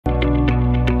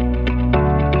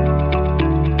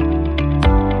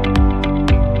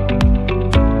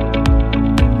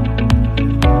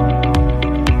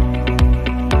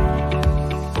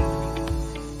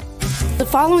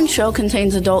following show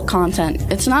contains adult content.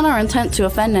 It's not our intent to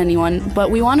offend anyone, but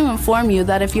we want to inform you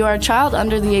that if you are a child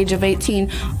under the age of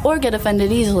 18 or get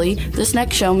offended easily, this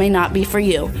next show may not be for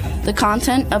you. The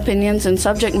content, opinions, and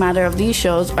subject matter of these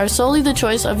shows are solely the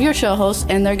choice of your show hosts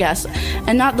and their guests,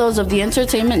 and not those of the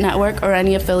Entertainment Network or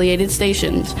any affiliated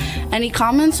stations. Any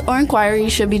comments or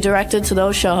inquiries should be directed to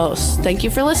those show hosts. Thank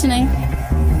you for listening.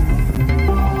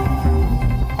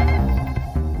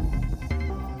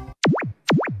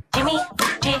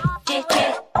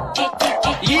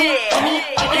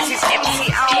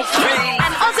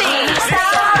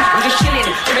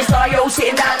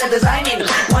 Sitting down and designing,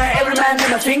 where every man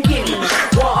in my thinking,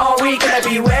 what are we gonna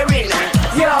be wearing?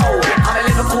 Yo, I'm a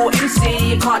Liverpool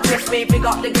MC, you can't test me. Big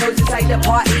up the girls inside the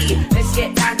party, let's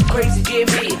get down to crazy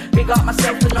Jimmy. Big up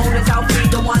myself and known as Alfie,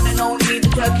 the one and only, the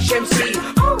Turkish MC.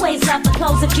 Always love the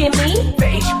clothes of Jimmy.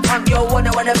 British, I'm your one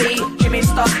I wanna be. Jimmy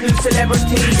Star's new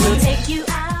celebrity. We'll take you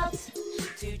out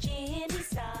to Jimmy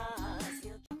Star's.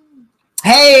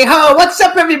 Hey ho, what's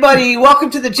up everybody? Welcome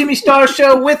to the Jimmy Star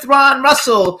Show with Ron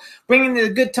Russell, bringing you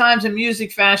the good times in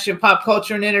music, fashion, pop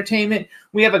culture, and entertainment.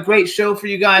 We have a great show for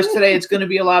you guys today. It's going to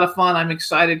be a lot of fun. I'm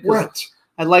excited because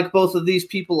I like both of these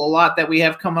people a lot that we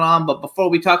have coming on. But before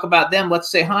we talk about them, let's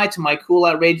say hi to my cool,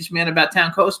 outrageous man about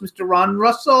town coast, Mr. Ron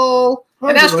Russell. Hi,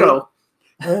 and Astro.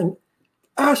 And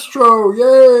Astro,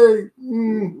 yay.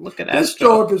 Look at this Astro.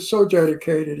 dog is so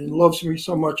dedicated and loves me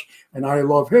so much, and I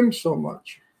love him so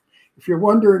much. If you're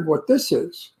wondering what this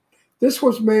is, this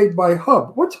was made by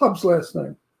Hub. What's Hub's last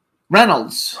name?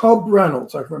 Reynolds. Hub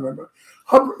Reynolds, I remember.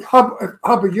 Hub,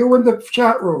 are you in the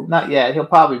chat room? Not yet. He'll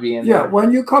probably be in there. Yeah,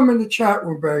 when you come in the chat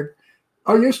room, babe,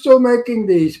 are you still making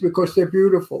these because they're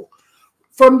beautiful?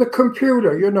 From the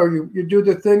computer, you know, you do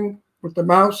the thing with the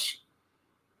mouse,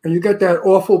 and you get that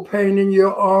awful pain in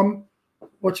your arm.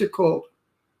 What's it called?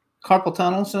 Carpal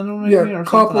tunnel syndrome? Yeah,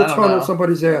 carpal tunnel,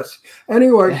 somebody's ass.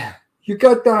 Anyway. Yeah. You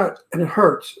get that, and it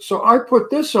hurts. So I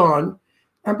put this on,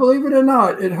 and believe it or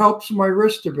not, it helps my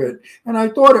wrist a bit. And I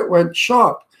thought it went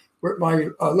sharp with my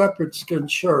leopard skin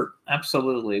shirt.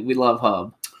 Absolutely. We love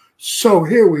Hub. So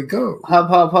here we go.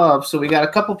 Hub. So we got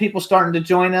a couple people starting to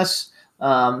join us.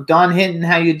 Don Hinton,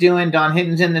 how you doing? Don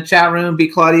Hinton's in the chat room. B.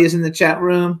 Claudia's in the chat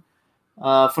room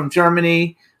from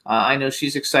Germany. I know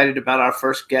she's excited about our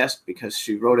first guest because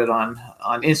she wrote it on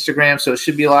Instagram. So it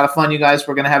should be a lot of fun, you guys.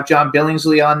 We're going to have John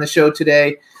Billingsley on the show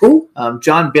today. Who?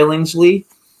 John Billingsley.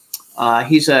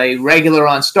 He's a regular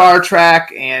on Star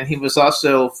Trek, and he was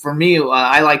also, for me,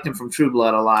 I liked him from True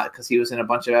Blood a lot because he was in a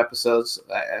bunch of episodes.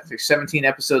 I think 17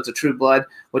 episodes of True Blood,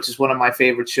 which is one of my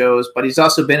favorite shows. But he's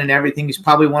also been in everything. He's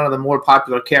probably one of the more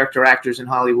popular character actors in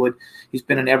Hollywood. He's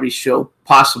been in every show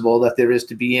possible that there is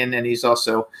to be in, and he's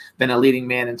also been a leading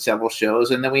man in several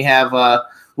shows. And then we have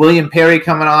William Perry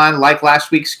coming on, like last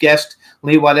week's guest,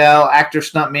 Lee Waddell, actor,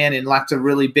 stuntman in lots of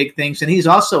really big things. And he's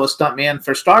also a stuntman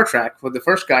for Star Trek, where the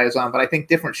first guy is on, but I think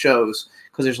different shows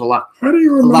because there's a lot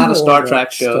of Star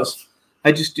Trek shows. Stuff?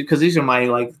 I just do because these are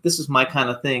my, this is my kind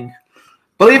of thing.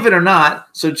 Believe it or not,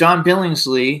 so John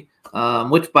Billingsley,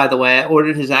 which, by the way, I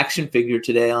ordered his action figure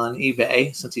today on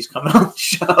eBay since he's coming on the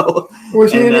show.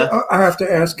 Was he I have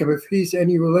to ask him if he's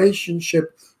any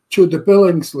relationship to the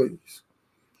Billingsleys.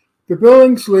 The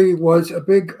Billingsley was a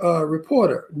big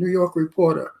reporter, New York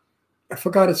reporter. I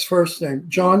forgot his first name.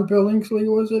 John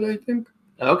Billingsley, was it, I think?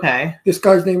 Okay. This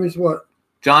guy's name is what?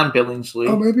 John Billingsley.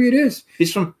 Oh, maybe it is.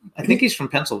 He's from, I think he's from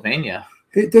Pennsylvania.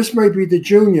 This may be the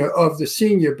junior of the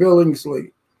senior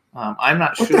Billingsley. I'm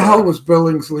not sure. What the hell was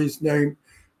Billingsley's name?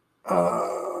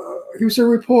 He was a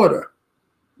reporter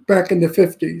back in the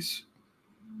 50s.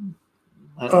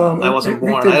 I wasn't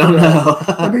born. I don't know.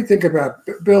 Let me think about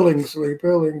Billingsley.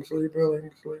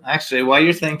 Actually, while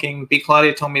you're thinking, B.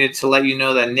 Claudia told me to let you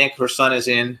know that Nick, her son, is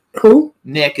in. Who?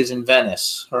 Nick is in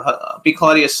Venice. B.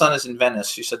 Claudia's son is in Venice.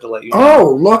 She said to let you know. Oh,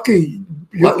 lucky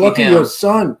your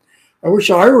son. I wish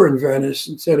I were in Venice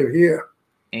instead of here.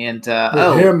 And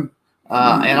him.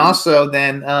 And also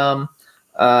then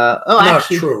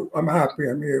actually, true. I'm happy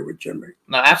I'm here with Jimmy.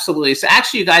 No, absolutely. So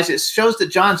actually, you guys, it shows that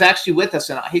John's actually with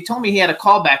us, and he told me he had a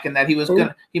callback and that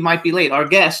he might be late. Our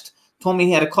guest told me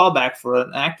he had a callback for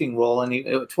an acting role, and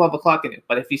at 12 o'clock.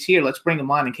 But if he's here, let's bring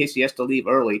him on in case he has to leave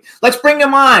early. Let's bring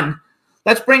him on.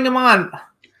 I'm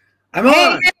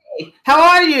on. Hey, how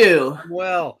are you?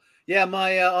 Well, yeah,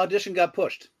 my audition got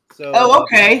pushed. So. Oh,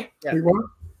 okay. Yeah.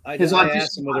 I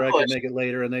asked them whether I could make it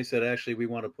later, and they said actually we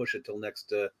want to push it till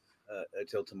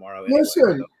till tomorrow. Anyway.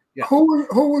 Listen, so, yeah.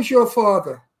 Who was your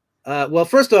father? Well,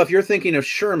 first off, you're thinking of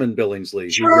Sherman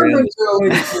Billingsley.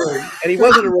 Billingsley. And he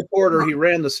wasn't a reporter. He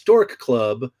ran the Stork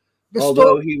Club,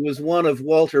 although he was one of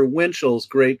Walter Winchell's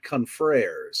great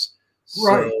confreres.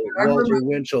 Right. So Walter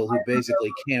Winchell, who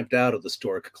basically camped out of the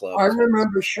Stork Club. I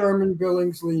remember Sherman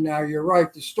Billingsley now. You're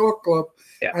right, the Stork Club.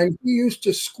 Yeah. And he used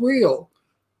to squeal,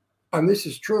 and this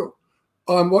is true,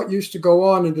 on what used to go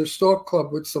on in the Stork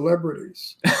Club with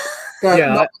celebrities.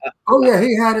 That,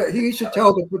 he used to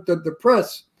tell the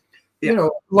press, you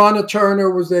know, Lana Turner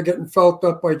was there getting felt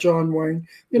up by John Wayne.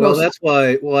 Well, that's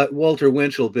why Walter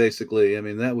Winchell, basically, I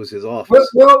mean, that was his office.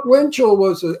 Well, Winchell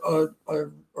was a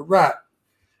rat.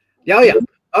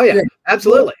 Oh yeah,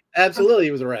 absolutely, absolutely,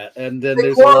 he was a rat. And then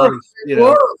there's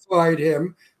glorified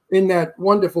him in that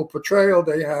wonderful portrayal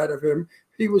they had of him.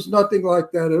 He was nothing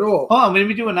like that at all. Oh, let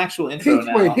me do an actual intro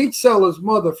now. He'd sell his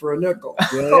mother for a nickel.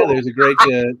 Well,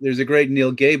 yeah, there's a great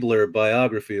Neil Gabler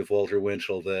biography of Walter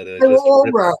Winchell that they were all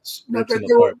rats.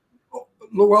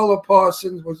 Luella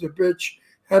Parsons was a bitch.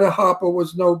 Hedda Hopper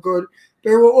was no good.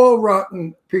 They were all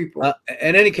rotten people.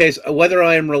 In any case, whether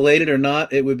I am related or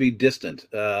not, it would be distant.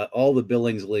 All the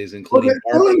Billingsleys, including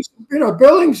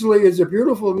Billingsley is a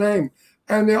beautiful name,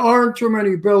 and there aren't too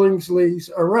many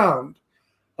Billingsleys around.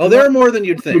 Oh, there are more than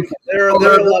you'd think. There are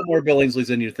a lot more Billingsleys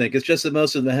than you'd think. It's just that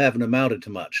most of them haven't amounted to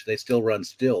much. They still run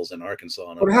stills in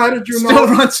Arkansas. But how did you know? Still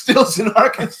run stills in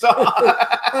Arkansas.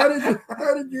 How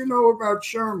did you know about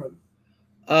Sherman?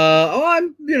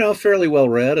 I'm fairly well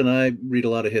read, and I read a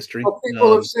lot of history. Well,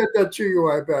 people have said that to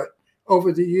you, I bet,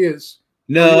 over the years.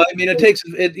 No, I mean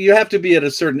you have to be at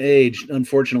a certain age.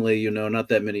 Unfortunately, not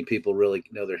that many people really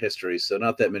know their history. So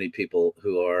not that many people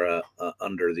who are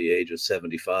under the age of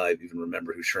 75 even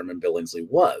remember who Sherman Billingsley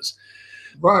was.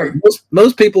 Right.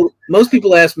 Most people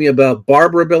ask me about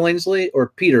Barbara Billingsley or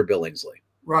Peter Billingsley.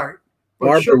 Right. But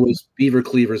Barbara was Beaver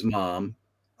Cleaver's mom.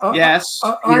 Yes.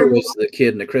 Peter was the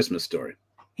kid in A Christmas Story.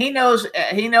 He knows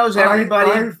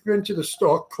everybody. I've been to the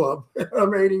Stork Club.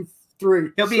 I'm 83.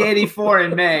 He'll be 84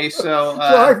 in May. So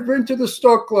I've been to the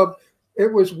Stork Club.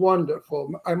 It was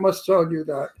wonderful. I must tell you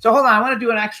that. So hold on. I want to do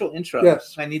an actual intro.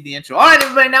 Yes. I need the intro. All right,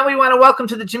 everybody. Now we want to welcome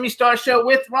to the Jimmy Star Show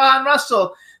with Ron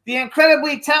Russell, the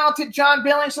incredibly talented John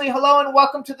Billingsley. Hello and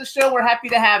welcome to the show. We're happy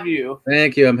to have you.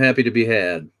 Thank you. I'm happy to be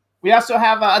had. We also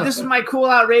have, this is my cool,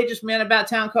 outrageous man about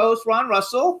town co-host, Ron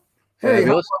Russell. Hey,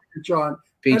 how are you, John?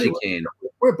 Peachy Keen.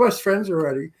 We're best friends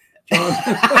already, John.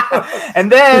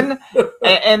 and then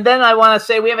I want to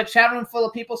say we have a chat room full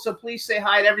of people, so please say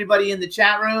hi to everybody in the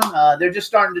chat room. They're just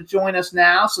starting to join us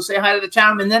now, so say hi to the chat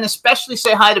room, and then especially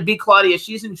say hi to B. Claudia.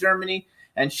 She's in Germany,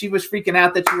 and she was freaking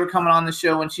out that you were coming on the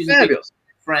show, and she's a big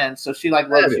friend, so she loves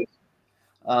you.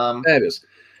 Fabulous.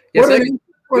 Yes,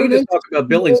 we can talk about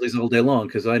Billingsleys all day long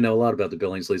because I know a lot about the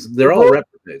Billingsleys. They're all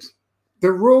replicas.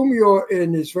 The room you're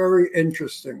in is very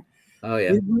interesting. Oh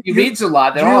yeah, he reads a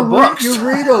lot. They're all books. You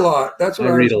read a lot. That's what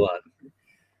I read a lot.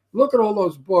 Look at all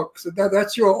those books.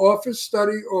 That's your office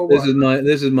study, or what?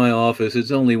 This is my office. It's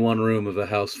only one room of a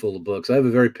house full of books. I have a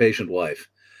very patient wife.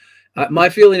 My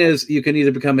feeling is you can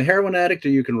either become a heroin addict or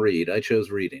you can read. I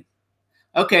chose reading.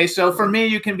 Okay, so for me,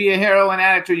 you can be a heroin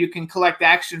addict or you can collect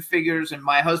action figures, and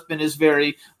my husband is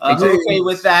very okay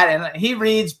with that, and he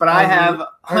reads. But I have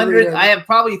hundreds. I have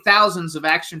probably thousands of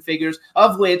action figures,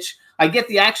 of which I get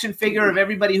the action figure of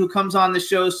everybody who comes on the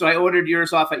show. So I ordered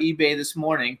yours off of eBay this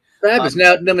morning. Travis,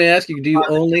 now let me ask you: do you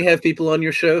only have people on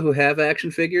your show who have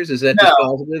action figures? Is that just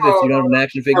positive? If you don't have an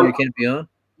action figure, you can't be on.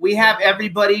 We have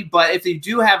everybody, but if they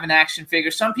do have an action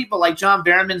figure, some people like John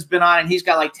Berriman's been on, and he's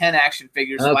got like 10 action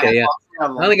figures. So okay, I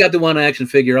only got the one action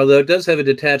figure, although it does have a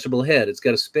detachable head. It's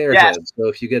got a spare head, so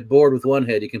if you get bored with one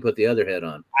head, you can put the other head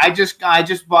on. I just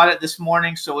bought it this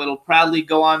morning, so it'll probably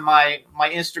go on my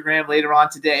Instagram later on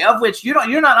today. Of which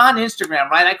you're not on Instagram,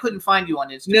 right? I couldn't find you on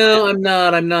Instagram. No,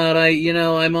 I'm not.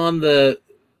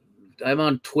 I'm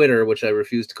on Twitter, which I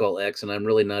refuse to call X, and I'm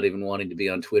really not even wanting to be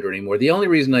on Twitter anymore. The only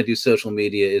reason I do social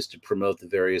media is to promote the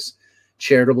various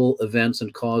charitable events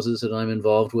and causes that I'm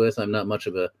involved with. I'm not much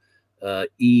of a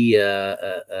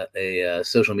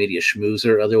social media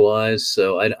schmoozer otherwise,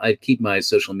 so I keep my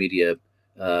social media.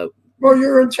 Well,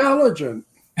 you're intelligent.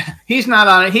 He's not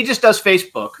on it. He just does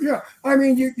Facebook. Yeah, I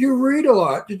mean, you read a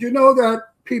lot. Did you know that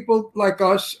people like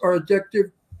us are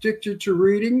addicted to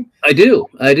reading? I do.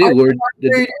 I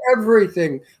read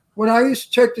everything. When I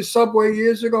used to take the subway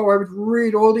years ago, I would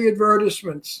read all the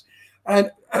advertisements,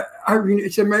 and I mean,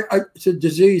 it's a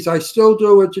disease. I still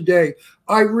do it today.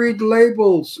 I read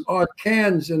labels on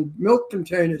cans and milk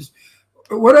containers.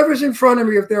 Whatever's in front of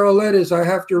me, if there are letters, I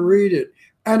have to read it,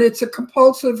 and it's a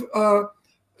compulsive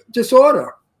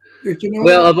disorder.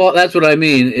 That's what I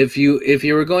mean. If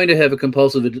you were going to have a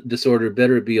compulsive disorder,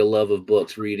 better be a love of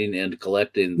books, reading and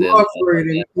collecting than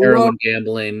heroin,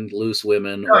 gambling, loose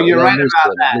women. No, you're right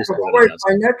about that. Wait,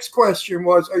 my next question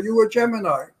was: are you a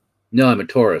Gemini? No, I'm a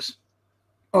Taurus.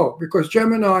 Oh, because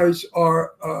Geminis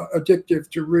are addictive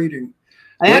to reading.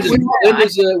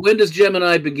 When does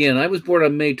Gemini begin? I was born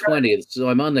on May 20th, so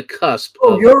I'm on the cusp.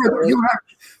 Oh, you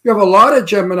have a lot of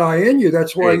Gemini in you.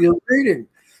 That's why you're reading.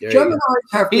 Geminis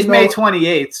have to know. He's May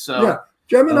 28th, so yeah,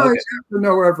 Geminis have to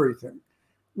know everything.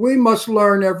 We must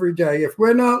learn every day. If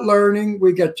we're not learning,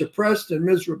 we get depressed and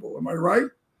miserable. Am I right?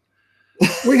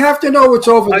 We have to know what's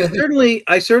over there.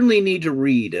 I certainly need to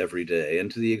read every day,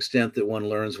 and to the extent that one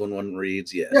learns when one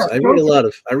reads, yes. Yeah, I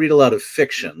read a lot of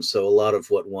fiction, so a lot of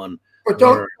what one But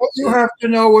don't you have to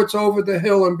know what's over the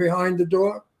hill and behind the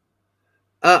door?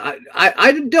 I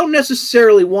don't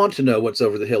necessarily want to know what's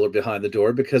over the hill or behind the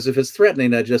door, because if it's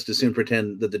threatening, I just as soon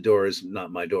pretend that the door is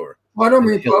not my door. Well, I don't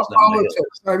mean politics.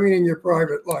 I mean in your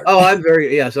private life. Oh, I'm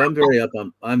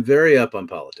very up on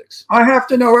politics. I have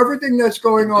to know everything that's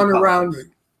going on around me,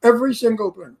 every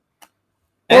single thing.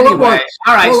 Anyway,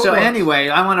 all right. So anyway,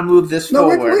 I want to move this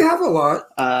forward. No, we have a lot.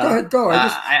 Go ahead, go.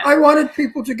 I wanted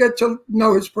people to get to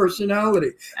know his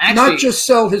personality, not just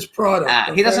sell his product.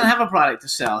 Okay? He doesn't have a product to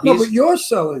sell. No, but you're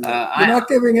selling it. You're not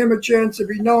giving him a chance to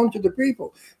be known to the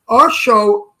people. Our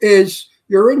show is,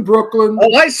 you're in Brooklyn.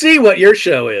 Oh, I see what your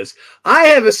show is. I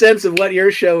have a sense of what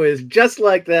your show is just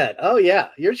like that. Oh, yeah.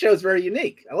 Your show is very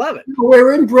unique. I love it.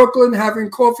 We're in Brooklyn having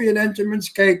coffee and Entenmann's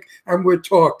cake, and we're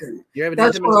talking. You're having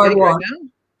Entenmann's cake right now?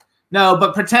 No,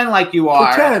 but pretend like you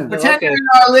are. Pretend you're in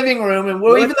our living room, and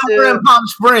even though we're in Palm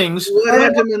Springs.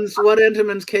 What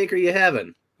Entenmann's cake are you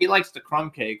having? He likes the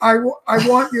crumb cake. I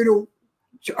want you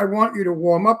to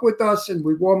warm up with us, and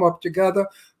we warm up together.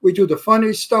 We do the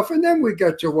funny stuff, and then we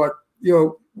get to what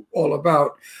you're all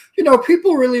about. You know,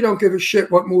 people really don't give a shit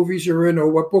what movies you're in or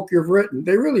what book you've written.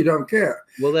 They really don't care.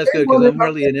 Well, that's good, because I'm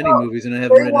hardly in any movies, and I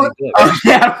haven't read any books. Oh,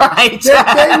 yeah, right.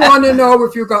 They want to know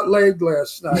if you got laid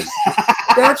last night.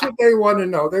 That's what they want to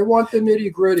know. They want the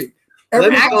nitty gritty.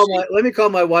 Let me call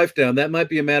my wife down. That might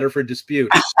be a matter for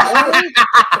dispute.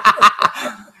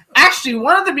 Actually,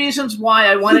 one of the reasons why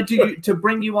I wanted to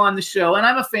bring you on the show, and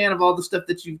I'm a fan of all the stuff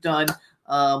that you've done,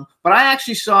 but I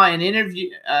actually saw an interview,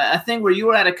 a thing where you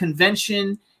were at a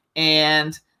convention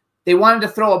and they wanted to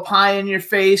throw a pie in your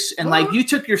face, and like you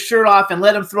took your shirt off and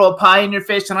let them throw a pie in your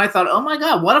face, and I thought, oh my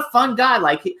God, what a fun guy!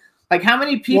 Like how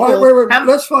many people?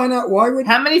 Let's find out why.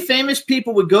 How many famous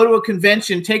people would go to a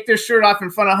convention, take their shirt off in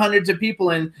front of hundreds of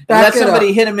people, and let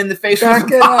somebody hit them in the face? Back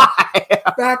it up.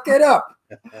 Back it up.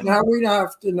 Now we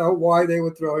have to know why they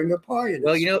were throwing a pie in.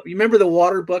 Well, you remember the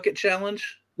water bucket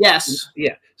challenge? Yes.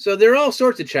 Yeah. So there are all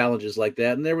sorts of challenges like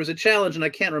that, and there was a challenge, and I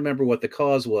can't remember what the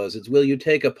cause was. It's, will you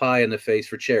take a pie in the face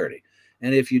for charity?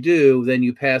 And if you do, then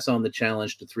you pass on the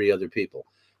challenge to 3 other people.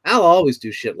 I'll always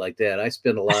do shit like that. I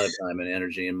spend a lot of time and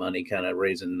energy and money kind of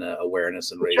raising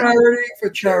awareness and raising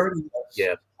charity.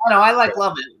 Yeah. I know. I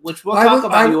love it, which we'll talk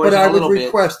about yours in a little bit. But I would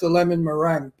request a lemon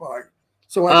meringue pie.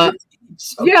 So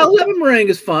yeah, lemon meringue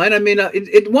is fine. I mean,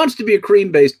 it wants to be a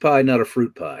cream-based pie, not a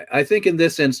fruit pie. I think in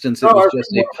this instance, it was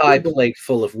just a pie plate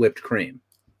full of whipped cream.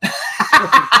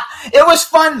 It was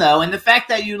fun though, and the fact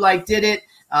that you did it,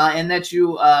 and that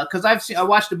you, because I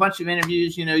watched a bunch of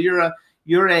interviews. You know, you're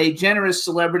a generous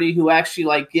celebrity who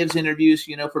actually gives interviews,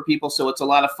 for people. So it's a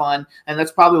lot of fun. And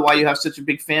that's probably why you have such a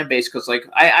big fan base. Cause I'm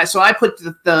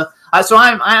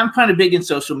kind of big in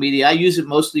social media. I use it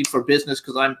mostly for business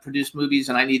cause I produce movies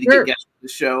and I need to get guests for the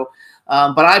show.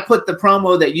 But I put the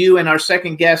promo that you and our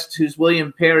second guest, who's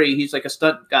William Perry, he's like a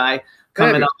stunt guy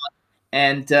coming on.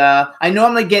 And I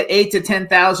normally get 8,000 to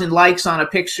 10,000 likes on a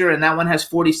picture, and that one has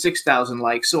 46,000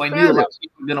 likes. So I knew a lot of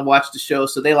people were going to watch the show,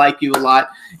 so they like you a lot.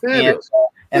 And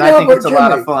I think it's a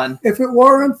lot of fun. If it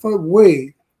weren't for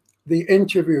the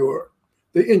interview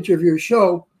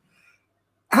show,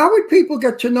 how would people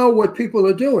get to know what people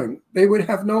are doing? They would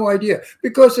have no idea,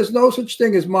 because there's no such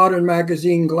thing as Modern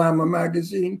Magazine, Glamour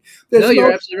Magazine.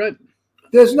 You're absolutely right.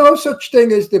 There's no such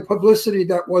thing as the publicity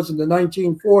that was in the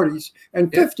 1940s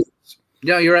and 50s.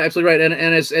 Yeah, you're absolutely right.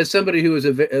 And as somebody who is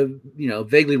a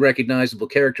vaguely recognizable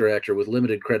character actor with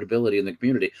limited credibility in the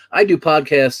community, I do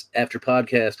podcast after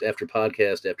podcast after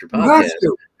podcast after podcast.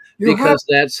 Because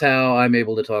that's how I'm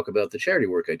able to talk about the charity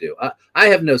work I do. I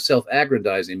have no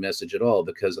self-aggrandizing message at all,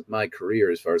 because my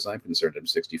career, as far as I'm concerned, I'm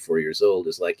 64 years old,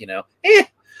 is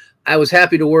I was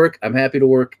happy to work. I'm happy to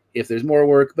work if there's more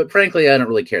work, but frankly, I don't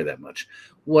really care that much.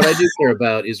 What I do care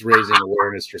about is raising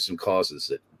awareness for some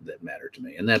causes that matter to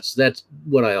me. And that's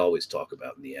what I always talk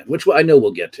about in the end, which I know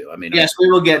we'll get to. I mean, yes, we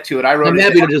will get to it. I'm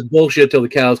happy to just bullshit till the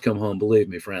cows come home. Believe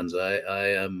me, friends, I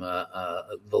am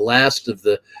the last of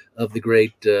the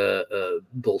great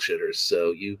bullshitters.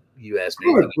 So you asked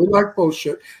me. Good. We like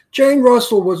bullshit. Jane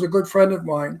Russell was a good friend of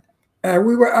mine, and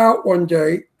we were out one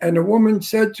day, and a woman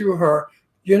said to her,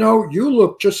 you know, you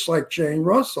look just like Jane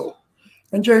Russell.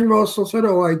 And Jane Russell said,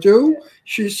 oh, I do?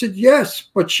 She said, yes,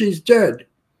 but she's dead.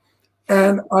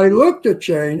 And I looked at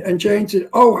Jane, and Jane said,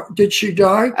 oh, did she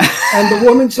die? And the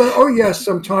woman said, oh, yes,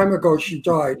 some time ago she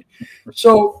died.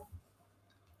 So,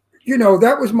 you know,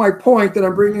 that was my point that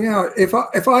I'm bringing out. If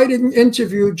I didn't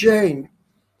interview Jane,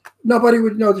 nobody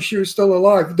would know that she was still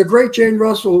alive. The great Jane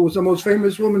Russell, who was the most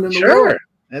famous woman in the world. Sure,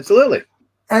 absolutely.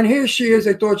 And here she is.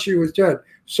 They thought she was dead.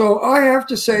 So I have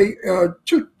to say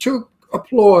two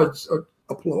applauds,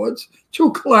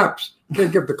 two claps.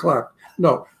 Can't give the clap.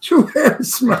 No, two hand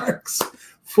smacks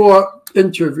for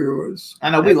interviewers. I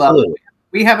know we love it.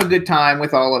 We have a good time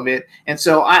with all of it. And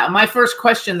so my first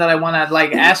question that I want to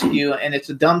like ask you, and it's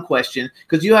a dumb question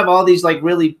because you have all these like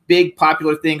really big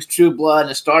popular things, True Blood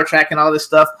and Star Trek and all this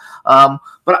stuff.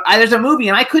 But there's a movie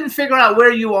and I couldn't figure out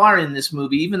where you are in this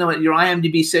movie, even though your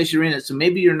IMDb says you're in it. So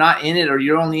maybe you're not in it or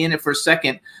you're only in it for a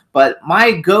second. But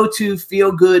my go-to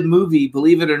feel-good movie,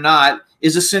 believe it or not,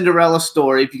 is A Cinderella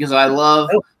Story because I love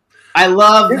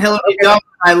Hilary Duff.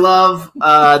 I love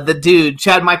the dude,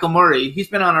 Chad Michael Murray. He's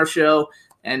been on our show.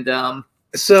 And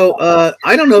so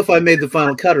I don't know if I made the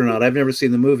final cut or not. I've never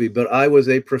seen the movie, but I was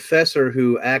a professor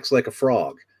who acts like a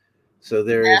frog. So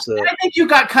there is I think you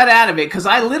got cut out of it because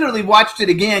I literally watched it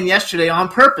again yesterday on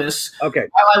purpose. Okay.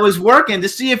 While I was working to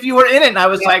see if you were in it. And I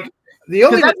was like, The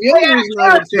only reason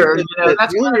I would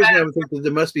think that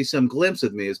there must be some glimpse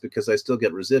of me is because I still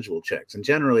get residual checks. And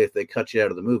generally, if they cut you out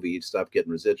of the movie, you'd stop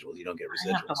getting residuals. You don't get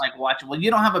residuals. I have to like watch it. Well,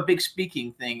 you don't have a big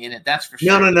speaking thing in it. That's for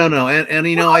sure. No. And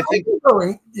you know, I think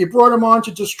you brought him on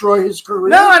to destroy his career.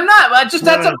 No, I'm not. That's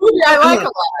a movie I like a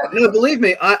lot. No, believe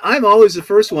me, I'm always the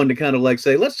first one to kind of like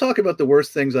say, let's talk about the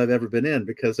worst things I've ever been in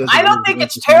because I don't think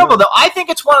it's terrible though. I think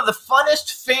it's one of the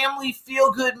funnest family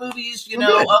feel good movies,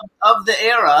 of the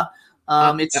era.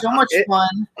 It's so much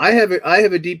fun. I have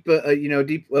a deep,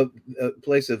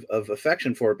 place of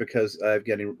affection for it because I've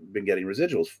been getting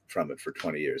residuals from it for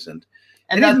 20 years, and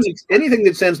anything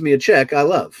that sends me a check, I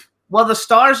love. Well, the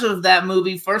stars of that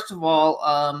movie, first of all,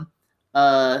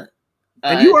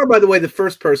 and you are, by the way, the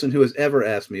first person who has ever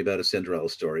asked me about A Cinderella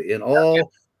Story in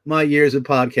all my years of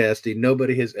podcasting.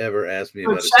 Nobody has ever asked me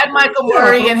about it. Chad Michael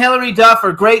Murray and Hilary Duff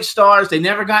are great stars. They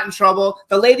never got in trouble.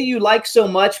 The lady you like so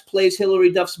much plays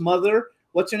Hilary Duff's mother.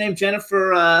 What's her name?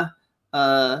 Jennifer,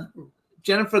 the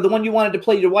one you wanted to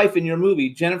play your wife in your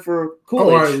movie, Jennifer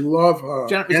Coolidge. Oh, I love her.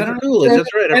 Jennifer Coolidge,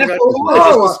 that's right. Jennifer Coolidge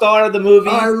is the star of the movie.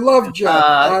 I love Jen.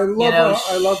 I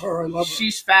love her.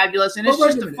 She's fabulous, and it's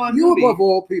just a fun movie. You, above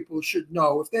all people, should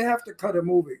know if they have to cut a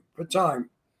movie for time,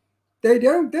 they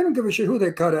don't give a shit who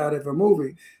they cut out of a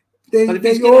movie. They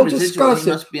all discuss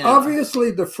it. Obviously,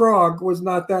 the frog was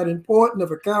not that important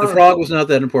of a character. The frog was not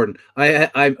that important.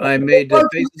 I made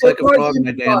faces like a frog and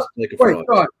I danced like a frog.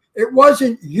 God, it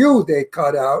wasn't you they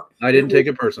cut out. I didn't take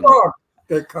it personally.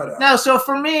 They cut out. No, so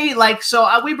for me,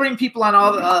 we bring people on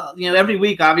all every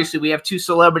week. Obviously, we have two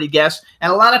celebrity guests,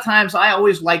 and a lot of times I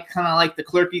always kind of like the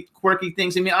quirky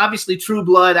things. I mean, obviously, True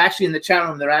Blood. Actually, in the chat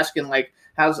room, they're asking like,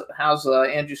 How's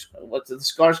Andrew? What's the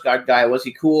Skarsgård guy? Was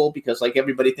he cool? Because like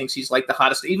everybody thinks he's like the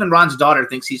hottest. Even Ron's daughter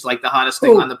thinks he's like the hottest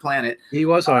thing on the planet. He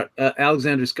was hot.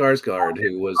 Alexander Skarsgård,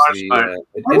 who was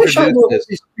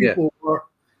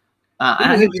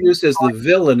introduced as the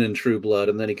villain in True Blood,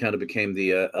 and then he kind of became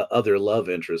the other love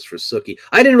interest for Sookie.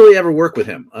 I didn't really ever work with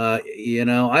him.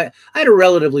 I had a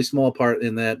relatively small part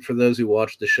in that. For those who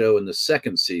watched the show in the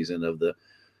second season of the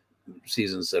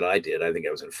seasons that I did, I think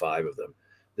I was in 5 of them.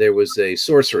 There was a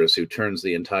sorceress who turns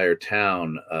the entire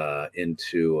town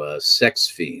into sex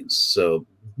fiends. So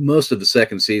most of the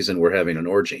second season, we're having an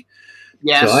orgy.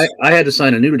 Yes. So I had to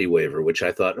sign a nudity waiver, which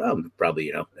I thought,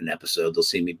 probably, an episode, they'll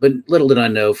see me. But little did I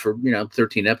know, for,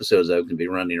 13 episodes, I was going to be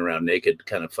running around naked,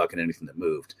 kind of fucking anything that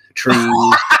moved. Trees,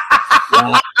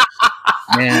 rocks,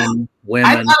 men, women.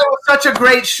 I thought it was such a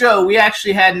great show. We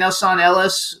actually had Nelson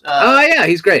Ellis. Yeah,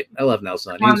 he's great. I love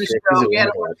Nelson. He's we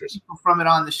had people from it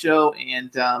on the show,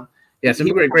 and some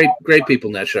great people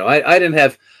in that show. I didn't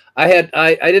have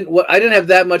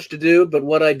that much to do, but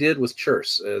what I did was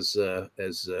churse, as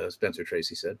Spencer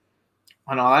Tracy said.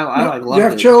 I know. I love it. You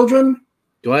have children?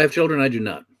 Do I have children? I do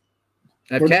not.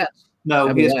 I have cats.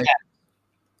 No, he has cats.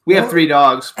 We have 3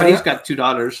 dogs, but he's got 2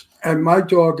 daughters. And my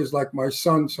dog is like my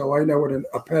son, so I know what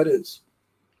a pet is.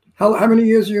 How many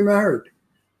years are you married?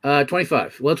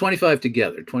 25. Well, 25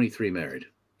 together. 23 married.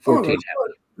 14.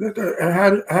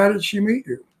 And how did she meet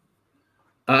you?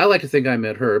 I like to think I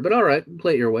met her, but all right,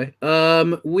 play it your way.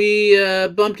 We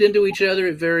bumped into each other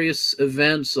at various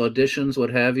events, auditions, what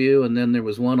have you, and then there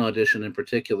was one audition in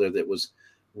particular that was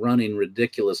running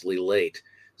ridiculously late.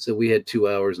 So we had 2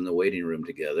 hours in the waiting room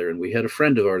together, and we had a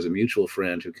friend of ours, a mutual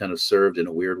friend, who kind of served in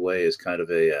a weird way as kind of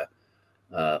a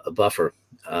buffer.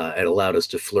 It allowed us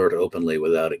to flirt openly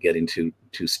without it getting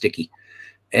too sticky.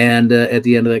 And at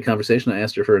the end of that conversation, I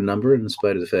asked her for a number, and in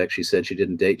spite of the fact she said she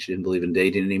didn't believe in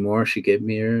dating anymore, she gave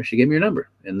me her number.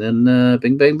 And then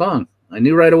bing, bang, bong. I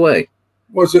knew right away.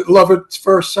 Was it love at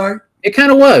first sight? It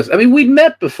kind of was. I mean, we'd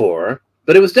met before,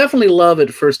 but it was definitely love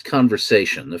at first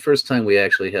conversation. The first time we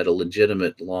actually had a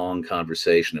legitimate long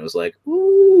conversation, it was like,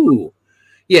 ooh.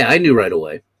 Yeah, I knew right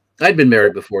away. I'd been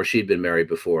married before. She'd been married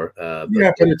before. But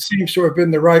it seems to have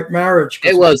been the right marriage.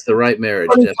 It was the right marriage.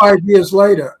 25 definitely. years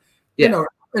later. Yeah. You know,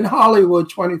 in Hollywood,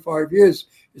 25 years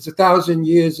is 1,000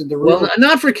 years in the real. Well,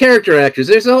 not for character actors.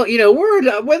 There's a, we're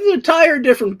an entire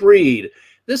different breed.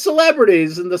 The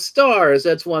celebrities and the stars,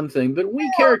 that's one thing. But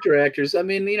we character actors, I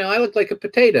mean, I look like a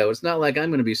potato. It's not like I'm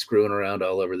going to be screwing around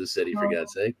all over the city, for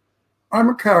God's sake. I'm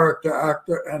a character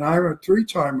actor, and I'm a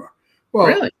three-timer. Well,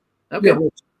 really? Okay. Yeah,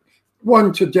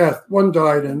 one to death. One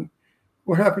died, and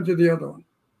what happened to the other one?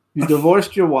 You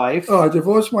divorced your wife. Oh, I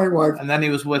divorced my wife. And then he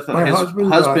was with My his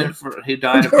husband who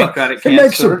died of pancreatic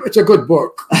cancer. It's a good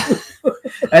book.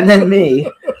 And then me.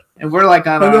 And we're like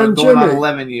going on Jimmy.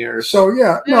 11 years. So,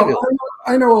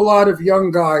 I know a lot of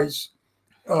young guys,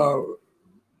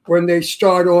 when they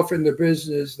start off in the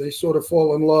business, they sort of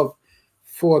fall in love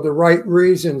for the right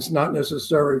reasons, not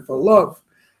necessarily for love.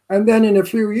 And then in a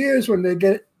few years, when they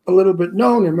get a little bit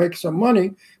known and make some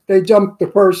money, they dump the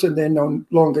person they no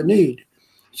longer need.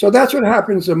 So that's what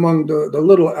happens among the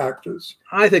little actors.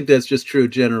 I think that's just true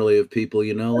generally of people,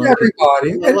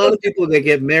 Everybody. A lot of people, they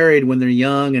get married when they're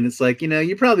young, and it's like,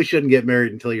 you probably shouldn't get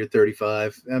married until you're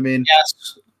 35. I mean,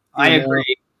 yes, I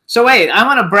agree. So wait, I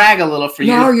want to brag a little for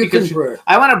you. Now you can brag.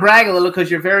 I want to brag a little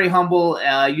because you're very humble.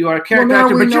 You are a character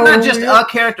actor, but you're not just a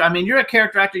character. I mean, you're a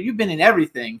character actor. You've been in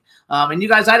everything. And you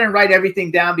guys, I didn't write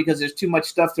everything down because there's too much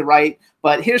stuff to write.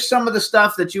 But here's some of the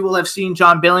stuff that you will have seen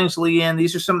John Billingsley in.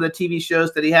 These are some of the TV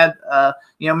shows that he had.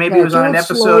 Maybe it was on an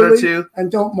episode or two.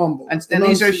 And don't mumble. And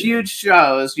these are huge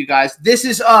shows, you guys. This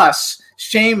Is Us,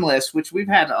 Shameless, which we've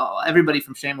had everybody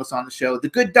from Shameless on the show. The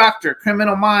Good Doctor,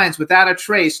 Criminal Minds, Without a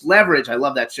Trace, Leverage. I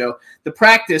love that show. The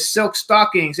Practice, Silk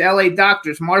Stockings, LA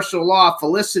Doctors, Martial Law,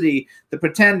 Felicity, The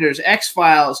Pretenders,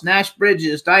 X-Files, Nash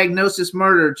Bridges, Diagnosis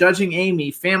Murder, Judging Amy,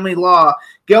 Family Law,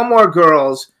 Gilmore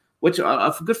Girls, which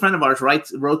a good friend of ours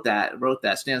wrote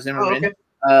that. Stan Zimmerman.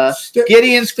 Oh, okay.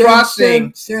 Gideon's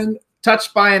Crossing,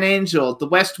 Touched by an Angel, The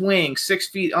West Wing, 6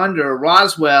 Feet Under,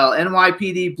 Roswell,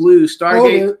 NYPD Blue,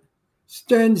 Stargate.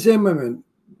 Stan Zimmerman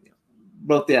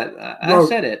wrote that. I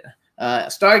said it.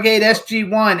 Stargate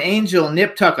SG-1, Angel,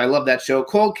 Nip Tuck. I love that show.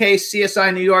 Cold Case,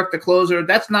 CSI New York, The Closer.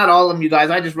 That's not all of them, you guys.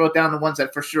 I just wrote down the ones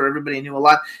that for sure everybody knew a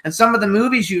lot. And some of the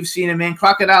movies you've seen him in: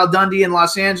 Crocodile Dundee in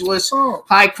Los Angeles,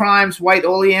 High Crimes, White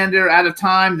Oleander, Out of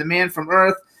Time, The Man from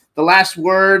Earth, The Last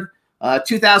Word,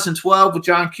 2012 with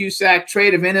John Cusack,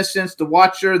 Trade of Innocence, The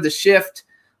Watcher, The Shift.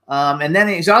 And then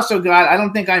he's also got, I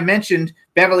don't think I mentioned,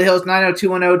 Beverly Hills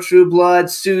 90210, True Blood,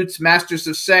 Suits, Masters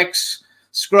of Sex,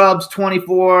 Scrubs,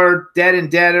 24, Dead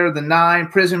and Deader, The Nine,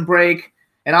 Prison Break.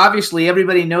 And obviously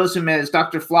everybody knows him as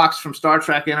Dr. Phlox from Star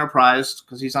Trek Enterprise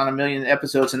because he's on 1 million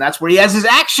episodes, and that's where he has his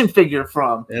action figure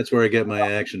from. That's where I get my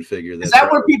action figure. Is that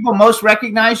where people most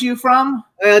recognize you from?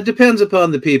 It depends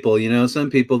upon the people. Some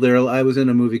people there. I was in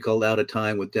a movie called Out of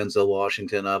Time with Denzel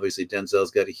Washington. Obviously,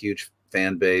 Denzel's got a huge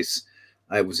fan base.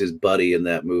 I was his buddy in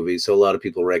that movie, so a lot of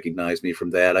people recognize me from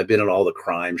that. I've been on all the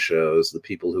crime shows. The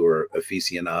people who are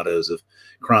aficionados of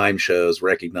crime shows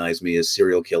recognize me as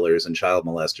serial killers and child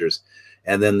molesters.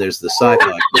 And then there's the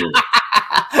sci-fi community.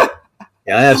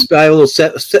 Yeah, I have a little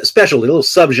specialty, a little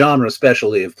subgenre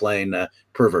specialty of playing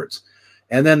perverts.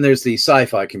 And then there's the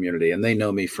sci-fi community, and they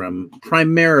know me from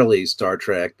primarily Star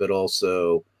Trek, but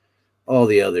also all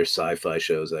the other sci-fi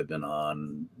shows I've been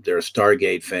on. There are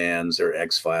Stargate fans, there are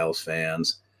X-Files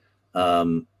fans.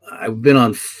 I've been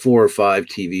on 4 or 5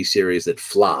 TV series that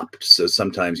flopped. So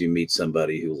sometimes you meet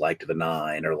somebody who liked The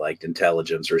Nine or liked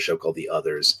Intelligence or a show called The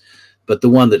Others. But the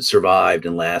one that survived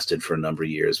and lasted for a number of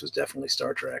years was definitely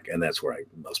Star Trek. And that's where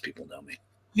most people know me.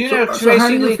 Do you know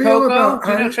Tracy Lee Coco?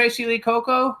 Do you know Tracy Lee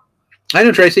Coco? I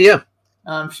know Tracy, yeah.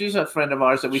 She's a friend of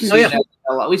ours that we see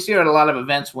a lot. We see her at a lot of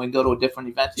events when we go to a different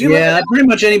event. Yeah, pretty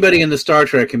much anybody in the Star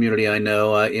Trek community I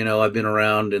know. I've been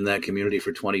around in that community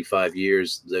for 25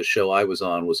 years. The show I was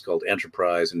on was called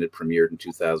Enterprise, and it premiered in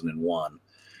 2001.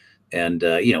 And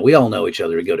we all know each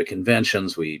other. We go to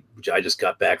conventions. I just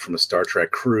got back from a Star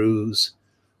Trek cruise,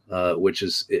 which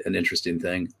is an interesting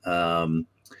thing.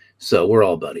 So we're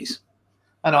all buddies.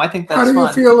 I know. I think that's How do fun.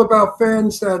 you feel about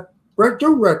fans that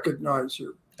do recognize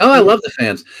you? Oh, I love the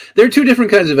fans. There are two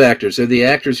different kinds of actors. There are the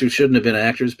actors who shouldn't have been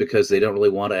actors because they don't really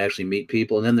want to actually meet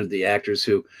people. And then there are the actors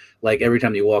who, like, every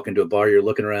time you walk into a bar, you're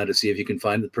looking around to see if you can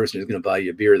find the person who's going to buy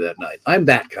you a beer that night. I'm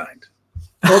that kind.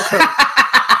 Okay.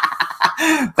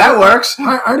 That works.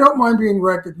 I don't mind being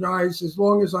recognized as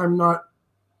long as I'm not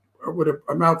with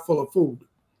a mouthful of food.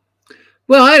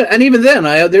 Well, and even then,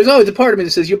 there's always a part of me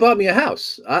that says, you bought me a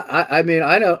house. I mean,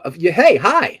 I know. Hey,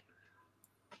 hi.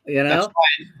 You know?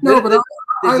 No, but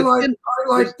I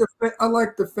like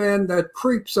the fan that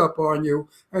creeps up on you,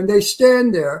 and they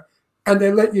stand there and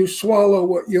they let you swallow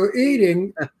what you're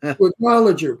eating to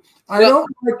acknowledge you. I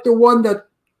don't like the one that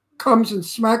comes and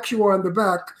smacks you on the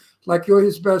back like you're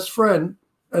his best friend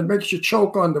and makes you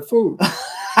choke on the food.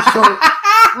 So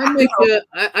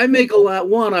I make a lot.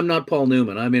 One, I'm not Paul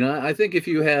Newman. I mean, I think if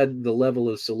you had the level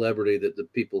of celebrity that the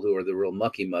people who are the real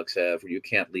mucky mucks have, where you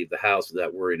can't leave the house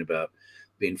without worrying about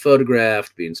being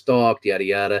photographed, being stalked, yada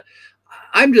yada.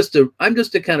 I'm just a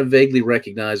kind of vaguely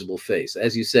recognizable face.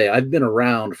 As you say, I've been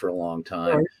around for a long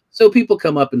time. Right. So people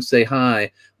come up and say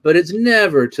hi, but it's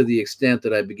never to the extent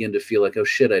that I begin to feel like, oh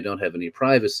shit, I don't have any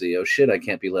privacy. Oh shit, I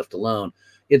can't be left alone.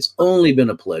 It's only been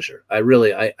a pleasure.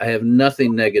 I have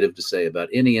nothing negative to say about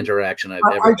any interaction I've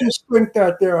ever had. I just think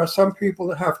that there are some people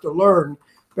that have to learn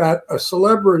that a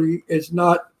celebrity is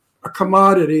not a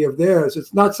commodity of theirs.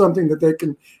 It's not something that they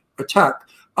can attack.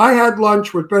 I had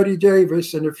lunch with Betty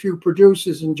Davis and a few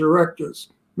producers and directors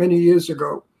many years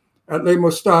ago at Les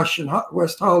Moustaches in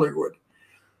West Hollywood.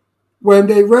 When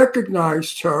they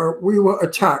recognized her, we were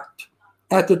attacked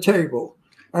at the table.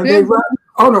 And they ran,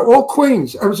 all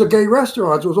queens. It was a gay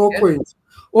restaurant. It was all queens.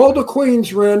 All the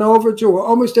queens ran over to her.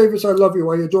 Oh, Miss Davis, I love you.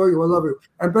 I adore you. I love you.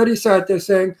 And Betty sat there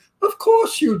saying, of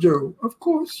course you do. Of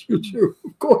course you do.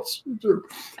 Of course you do.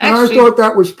 And I thought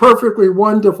that was perfectly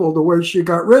wonderful, the way she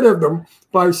got rid of them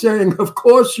by saying, of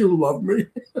course you love me.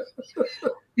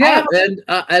 Yeah, and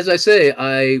as I say,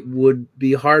 I would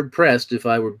be hard-pressed if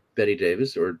I were Betty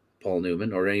Davis or Paul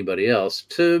Newman or anybody else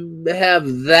to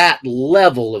have that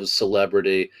level of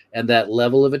celebrity and that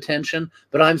level of attention.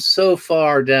 But I'm so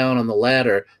far down on the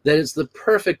ladder that it's the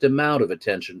perfect amount of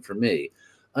attention for me.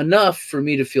 Enough for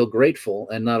me to feel grateful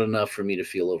and not enough for me to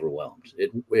feel overwhelmed.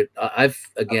 I've,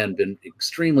 again, been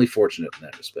extremely fortunate in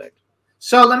that respect.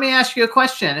 So let me ask you a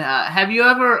question. Have you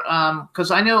ever, because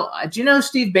I know, do you know who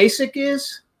Steve Basic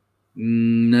is? I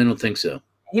don't think so.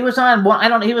 He was on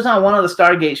one. He was on one of the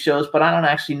Stargate shows, but I don't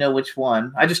actually know which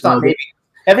one. I just thought maybe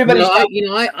everybody.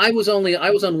 I was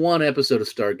on one episode of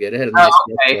Stargate. I had a nice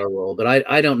star role, but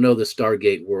I don't know the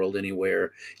Stargate world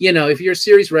anywhere. You know, if you're a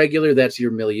series regular, that's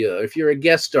your milieu. If you're a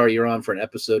guest star, you're on for an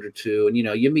episode or two, and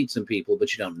you meet some people,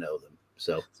 but you don't know them.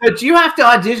 So do you have to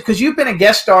audition? Because you've been a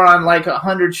guest star on like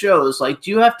 100 shows. Like, do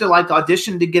you have to like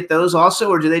audition to get those also,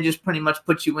 or do they just pretty much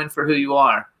put you in for who you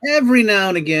are? Every now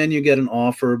and again you get an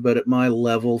offer, but at my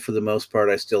level, for the most part,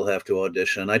 I still have to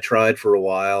audition. I tried for a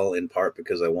while, in part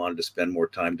because I wanted to spend more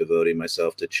time devoting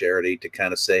myself to charity, to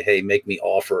kind of say, hey, make me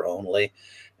offer only.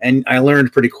 And I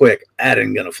learned pretty quick, that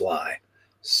ain't gonna fly.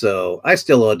 So I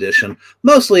still audition.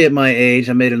 Mostly at my age,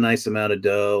 I made a nice amount of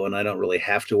dough and I don't really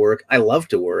have to work. I love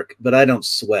to work, but I don't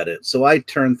sweat it. So I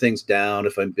turn things down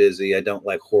if I'm busy. I don't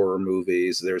like horror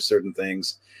movies. There are certain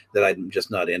things that I'm just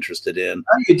not interested in.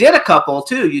 Oh, you did a couple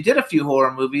too. You did a few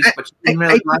horror movies, but you didn't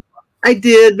really like them. I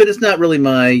did, but it's not really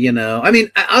my, I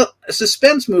mean,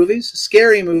 suspense movies,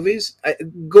 scary movies,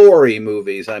 gory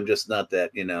movies. I'm just not that,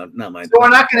 not my. So we're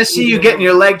not going to see you getting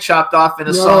your leg chopped off in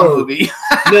a Saw movie.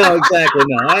 No, exactly.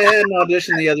 No, I had an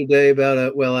audition the other day about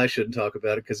I shouldn't talk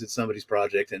about it because it's somebody's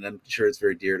project and I'm sure it's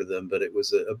very dear to them, but it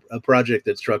was a project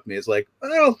that struck me as like, I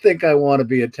don't think I want to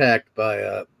be attacked by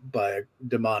a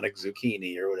demonic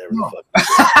zucchini or whatever the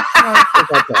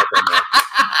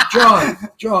fuck.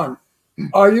 John.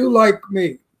 Are you like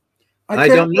me? I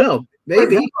don't know.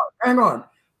 Maybe. Hang on.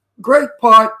 Great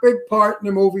part, big part in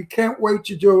the movie. Can't wait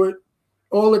to do it.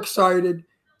 All excited.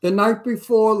 The night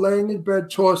before, laying in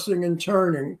bed, tossing and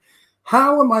turning.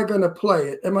 How am I going to play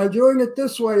it? Am I doing it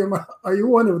this way? Are you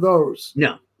one of those?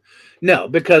 No,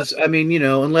 because I mean,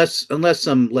 unless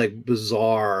some like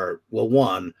bizarre. Well,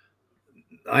 one,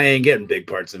 I ain't getting big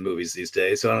parts in movies these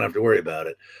days, so I don't have to worry about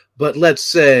it. But let's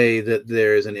say that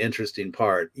there's an interesting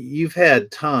part. You've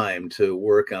had time to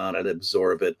work on it,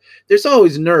 absorb it. There's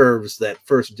always nerves that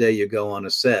first day you go on a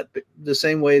set, but the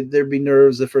same way there'd be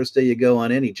nerves the first day you go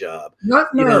on any job. Not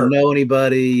nerves. You don't know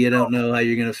anybody. You don't know how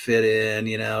you're going to fit in.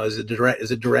 Is a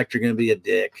director going to be a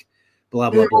dick? Blah,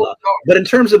 blah, blah. But in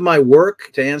terms of my work,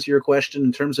 to answer your question,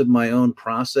 in terms of my own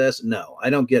process, no,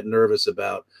 I don't get nervous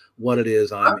about what it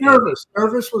is I'm nervous.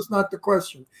 Nervous was not the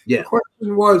question. Yeah. The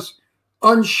question was,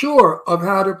 unsure of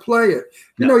how to play it.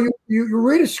 You know, you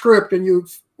read a script, and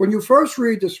when you first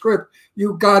read the script,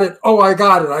 you got it. Oh, I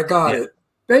got it.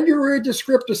 Then you read the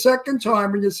script a second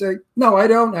time, and you say, no, I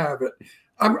don't have it.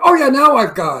 Oh, yeah, now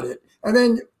I've got it. And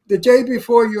then the day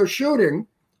before you're shooting,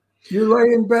 you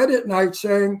lay in bed at night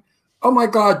saying, oh, my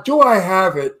God, do I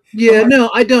have it? Yeah, no,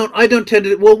 I don't tend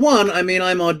to. Well, one, I mean,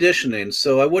 I'm auditioning,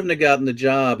 so I wouldn't have gotten the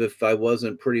job if I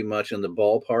wasn't pretty much in the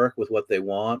ballpark with what they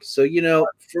want. So, you know,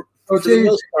 for the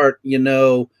most part, you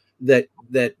know that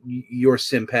you're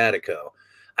simpatico.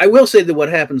 I will say that what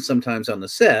happens sometimes on the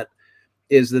set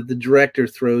is that the director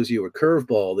throws you a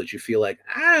curveball that you feel like,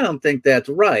 I don't think that's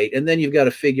right. And then you've got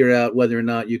to figure out whether or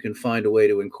not you can find a way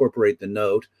to incorporate the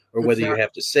note, or whether you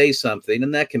have to say something,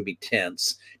 and that can be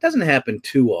tense. It doesn't happen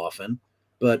too often,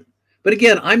 but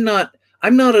again, I'm not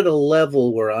at a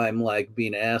level where I'm like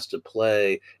being asked to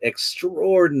play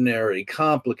extraordinary,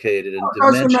 complicated, and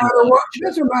dimensional.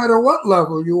 Doesn't matter what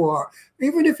level you are.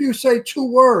 Even if you say 2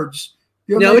 words.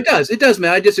 No, it does. It does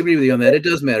matter. I disagree with you on that. It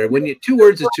does matter. When 2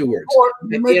 words is 2 words.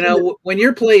 You know, when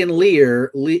you're playing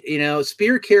Lear, you know,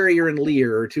 Spear Carrier and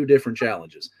Lear are 2 different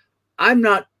challenges. I'm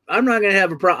not going to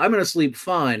have a problem. I'm going to sleep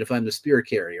fine if I'm the Spear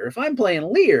Carrier. If I'm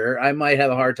playing Lear, I might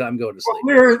have a hard time going to sleep.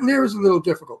 Well, Lear is a little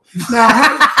difficult. Now,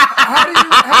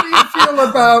 how do you feel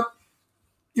about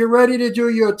you're ready to do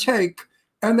your take,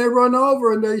 and they run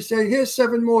over and they say, here's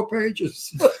 7 more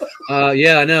pages?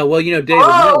 Yeah, I know. Well, you know, David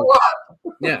Milch.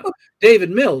 Yeah, David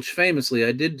Milch, famously,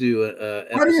 I did do a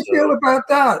How do you feel about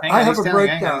that? I have a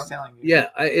breakdown. Yeah,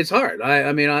 it's hard.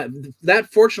 I mean,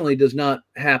 that fortunately does not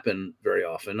happen very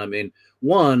often. I mean,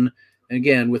 one,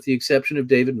 again, with the exception of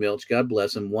David Milch, God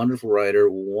bless him, wonderful writer,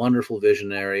 wonderful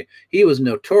visionary. He was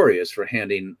notorious for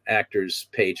handing actors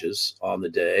pages on the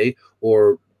day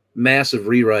or massive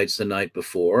rewrites the night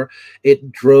before. It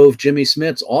drove Jimmy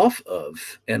Smits off of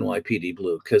NYPD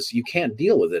Blue because you can't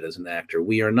deal with it as an actor.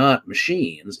 We are not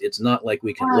machines. It's not like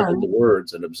we can look at the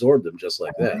words and absorb them just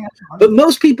like that. But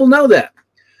most people know that.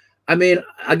 I mean,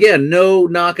 again, no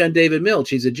knock on David Milch.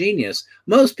 He's a genius.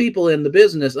 Most people in the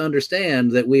business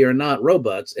understand that we are not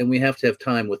robots and we have to have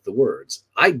time with the words.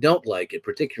 I don't like it,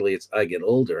 particularly as I get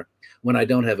older, when I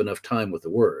don't have enough time with the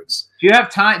words. Do you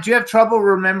have time? Do you have trouble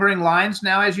remembering lines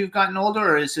now as you've gotten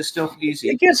older, or is this still easy?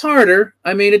 It gets harder.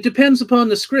 I mean, it depends upon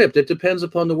the script. It depends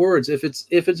upon the words. If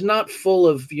it's not full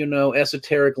of, you know,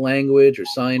 esoteric language or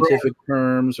scientific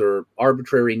terms or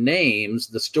arbitrary names,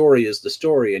 the story is the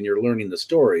story, and you're learning the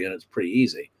story, and it's pretty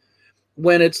easy.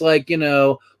 When it's like, you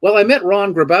know, well, I met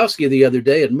Ron Grabowski the other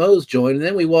day at Moe's Joint, and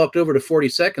then we walked over to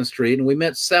 42nd Street, and we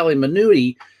met Sally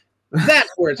Minuti. That's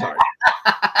where it's hard.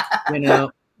 You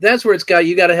know, that's where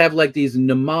you got to have like these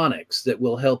mnemonics that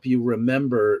will help you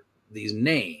remember these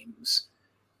names.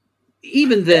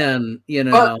 Even then, you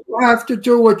know. But you have to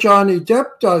do what Johnny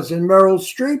Depp does and Meryl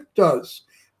Streep does.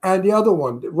 And the other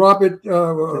one, Robert De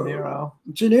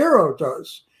Niro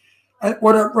does. And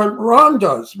what Ron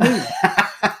does, me.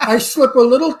 I slip a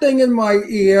little thing in my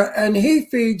ear and he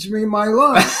feeds me my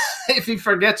lines. If he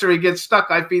forgets or he gets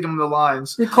stuck, I feed him the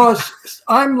lines. Because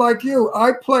I'm like you.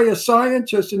 I play a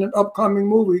scientist in an upcoming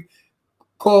movie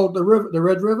called The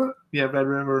Red River. Yeah, Red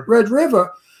River. Red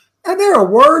River. And there are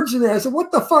words in there. I said,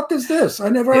 what the fuck is this? I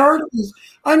never heard of these.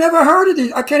 I never heard of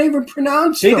these. I can't even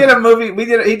pronounce them. He did a movie.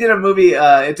 He did a movie.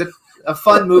 It's a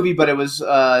fun movie, but it was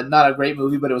not a great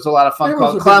movie, but it was a lot of fun,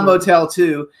 called Clown Motel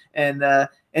 2.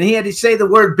 And he had to say the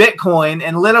word Bitcoin,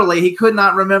 and literally he could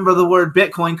not remember the word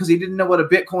Bitcoin because he didn't know what a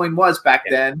Bitcoin was back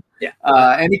then. Yeah.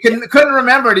 And he couldn't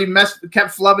remember it. He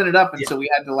kept flubbing it up, and so we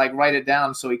had to like write it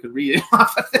down so he could read it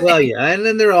off of it. Well, yeah, and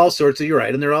then there are all sorts of, you're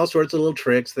right, and there are all sorts of little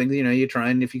tricks, things, you know, you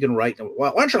try, and if you can write,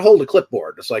 well, why don't you hold a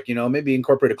clipboard? It's like, you know, maybe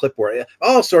incorporate a clipboard,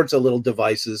 all sorts of little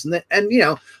devices. And you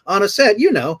know, on a set,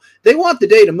 you know, they want the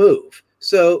day to move.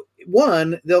 So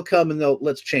one, they'll come and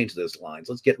let's change those lines.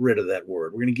 Let's get rid of that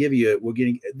word.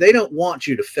 They don't want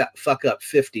you to fuck up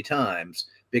 50 times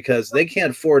because they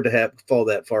can't afford to fall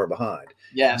that far behind.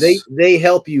 Yes. They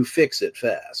help you fix it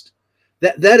fast.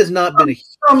 That has not been a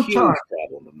huge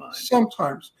problem of mine.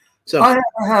 Sometimes. I have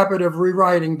a habit of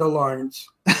rewriting the lines.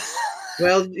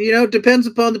 Well, you know, it depends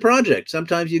upon the project.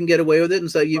 Sometimes you can get away with it. And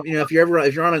so, you know, if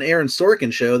you're on an Aaron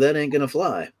Sorkin show, that ain't going to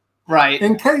fly. Right.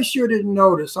 In case you didn't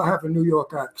notice, I have a New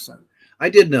York accent. I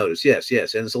did notice, yes,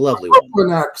 and it's a lovely one.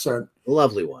 Brooklyn accent. A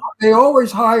lovely one. They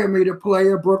always hire me to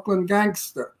play a Brooklyn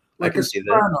gangster, like a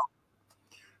soprano.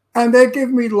 And they give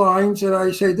me lines and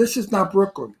I say, this is not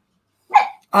Brooklyn.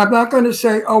 I'm not going to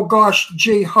say, oh gosh,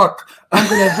 G. Huck, I'm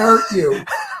going to hurt you.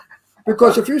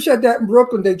 Because if you said that in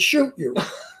Brooklyn, they'd shoot you.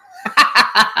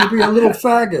 You'd be a little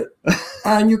faggot.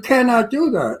 And you cannot do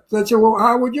that. They say, well,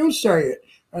 how would you say it?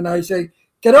 And I say,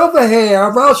 Get over here,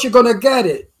 or else you're going to get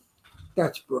it.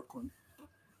 That's Brooklyn.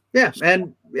 Yeah,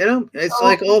 and it's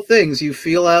like all things. You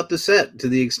feel out the set to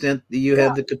the extent that you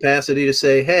have the capacity to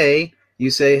say, "Hey," you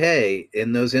say, "Hey."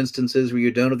 In those instances where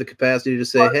you don't have the capacity to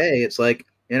say, "Hey," it's like,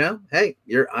 "Hey,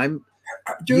 you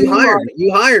hired me.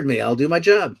 You hired me. I'll do my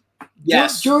job."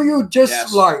 Yes. Do you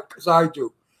dislike, as I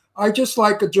do? I just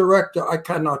like a director I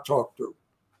cannot talk to.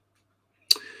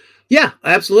 Yeah,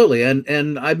 absolutely.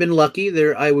 And I've been lucky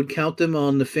there. I would count them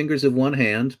on the fingers of one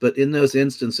hand, but in those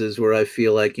instances where I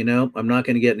feel like, I'm not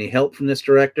going to get any help from this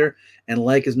director, and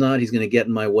like as not, he's going to get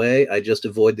in my way, I just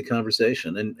avoid the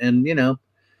conversation. And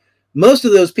most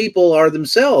of those people are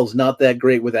themselves not that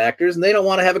great with actors, and they don't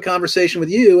want to have a conversation with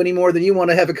you any more than you want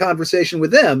to have a conversation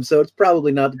with them. So it's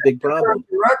probably not the big problem.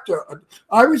 Director.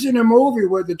 I was in a movie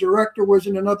where the director was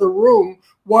in another room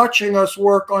watching us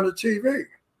work on a TV.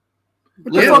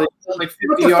 What the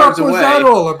fuck was that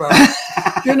all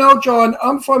about? John,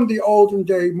 I'm from the olden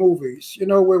day movies,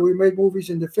 where we made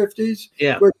movies in the 50s,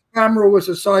 where the camera was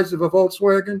the size of a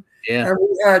Volkswagen, and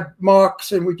we had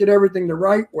marks and we did everything the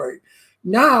right way.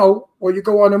 Now, when you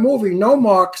go on a movie, no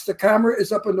marks, the camera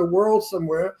is up in the world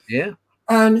somewhere,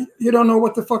 and you don't know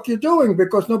what the fuck you're doing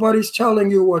because nobody's telling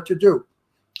you what to do.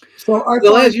 So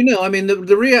as you know, I mean,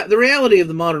 the reality of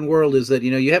the modern world is that,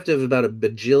 you have to have about a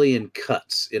bajillion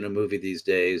cuts in a movie these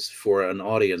days for an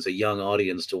audience, a young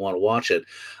audience, to want to watch it.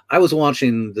 I was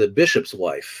watching The Bishop's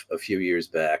Wife a few years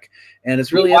back, and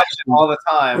it's really watch it all the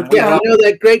time. Yeah,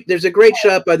 there's a great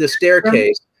shot by the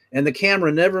staircase, and the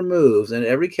camera never moves, and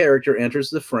every character enters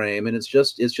the frame, and it's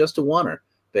just a oneer,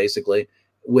 basically,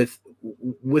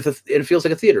 it feels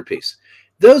like a theater piece.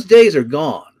 Those days are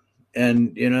gone.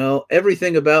 And,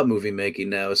 everything about movie making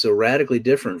now is so radically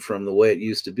different from the way it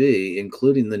used to be,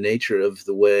 including the nature of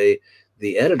the way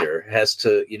the editor has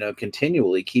to,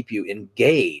 continually keep you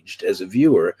engaged as a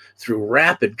viewer through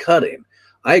rapid cutting.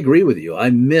 I agree with you.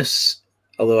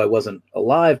 Although I wasn't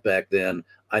alive back then,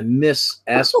 I miss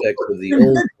aspects of the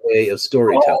old way of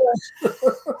storytelling.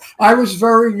 I was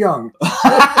very young.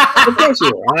 Of course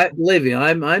you are. Believe me,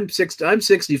 I'm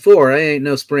 64. I ain't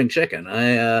no spring chicken.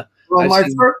 I'll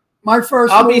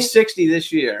be 60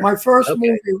 this year. My first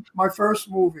movie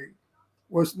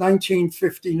was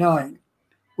 1959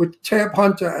 with Tab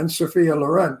Hunter and Sophia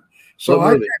Loren.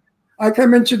 So I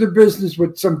came into the business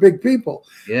with some big people.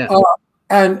 Yeah.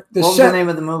 And what was the name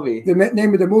of the movie? The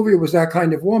name of the movie was That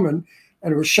Kind of Woman,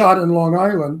 and it was shot in Long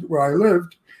Island, where I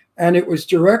lived, and it was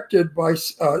directed by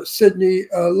Sidney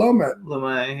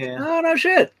Lumet. Yeah. Oh, no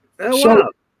shit. Oh, so wow.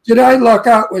 Did I luck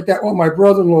out with that? Well, my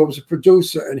brother-in-law was a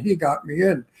producer, and he got me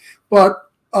in.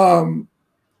 But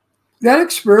that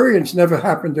experience never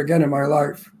happened again in my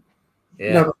life.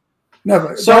 Yeah.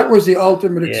 Never. So that was the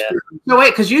ultimate experience. No,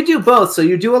 wait, because you do both. So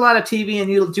you do a lot of TV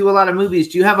and you do a lot of movies.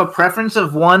 Do you have a preference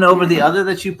of one over the other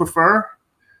that you prefer?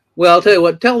 Well, I'll tell you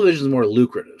what, television is more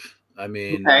lucrative. I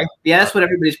mean, yeah, that's what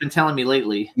everybody's been telling me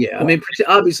lately. Yeah, I mean,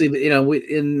 obviously,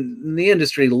 in the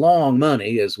industry, long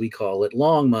money, as we call it,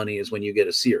 long money is when you get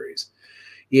a series.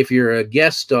 If you're a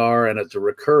guest star and it's a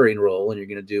recurring role and you're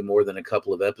going to do more than a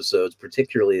couple of episodes,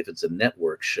 particularly if it's a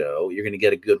network show, you're going to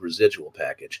get a good residual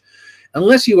package.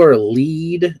 Unless you are a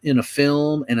lead in a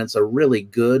film and it's a really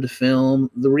good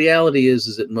film, the reality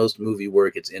is that most movie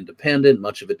work, it's independent.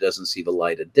 Much of it doesn't see the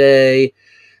light of day.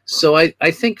 So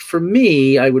I think for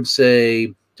me, I would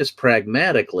say just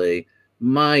pragmatically,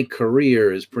 my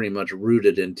career is pretty much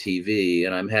rooted in TV,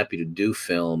 and I'm happy to do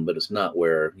film, but it's not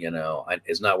where,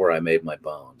 it's not where I made my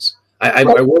bones. I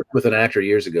worked with an actor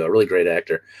years ago, a really great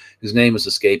actor, whose name is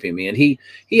escaping me. And he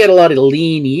had a lot of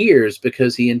lean years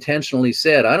because he intentionally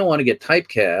said, I don't want to get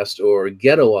typecast or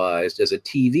ghettoized as a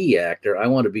TV actor. I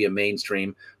want to be a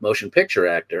mainstream motion picture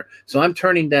actor. So I'm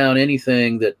turning down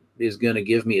anything that is going to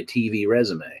give me a TV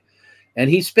resume. And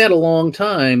he spent a long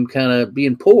time kind of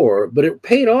being poor, but it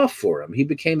paid off for him. He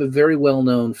became a very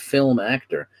well-known film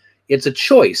actor. It's a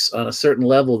choice on a certain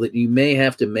level that you may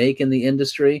have to make in the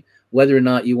industry, whether or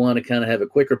not you want to kind of have a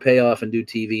quicker payoff and do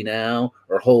TV now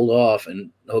or hold off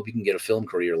and hope you can get a film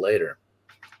career later.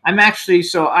 I'm actually,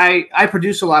 so I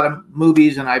produce a lot of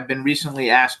movies, and I've been recently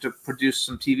asked to produce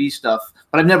some TV stuff,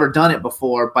 but I've never done it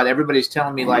before. But everybody's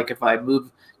telling me, like, if I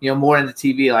move more into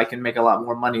TV, I can make a lot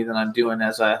more money than I'm doing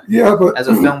as a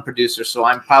film producer. So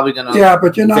I'm probably going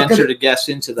to venture to guess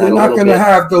into that. You're not going to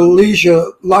have the leisure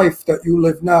life that you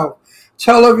live now.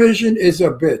 Television is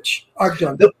a bitch. I've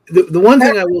done the one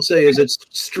thing I will say is that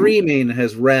streaming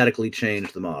has radically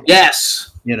changed the model.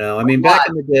 Yes. I mean, back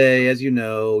in the day, as you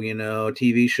know,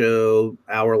 TV show,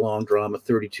 hour-long drama,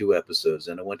 32 episodes,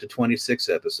 and it went to 26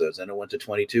 episodes, and it went to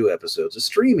 22 episodes. A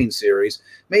streaming series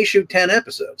may shoot 10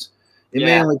 episodes. It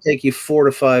may only take you 4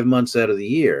 to 5 months out of the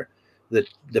year.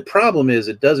 The problem is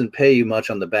it doesn't pay you much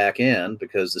on the back end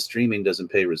because the streaming doesn't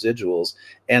pay residuals,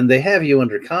 and they have you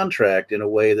under contract in a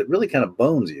way that really kind of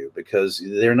bones you because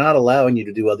they're not allowing you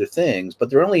to do other things, but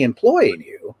they're only employing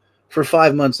you for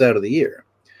 5 months out of the year.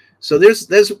 So there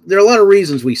are a lot of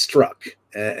reasons we struck,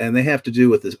 and they have to do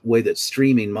with the way that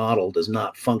streaming model does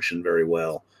not function very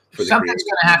well. Something's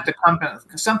going to have to come.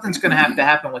 Something's going to have to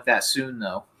happen with that soon,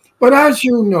 though. But as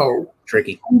you know,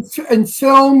 tricky in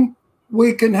film,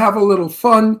 we can have a little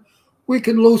fun. We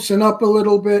can loosen up a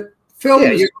little bit. Film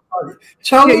is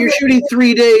fun. You're shooting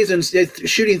 3 days and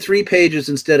shooting 3 pages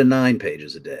instead of 9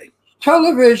 pages a day.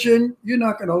 Television, you're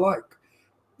not going to like.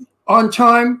 On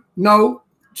time, no.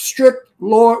 Strict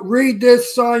law. Read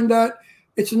this, sign that.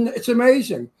 It's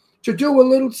amazing to do a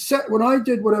little set. When I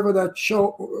did whatever that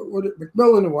show,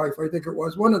 McMillan and Wife, I think it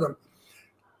was one of them.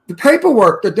 The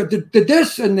paperwork, the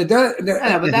this and the that.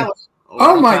 Yeah, but that was.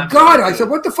 Oh my God! I said,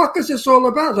 "What the fuck is this all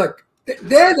about?" Like,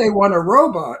 there they want a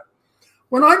robot.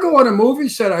 When I go on a movie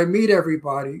set, I meet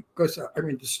everybody because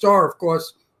the star, of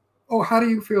course. Oh, how do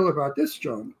you feel about this,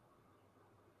 John?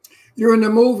 You're in the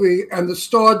movie, and the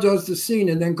star does the scene,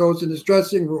 and then goes in his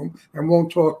dressing room and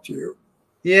won't talk to you.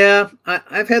 Yeah,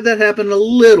 I've had that happen a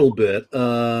little bit.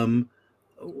 An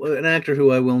actor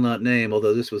who I will not name,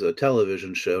 although this was a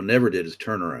television show, never did his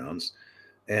turnarounds.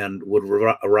 And would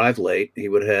arrive late. He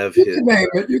would have. You can name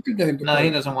it. You can name it. No, he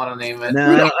doesn't want to name it.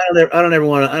 No, I don't ever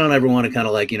want to kind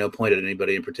of point at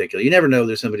anybody in particular. You never know.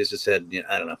 There's somebody just said,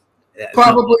 I don't know.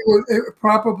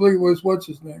 Probably was what's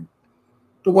his name,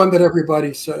 the one that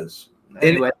everybody says.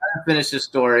 Anyway, I finish the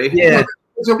story. Yeah.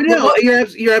 No, you're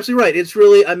absolutely right. It's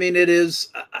really. It is.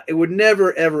 It would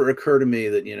never ever occur to me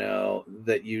that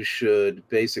that you should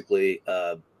basically.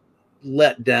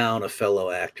 Let down a fellow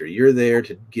actor. You're there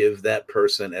to give that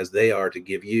person, as they are to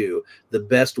give you, the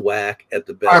best whack at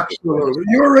the best. Absolutely,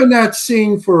 you're in that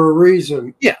scene for a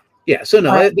reason. Yeah. So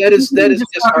no, that is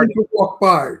just hard to walk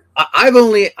by. I've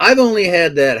only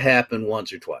had that happen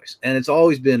once or twice, and it's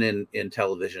always been in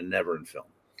television, never in film.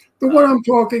 The one I'm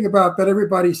talking about that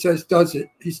everybody says does it.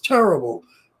 He's terrible,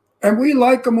 and we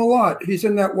like him a lot. He's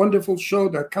in that wonderful show,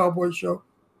 that cowboy show,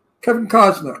 Kevin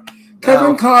Costner.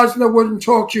 Kevin Costner wouldn't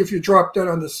talk to you if you dropped in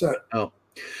on the set. Oh,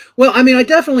 well, I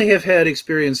definitely have had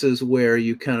experiences where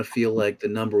you kind of feel like the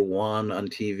number one on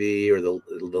TV or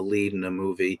the lead in a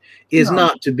movie is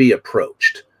not to be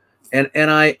approached. And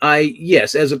I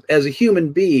yes, as a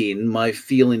human being, my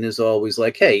feeling is always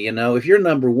like, hey, if you're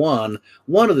number one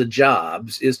of the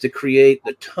jobs is to create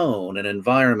the tone and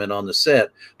environment on the set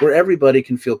where everybody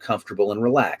can feel comfortable and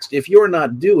relaxed. If you're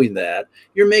not doing that,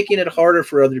 you're making it harder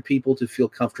for other people to feel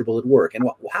comfortable at work. And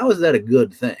how is that a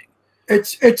good thing?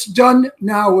 It's done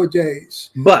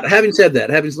nowadays. But having said that,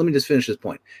 let me just finish this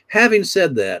point. Having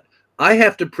said that, I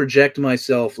have to project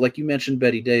myself, like you mentioned,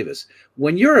 Betty Davis.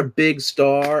 When you're a big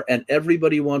star and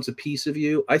everybody wants a piece of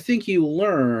you, I think you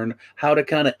learn how to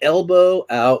kind of elbow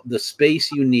out the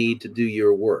space you need to do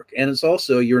your work. And it's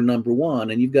also you're number one,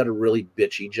 and you've got a really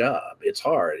bitchy job. It's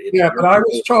hard. But I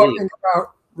was talking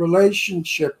about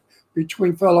relationship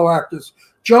between fellow actors.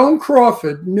 Joan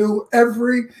Crawford knew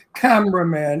every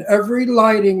cameraman, every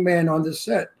lighting man on the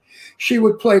set. She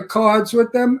would play cards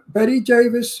with them. Betty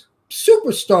Davis,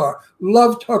 superstar,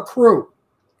 loved her crew.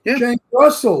 Yeah. Jane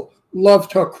Russell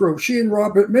loved her crew. She and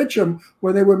Robert Mitchum,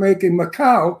 when they were making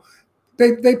Macau,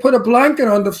 they put a blanket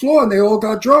on the floor and they all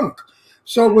got drunk.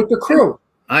 So with the crew.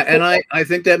 I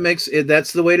think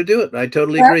that's the way to do it. I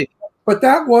totally agree. But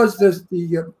that was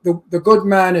the good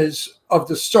manners of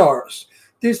the stars.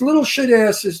 These little shit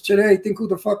asses today think who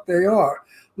the fuck they are.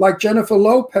 Like Jennifer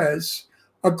Lopez,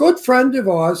 a good friend of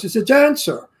ours is a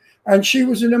dancer. And she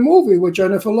was in a movie with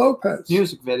Jennifer Lopez.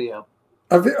 Music video.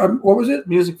 What was it?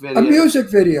 Music video. A music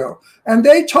video. And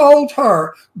they told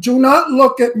her, do not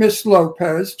look at Miss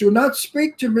Lopez. Do not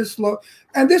speak to Miss Lopez.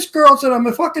 And this girl said, I'm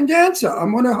a fucking dancer.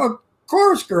 I'm one of her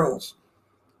chorus girls.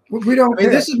 We don't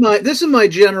care. This is my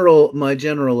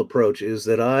general approach is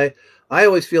that I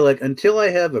always feel like until I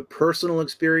have a personal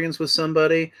experience with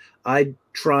somebody, I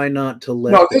try not to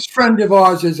let. No, this friend of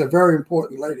ours is a very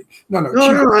important lady. No.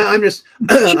 I'm just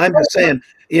saying,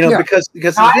 because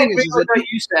the thing is that what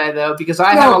you said though, because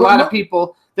I have a lot of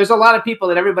people. There's a lot of people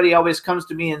that everybody always comes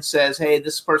to me and says, "Hey,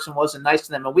 this person wasn't nice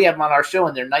to them," and we have them on our show,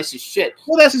 and they're nice as shit.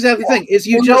 Well, that's exactly the thing. Is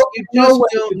you just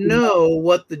don't know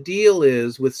what the deal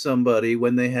is with somebody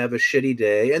when they have a shitty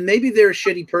day, and maybe they're a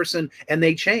shitty person and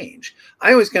they change.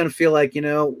 I always kind of feel like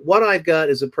what I've got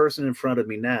is a person in front of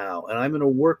me now, and I'm going to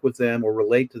work with them or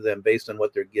relate to them based on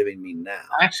what they're giving me now.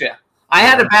 Actually, I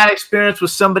had a bad experience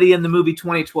with somebody in the movie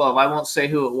 2012. I won't say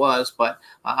who it was, but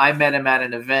I met him at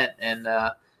an event and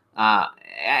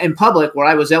in public where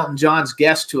I was Elton John's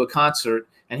guest to a concert,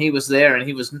 and he was there, and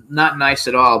he was not nice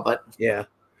at all. But yeah,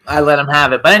 I let him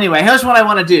have it. But anyway, here's what I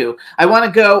want to do. I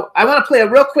want to play a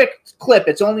real quick clip.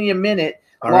 It's only a minute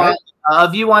long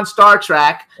of you on Star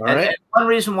Trek. And one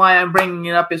reason why I'm bringing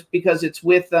it up is because it's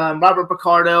with Robert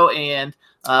Picardo, and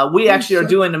we actually are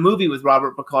doing a movie with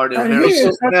Robert Picardo.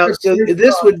 So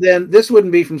this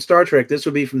wouldn't be from Star Trek. This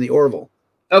would be from the Orville.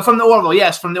 Oh, from the Orville,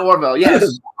 yes, from the Orville,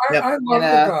 yes. I love the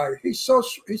guy. He's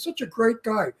such a great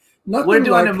guy. We're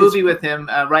doing a movie with him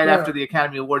right after the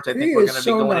Academy Awards. I think we're going to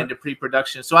be going into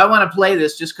pre-production. So I want to play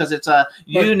this just because it's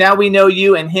now we know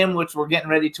you and him, which we're getting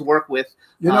ready to work with.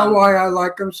 You know why I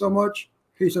like him so much?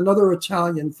 He's another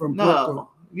Italian from Brooklyn.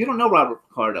 You don't know Robert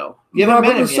Picardo. You haven't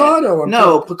met him yet.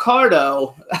 No,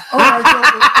 Picardo.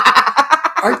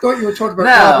 I thought you were talking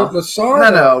about Robert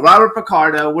Lasardo. No, Robert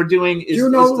Picardo. We're doing. Do you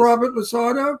know Robert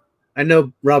Lasardo? I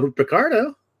know Robert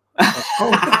Picardo.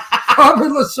 Robert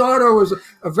Lasardo is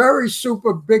a very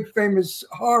super big famous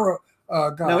horror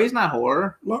guy. No, he's not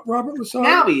horror. Robert Lasardo.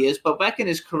 Now he is, but back in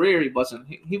his career, he wasn't.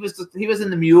 He was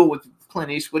in The Mule with Clint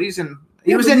Eastwood.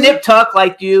 He was in Nip Tuck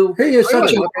like you. He is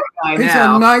such a guy. He's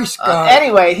a nice guy.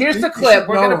 Anyway, here's the clip.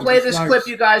 We're going to play this clip,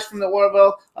 you guys, from the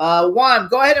Orville. Juan,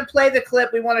 go ahead and play the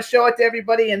clip. We want to show it to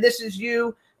everybody, and this is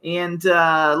you. And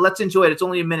let's enjoy it. It's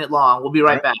only a minute long. We'll be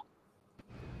right back.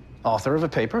 Author of a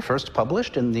paper first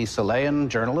published in the Chilean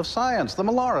Journal of Science, the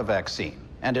Malaria vaccine,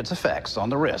 and its effects on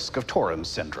the risk of Torrens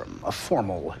syndrome, a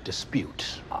formal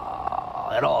dispute.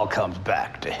 It all comes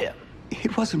back to him.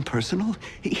 It wasn't personal.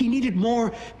 He needed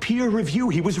more peer review.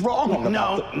 He was wrong.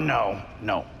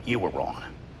 No. You were wrong.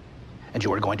 And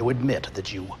you are going to admit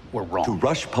that you were wrong. To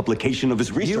rush publication of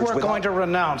his research. You are going to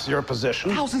renounce your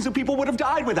position. Thousands of people would have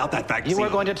died without that vaccine. You are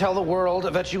going to tell the world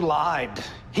that you lied.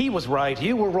 He was right,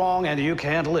 you were wrong, and you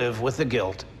can't live with the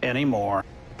guilt anymore.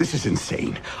 This is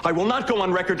insane. I will not go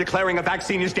on record declaring a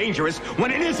vaccine is dangerous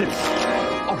when it isn't.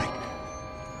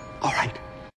 All right.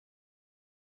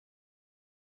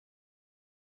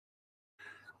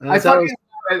 I have to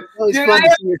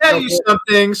tell you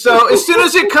something. So as soon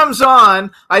as it comes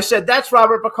on, I said, that's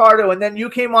Robert Picardo. And then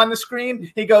you came on the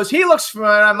screen. He goes, he looks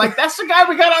familiar. I'm like, that's the guy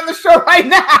we got on the show right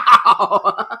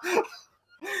now.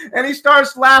 And he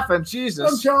starts laughing.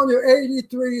 Jesus. I'm telling you,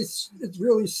 83, it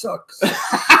really sucks.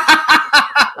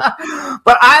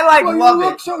 But I love it. You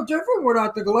look so different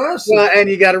without the glasses. Well, and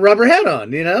you got a rubber head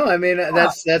on, you know? I mean,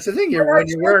 that's the thing. When you're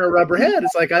wearing a rubber head,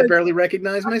 it's like I barely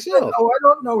recognize myself. Oh, I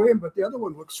don't know him, but the other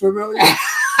one looks familiar.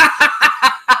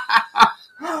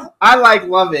 I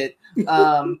love it.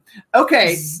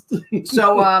 Okay.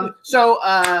 So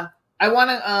I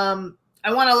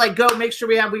want to go make sure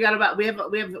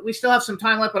we still have some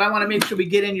time left, but I want to make sure we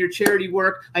get in your charity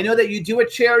work. I know that you do a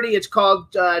charity. It's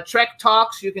called Trek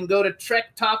Talks. You can go to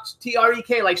Trek Talks,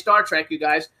 TREK, like Star Trek, you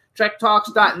guys,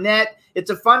 trektalks.net. It's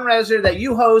a fundraiser that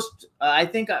you host. I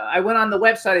think I went on the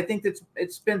website. I think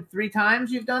it's been 3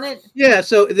 times you've done it. Yeah.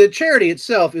 So the charity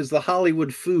itself is the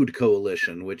Hollywood Food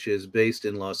Coalition, which is based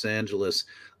in Los Angeles.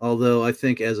 Although I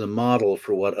think as a model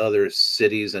for what other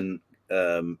cities and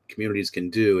communities can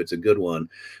do, it's a good one.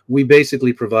 We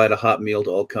basically provide a hot meal to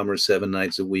all comers 7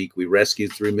 nights a week. We rescue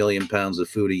 3 million pounds of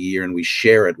food a year, and we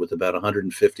share it with about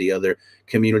 150 other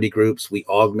community groups. We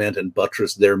augment and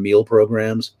buttress their meal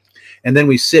programs. And then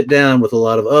we sit down with a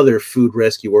lot of other food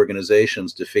rescue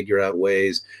organizations to figure out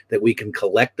ways that we can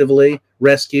collectively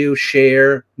rescue,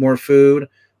 share more food,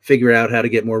 figure out how to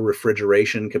get more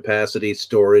refrigeration capacity,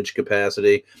 storage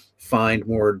capacity, find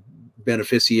more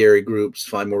beneficiary groups,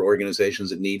 find more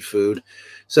organizations that need food.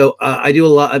 So I do a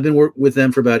lot. I've been working with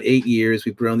them for about 8 years.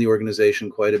 We've grown the organization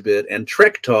quite a bit. And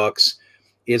Trek Talks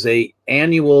is a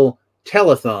annual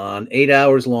telethon, 8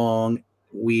 hours long.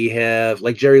 We have,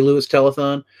 like Jerry Lewis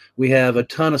telethon, we have a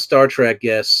ton of Star Trek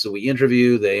guests. So we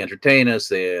interview, they entertain us,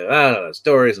 they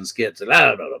stories and skits and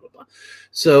blah, blah, blah, blah.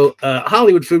 So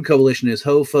Hollywood Food Coalition is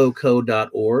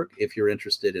hofoco.org if you're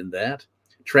interested in that.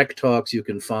 Trek Talks you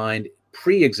can find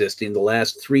pre-existing the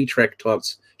last 3 Trek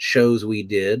Talks shows we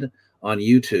did on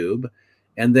YouTube.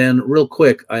 And then real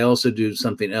quick, I also do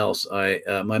something else.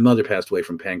 My mother passed away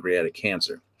from pancreatic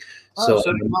cancer. So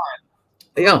did mine.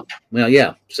 Yeah. Well,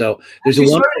 yeah. So there's a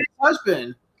one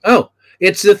husband. Oh,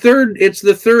 it's the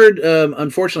third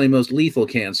unfortunately most lethal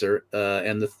cancer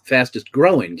and the fastest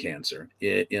growing cancer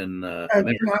in and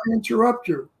can I interrupt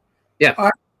you? Yeah.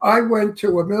 I went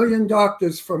to 1 million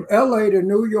doctors from LA to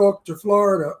New York to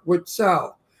Florida with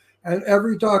Sal, and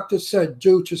every doctor said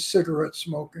due to cigarette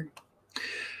smoking.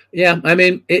 Yeah, I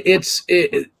mean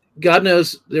God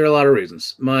knows there are a lot of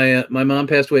reasons. My mom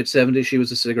passed away at 70. She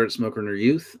was a cigarette smoker in her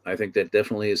youth. I think that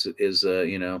definitely is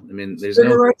you know, I mean, there's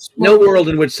no world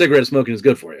in which cigarette smoking is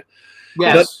good for you.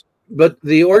 Yes. But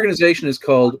the organization is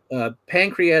called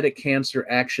Pancreatic Cancer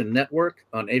Action Network.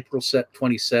 On April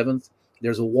 27th,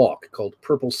 there's a walk called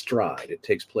Purple Stride. It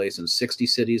takes place in 60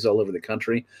 cities all over the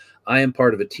country. I am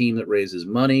part of a team that raises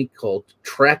money called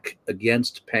Trek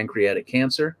Against Pancreatic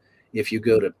Cancer. If you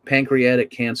go to Pancreatic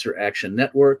Cancer Action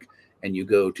Network and you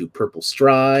go to Purple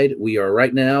Stride, we are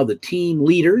right now the team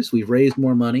leaders. We've raised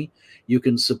more money. You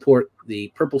can support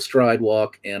the Purple Stride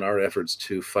walk and our efforts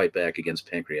to fight back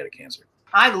against pancreatic cancer.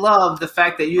 I love the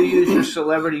fact that you use your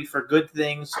celebrity for good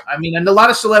things. I mean, and a lot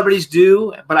of celebrities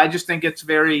do, but I just think it's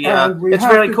very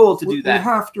cool to do that. We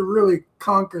have to really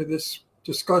conquer this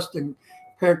disgusting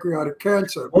pancreatic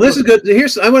cancer. Well, this is good.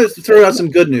 I want to throw out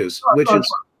some good news, which is,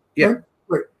 yeah.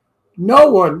 Wait. No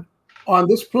one on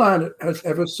this planet has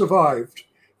ever survived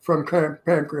from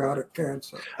pancreatic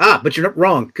cancer. But you're not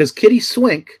wrong, because Kitty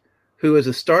Swink, who is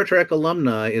a Star Trek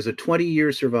alumni, is a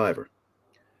 20-year survivor.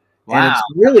 Wow. And it's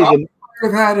really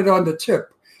have had it on the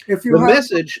tip. If you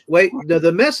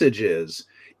the message is,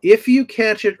 if you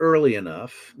catch it early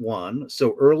enough,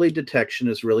 so early detection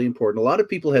is really important. A lot of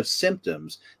people have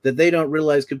symptoms that they don't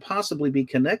realize could possibly be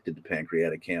connected to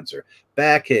pancreatic cancer.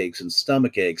 Backaches and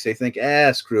stomach aches. They think,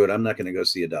 screw it, I'm not going to go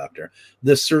see a doctor.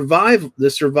 The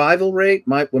survival rate,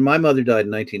 when my mother died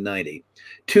in 1990,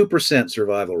 2%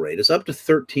 survival rate is up to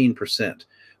 13%.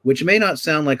 Which may not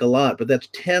sound like a lot, but that's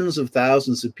tens of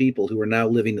thousands of people who are now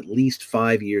living at least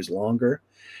 5 years longer.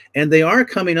 And they are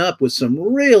coming up with some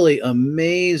really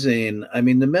amazing, I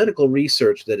mean, the medical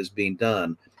research that is being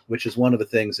done, which is one of the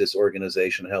things this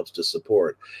organization helps to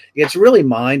support. It's really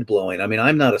mind-blowing. I mean,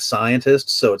 I'm not a scientist,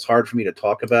 so it's hard for me to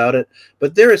talk about it,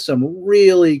 but there is some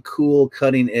really cool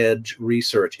cutting-edge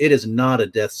research. It is not a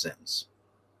death sentence.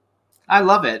 I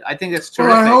love it. I think it's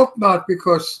terrific. Well, I hope not,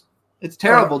 because it's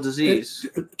terrible disease.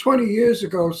 20 years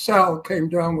ago, Sal came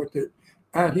down with it,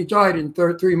 and he died in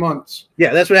 3 months.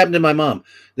 Yeah, that's what happened to my mom.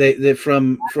 They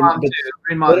from 3 months.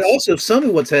 But also some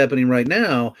of what's happening right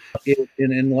now,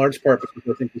 in large part because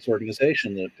I think this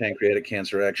organization, the Pancreatic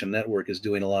Cancer Action Network, is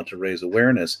doing a lot to raise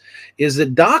awareness, is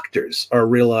that doctors are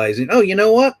realizing, oh, you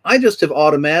know what? I just have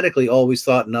automatically always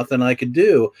thought nothing I could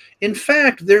do. In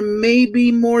fact, there may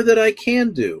be more that I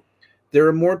can do. There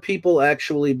are more people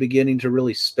actually beginning to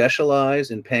really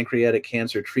specialize in pancreatic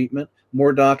cancer treatment.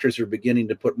 More doctors are beginning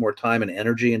to put more time and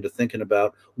energy into thinking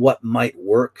about what might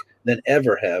work than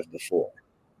ever have before.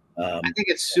 I think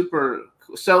it's super.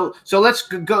 So let's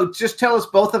go. Just tell us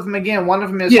both of them again. One of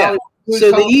them is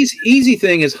So the easy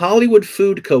thing is Hollywood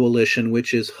Food Coalition,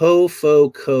 which is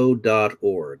hofoco.org.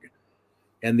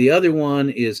 And the other one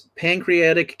is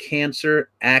Pancreatic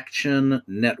Cancer Action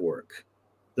Network.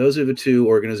 Those are the two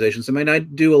organizations. I mean, I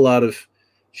do a lot of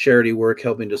charity work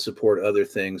helping to support other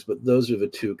things, but those are the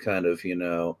two kind of,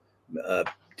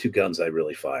 two guns I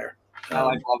really fire. I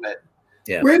love it.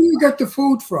 Yeah. Where do you get the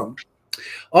food from?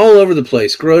 All over the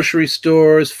place. Grocery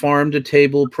stores,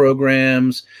 farm-to-table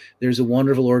programs. There's a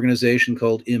wonderful organization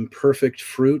called Imperfect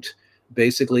Fruit.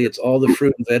 Basically, it's all the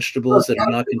fruit and vegetables that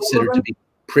are not considered to be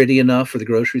pretty enough for the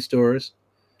grocery stores.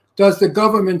 Does the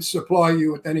government supply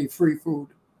you with any free food?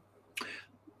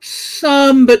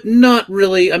 Some, but not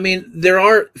really. I mean, there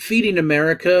are Feeding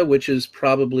America, which is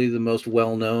probably the most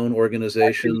well-known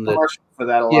organization. For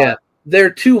that a lot. Yeah, there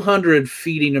are 200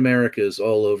 Feeding Americas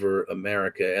all over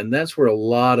America, and that's where a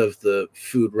lot of the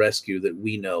food rescue that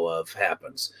we know of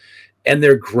happens. And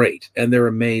they're great, and they're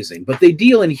amazing, but they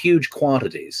deal in huge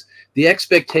quantities. The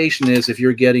expectation is if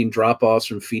you're getting drop-offs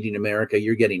from Feeding America,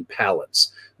 you're getting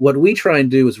pallets. What we try and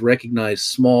do is recognize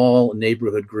small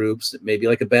neighborhood groups, that maybe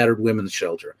like a battered women's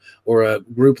shelter or a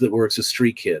group that works with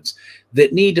street kids,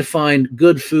 that need to find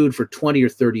good food for 20 or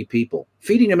 30 people.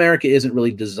 Feeding America isn't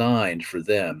really designed for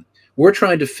them. We're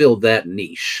trying to fill that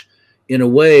niche. In a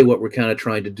way, what we're kind of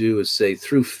trying to do is say,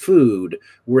 through food,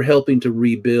 we're helping to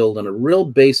rebuild on a real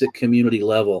basic community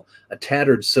level a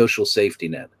tattered social safety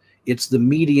net. It's the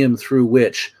medium through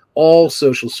which all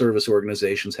social service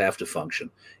organizations have to function.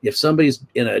 If somebody's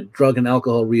in a drug and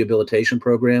alcohol rehabilitation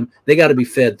program, they got to be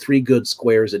fed 3 good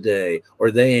squares a day,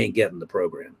 or they ain't getting the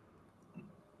program.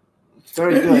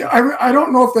 Very good. I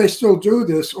don't know if they still do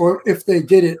this or if they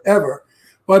did it ever,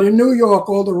 but in New York,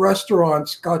 all the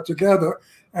restaurants got together,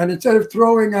 and instead of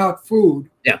throwing out food,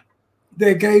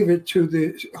 they gave it to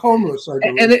the homeless. I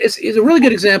believe. And it's a really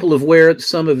good example of where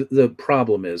some of the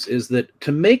problem is that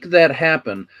to make that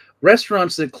happen,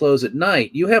 restaurants that close at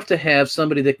night, you have to have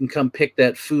somebody that can come pick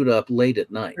that food up late at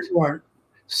night. Right.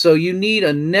 So you need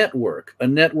a network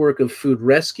of food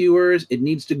rescuers. It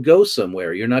needs to go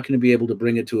somewhere. You're not going to be able to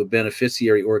bring it to a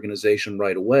beneficiary organization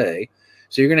right away.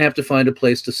 So you're going to have to find a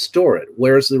place to store it.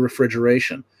 Where's the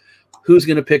refrigeration? Who's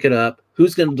going to pick it up?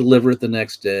 Who's going to deliver it the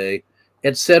next day?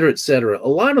 Et cetera, et cetera. A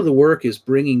lot of the work is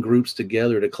bringing groups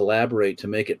together to collaborate to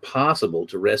make it possible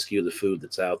to rescue the food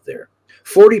that's out there.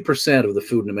 40% of the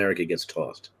food in America gets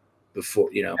tossed before,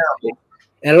 you know.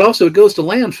 And it also goes to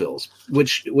landfills,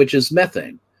 which is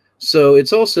methane. So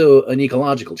it's also an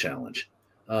ecological challenge.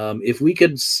 If we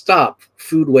could stop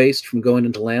food waste from going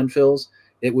into landfills,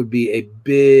 it would be a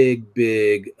big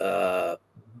bump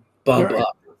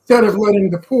up. Instead of letting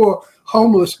the poor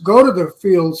homeless go to the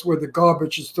fields where the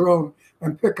garbage is thrown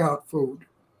and pick out food.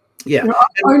 Yeah,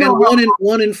 and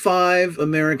one in 5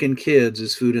 American kids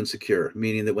is food insecure,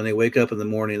 meaning that when they wake up in the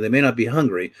morning, they may not be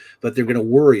hungry, but they're going to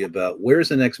worry about where's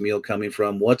the next meal coming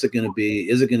from, what's it going to be,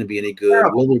 is it going to be any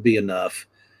good, will there be enough?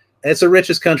 It's the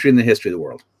richest country in the history of the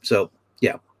world. So,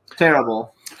 yeah.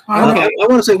 Terrible. I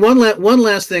want to say one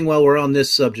last thing while we're on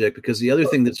this subject, because the other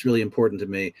thing that's really important to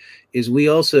me is we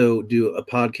also do a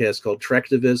podcast called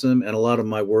Trektivism, and a lot of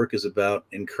my work is about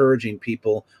encouraging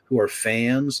people who are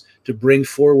fans to bring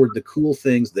forward the cool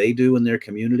things they do in their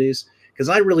communities. Because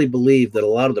I really believe that a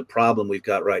lot of the problem we've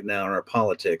got right now in our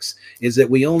politics is that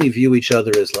we only view each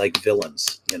other as like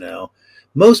villains, you know.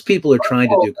 Most people are trying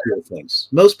to do cool things.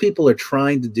 Most people are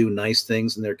trying to do nice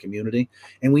things in their community.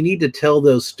 And we need to tell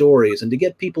those stories and to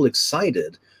get people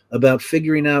excited about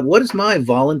figuring out, what is my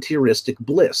volunteeristic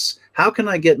bliss? How can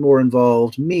I get more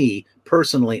involved, me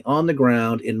personally, on the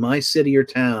ground in my city or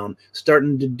town,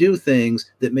 starting to do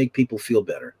things that make people feel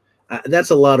better? That's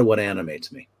a lot of what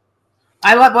animates me.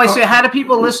 I love, boy, so how do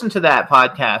people listen to that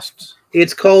podcast?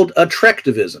 It's called a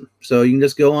Trektivism. So you can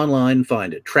just go online and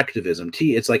find it. Trektivism.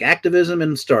 It's like activism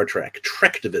in Star Trek.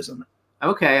 Trektivism.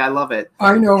 Okay, I love it.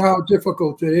 I know how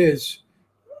difficult it is.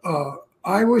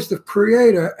 I was the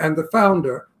creator and the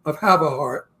founder of Have a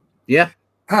Heart. Yeah.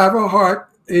 Have a Heart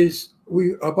is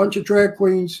a bunch of drag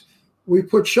queens. We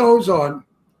put shows on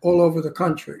all over the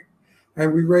country,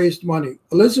 and we raised money.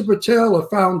 Elizabeth Taylor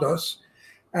found us,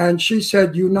 and she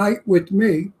said, unite with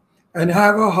me and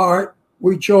Have a Heart.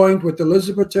 We joined with the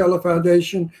Elizabeth Taylor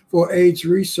Foundation for AIDS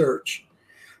Research.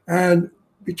 And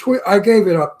I gave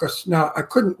it up because now I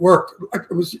couldn't work.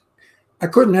 I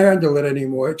couldn't handle it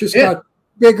anymore. It just got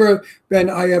bigger than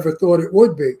I ever thought it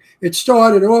would be. It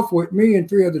started off with me and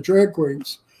 3 other drag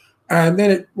queens, and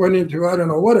then it went into, I don't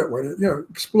know what it went,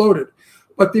 exploded.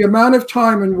 But the amount of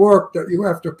time and work that you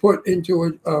have to put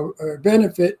into a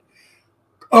benefit,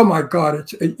 oh my God,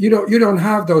 you don't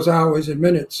have those hours and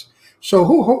minutes. So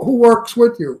who works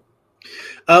with you?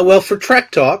 Well, for Trek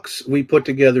Talks, we put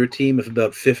together a team of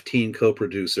about 15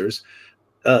 co-producers.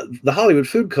 The Hollywood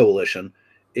Food Coalition,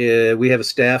 we have a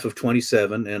staff of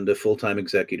 27 and a full-time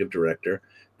executive director.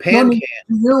 You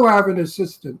have an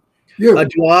assistant. You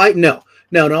do I? No.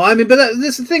 I mean, but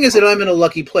the thing is that I'm in a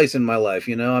lucky place in my life.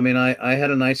 You know, I mean, I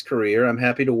had a nice career. I'm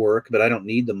happy to work, but I don't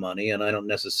need the money, and I don't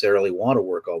necessarily want to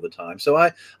work all the time. So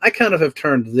I kind of have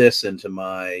turned this into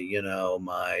my,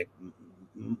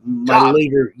 my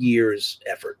later years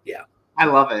effort. Yeah, I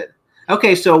love it.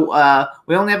 Okay, so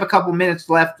we only have a couple minutes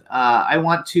left. I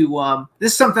want to.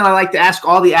 This is something I like to ask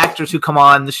all the actors who come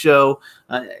on the show,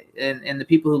 and the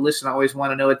people who listen always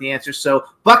want to know what the answer. So,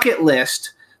 bucket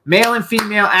list. Male and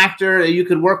female actor, you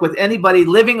could work with anybody,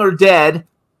 living or dead.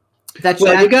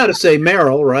 You got to say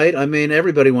Meryl, right? I mean,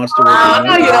 everybody wants to work with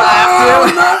Meryl. You don't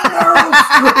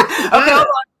have to. Okay, hold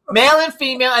on. Male and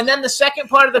female, and then the second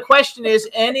part of the question is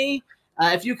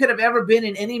if you could have ever been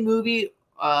in any movie,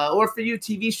 or for you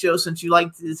TV show, since you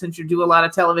do a lot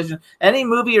of television, any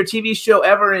movie or TV show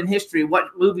ever in history, what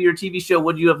movie or TV show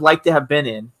would you have liked to have been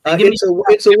in?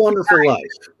 It's a Wonderful Life.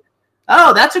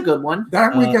 Oh, that's a good one.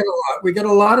 That we get a lot. We get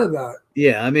a lot of that.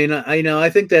 Yeah, I mean, I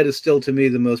think that is still to me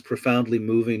the most profoundly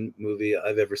moving movie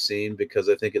I've ever seen, because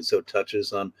I think it so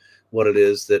touches on what it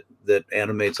is that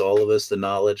animates all of us, the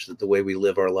knowledge that the way we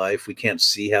live our life, we can't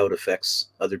see how it affects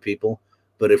other people,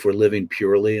 but if we're living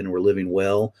purely and we're living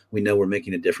well, we know we're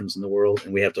making a difference in the world,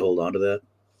 and we have to hold on to that.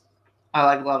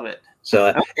 I love it. So,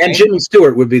 okay. And Jimmy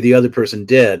Stewart would be the other person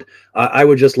dead. I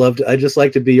would just love to. I just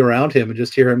like to be around him and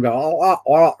just hear him go,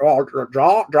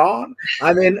 John.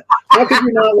 I mean, how could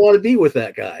you not want to be with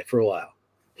that guy for a while?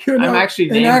 I'm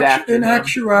actually named after him. In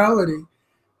actuality,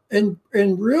 in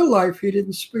real life, he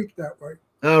didn't speak that way.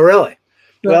 Oh, really?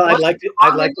 Well, I'd like to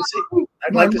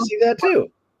see that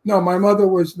too. No, my mother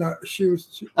was not. She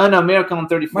was. Oh no, Miracle on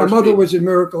 31st Street. My mother was in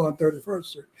Miracle on 31st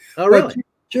Street. Oh, really? But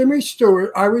Jimmy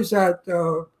Stewart. I was at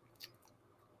the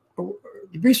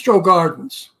Bistro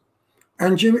Gardens,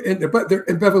 and Jimmy in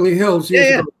Beverly Hills.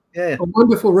 Yeah. A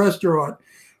wonderful restaurant.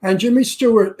 And Jimmy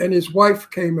Stewart and his wife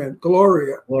came in,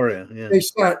 Gloria. Yeah. They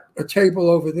sat a table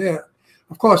over there.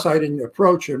 Of course, I didn't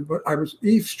approach him, but I was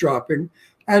eavesdropping,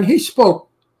 and he spoke.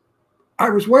 I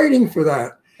was waiting for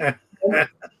that.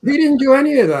 He didn't do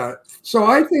any of that. So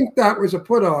I think that was a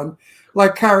put on,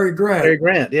 like Cary Grant. Cary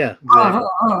Grant, yeah.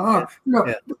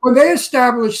 Exactly. When they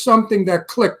established something that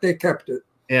clicked, they kept it.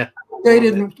 Yeah. They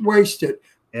didn't waste it.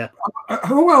 Yeah.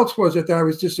 Who else was it that I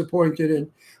was disappointed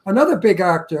in? Another big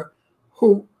actor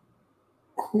who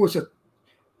was it?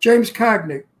 James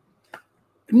Cagney.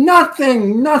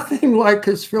 Nothing like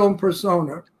his film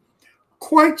persona.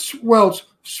 Quite well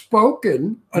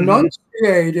spoken,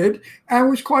 enunciated, and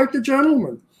was quite the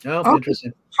gentleman. Oh,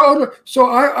 interesting.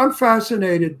 So I'm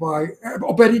fascinated by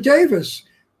Betty Davis,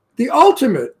 the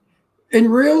ultimate. In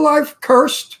real life,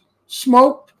 cursed,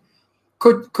 smoked,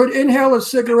 could inhale a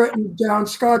cigarette and down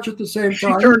scotch at the same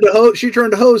time. She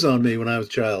turned a hose on me when I was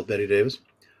a child, Betty Davis.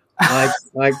 I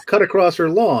cut across her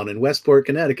lawn in Westport,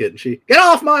 Connecticut, and she, get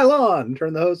off my lawn, and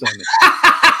turned the hose on me.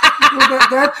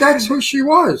 Well, that's who she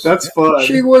was. That's fun.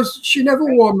 She never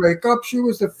wore makeup. She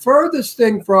was the furthest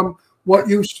thing from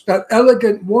that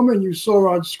elegant woman you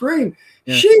saw on screen.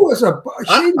 Yeah.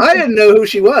 I didn't know who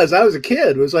she was. I was a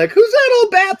kid. It was like, who's that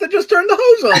old bat that just turned the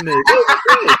hose on me?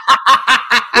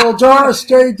 Well, Doris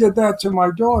Day did that to my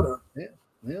daughter.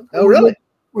 Yeah. Oh, really?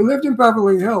 We lived in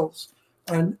Beverly Hills,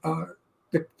 and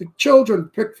the children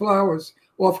picked flowers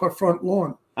off her front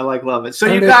lawn. I love it. So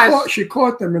and you guys, she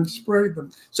caught them and sprayed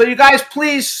them. So you guys,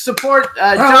 please support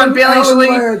John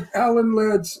Billingsley, Alan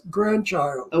Ladd's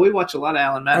grandchild. Oh, we watch a lot of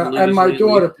Alan Ladd and my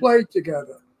daughter played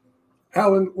together.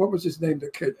 Alan, what was his name?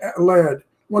 The kid, Ladd,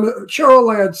 Cheryl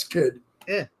Ladd's kid.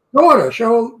 Yeah, daughter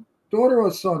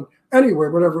or son. Anyway,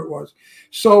 whatever it was.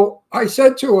 So I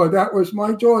said to her, that was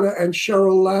my daughter and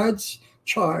Cheryl Ladd's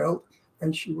child,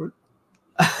 and she would.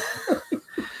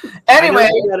 Anyway,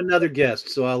 we got another guest,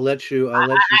 so I'll let you. I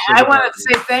wanted to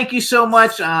say thank you so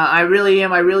much. I really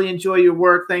enjoy your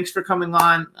work. Thanks for coming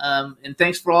on, and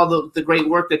thanks for all the great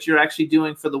work that you're actually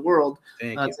doing for the world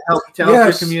to help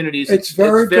your communities. It's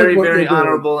very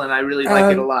honorable, and I really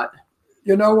like it a lot.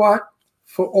 You know what?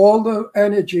 For all the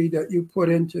energy that you put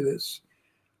into this,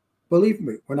 believe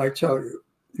me when I tell you,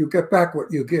 you get back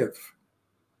what you give.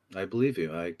 I believe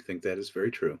you. I think that is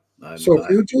very true. So if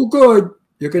you do good,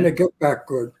 you're going to get back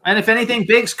good. And if anything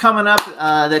big's coming up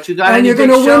that you got any big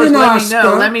shows,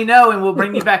 let me know, and we'll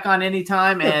bring you back on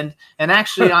anytime. And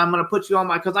actually, I'm going to put you on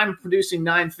because I'm producing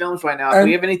 9 films right now. If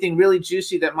we have anything really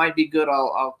juicy that might be good,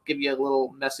 I'll give you a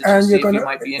little message and see if you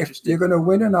might be interested. You're going to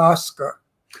win an Oscar,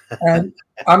 and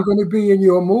I'm going to be in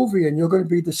your movie, and you're going to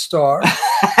be the star.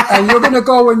 And you're going to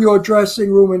go in your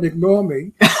dressing room and ignore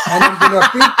me, and I'm going to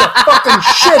beat the fucking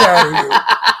shit out of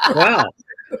you. Wow.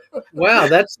 Wow,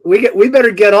 we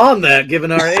better get on that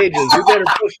given our ages. We better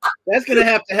push. That's going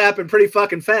to happen pretty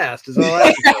fucking fast. Is all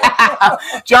I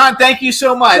say. John, thank you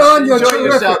so much. John, enjoy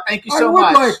yourself. Thank you so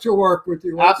much. I would like to work with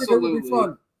you. Absolutely. I think it would be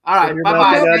fun. All right,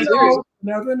 bye-bye. You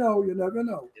never know. You never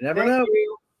know. You never know.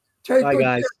 Bye,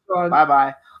 guys.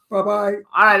 Bye-bye. Bye-bye.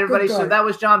 All right, everybody. So that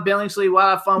was John Billingsley. We'll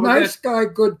have fun. Nice guy,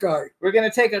 good guy. We're going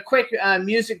to take a quick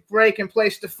music break and play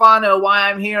Stefano, Why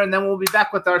I'm Here, and then we'll be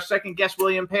back with our second guest,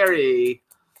 William Perry.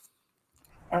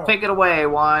 Oh. Take it away,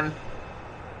 Juan.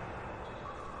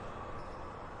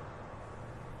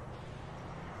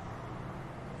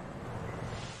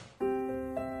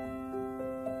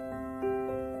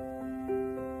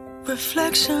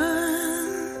 Reflection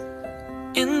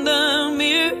in the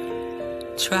mirror.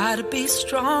 Try to be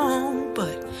strong,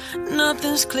 but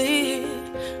nothing's clear.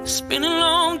 It's been a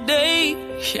long day,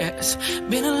 yeah, it's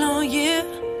been a long year.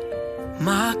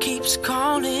 Ma keeps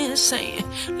calling, saying,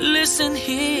 listen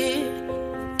here.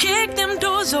 Kick them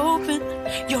doors open,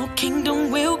 your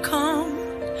kingdom will come.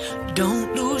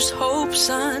 Don't lose hope,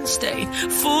 son, stay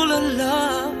full of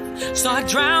love. So I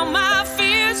drown my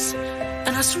fears,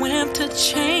 and I swim to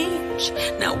change.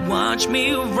 Now watch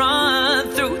me run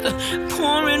through the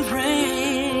pouring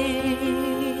rain.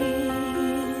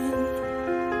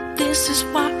 This is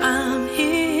why I'm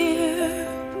here.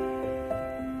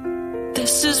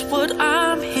 This is what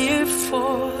I'm here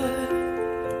for.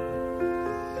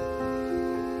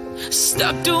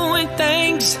 Stop doing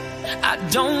things I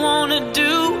don't wanna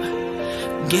do.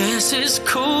 Guess it's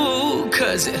cool,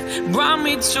 cause it brought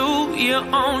me to you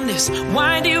on this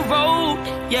windy road.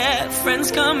 Yeah,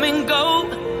 friends come and go,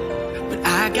 but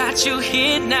I got you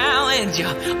here now, and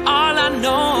you're all I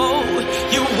know.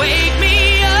 You wake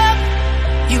me up,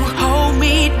 you hold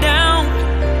me down,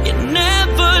 you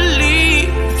never leave,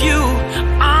 you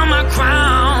are my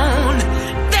crown.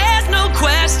 There's no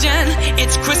question question,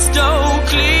 it's crystal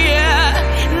clear.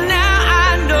 Now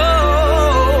I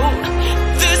know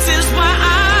this is why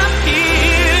I'm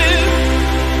here.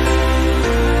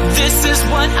 This is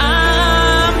what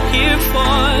I'm here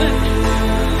for.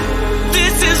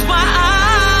 This is why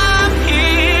I'm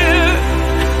here.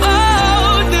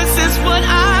 Oh, this is what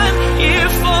I'm here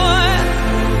for.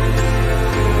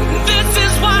 This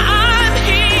is why I'm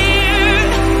here.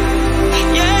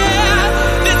 Yeah,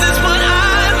 this is what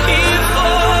I'm here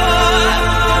for.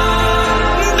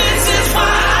 This is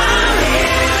why I'm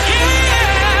here.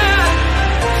 Yeah,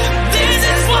 this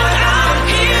is what I'm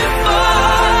here for.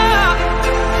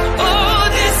 Oh,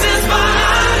 this is why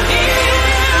I'm here.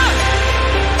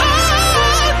 Oh,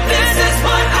 this is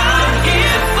what I'm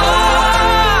here for.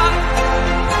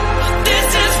 This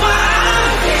is why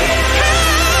I'm here.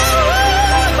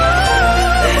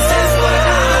 This is what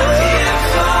I'm here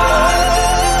for.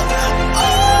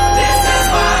 This is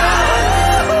why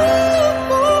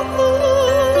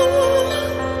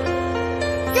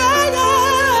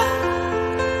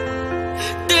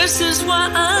This is why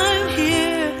I'm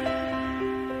here.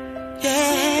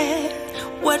 Yeah,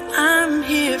 what I'm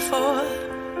here for.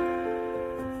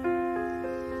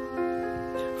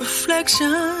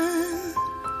 Reflection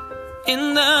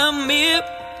in the mirror.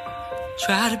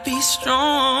 Try to be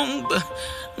strong, but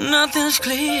nothing's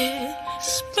clear.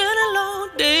 It's been a long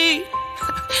day.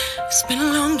 It's been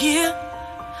a long year.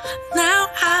 Now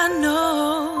I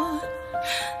know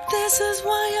this is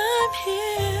why I'm here.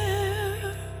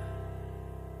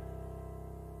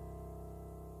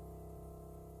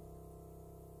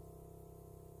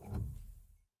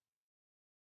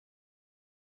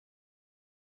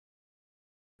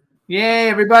 Yay,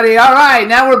 everybody. All right,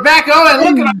 now we're back on and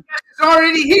look at our guest is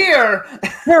already here.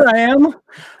 Here I am.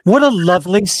 What a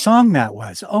lovely song that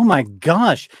was. Oh my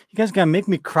gosh. You guys gotta make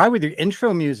me cry with your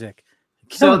intro music.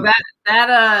 So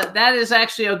that is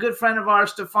actually a good friend of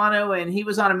ours, Stefano, and he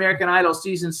was on American Idol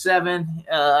season 7,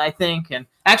 I think. And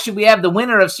actually, we have the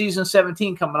winner of season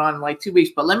 17 coming on in like 2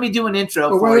 weeks. But let me do an intro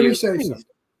But for why don't you. you say something?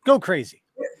 Go crazy.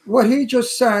 What he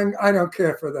just sang, I don't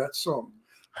care for that song.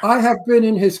 I have been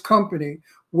in his company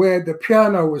where the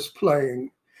piano was playing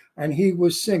and he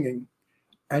was singing,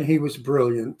 and he was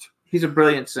brilliant. He's a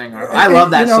brilliant singer. I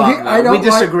love that song. We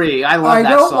disagree. I love that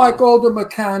song. I don't like all the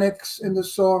mechanics in the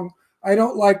song. I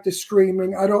don't like the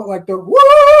screaming. I don't like the woo.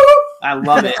 I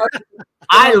love it.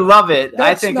 I love it.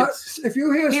 I think not, if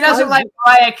you hear he doesn't like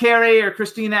Mariah Carey or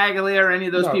Christina Aguilera or any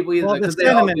of those people either. Well, because they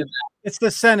all do that. it's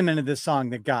the sentiment of this song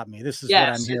that got me. This is what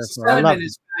I'm here for. The I love sentiment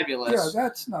is fabulous. Yeah,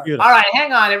 that's nice. Beautiful. All right,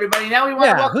 hang on, everybody. Now we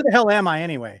want to welcome. Who the hell am I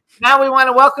anyway? Now we want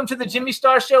to welcome to the Jimmy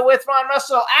Star Show with Ron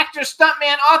Russell, actor,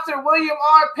 stuntman, author William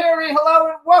R. Perry. Hello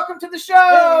and welcome to the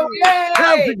show. Yay!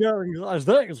 How's it going?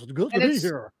 It's good to be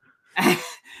here.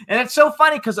 And it's so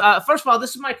funny because, first of all,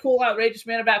 this is my cool, outrageous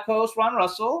man about co-host, Ron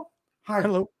Russell. Hi.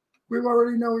 Hello. We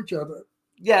already know each other.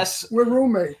 Yes. We're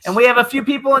roommates. And we have a few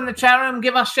people in the chat room.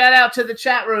 Give a shout out to the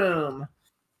chat room.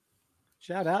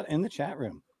 Shout out in the chat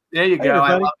room. There you Hey, go.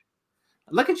 I everybody. love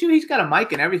it. Look at you. He's got a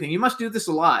mic and everything. You must do this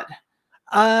a lot.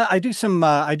 I do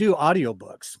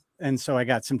audiobooks, and so I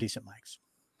got some decent mics.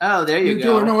 Oh, there you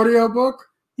go. do an audio book?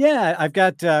 Yeah, I've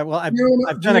got,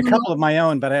 I've done a couple of my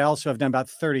own, but I also have done about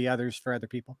 30 others for other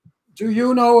people. Do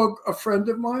you know a friend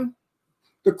of mine?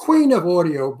 The queen of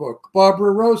audiobook,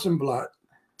 Barbara Rosenblatt.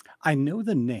 I know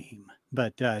the name,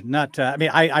 but not, I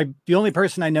mean, the only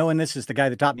person I know in this is the guy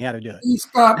that taught me how to do it. He's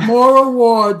got more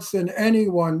awards than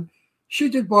anyone. She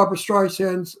did Barbara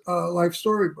Streisand's life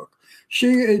story book.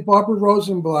 Barbara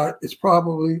Rosenblatt is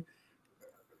probably,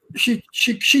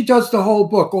 she does the whole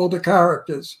book, all the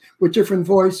characters with different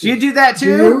voices. Do you do that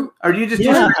too? Or do you just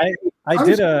do I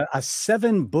did a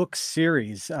 7-book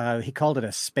series. He called it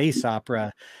a space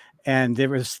opera, and there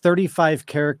was 35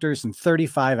 characters and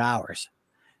 35 hours,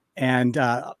 and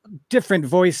different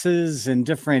voices and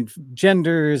different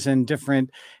genders and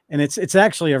it's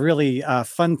actually a really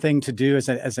fun thing to do as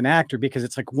an actor, because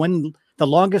it's like the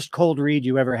longest cold read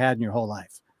you ever had in your whole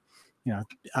life. You know,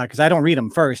 because I don't read them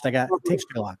first. It takes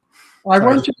too long. I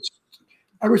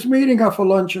was meeting her for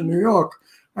lunch in New York,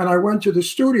 and I went to the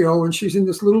studio, and she's in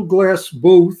this little glass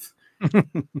booth,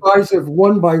 size of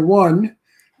 1 by 1,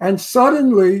 and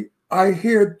suddenly I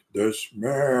hear this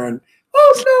man.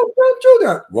 Oh no! Don't do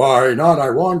that. Why not?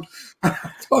 I want. I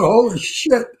thought, holy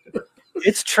shit!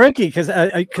 It's tricky because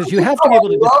you have to be able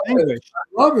to distinguish.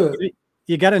 I love it.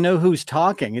 You got to know who's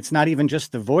talking. It's not even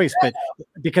just the voice, but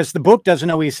because the book doesn't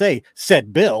always say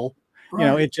 "said Bill," you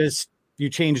know, it just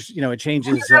it changes. You got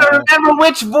to remember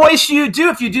which voice you do.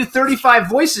 If you do 35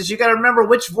 voices, you got to remember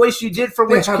which voice you did for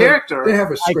which character. They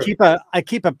have a script. I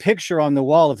keep a picture on the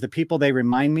wall of the people they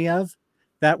remind me of,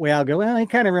 That way I'll go, well, he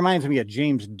kind of reminds me of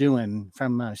James Doohan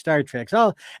from Star Trek.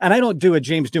 So, and I don't do a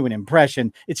James Doohan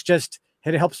impression. It's just,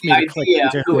 it helps me to click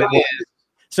into who it is.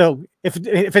 So if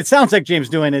it sounds like James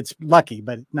Doohan, it's lucky,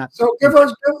 but not. So give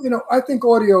us, you know, I think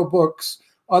audiobooks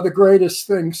are the greatest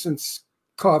thing since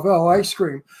Carvel ice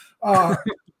cream.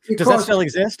 Does that still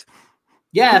exist?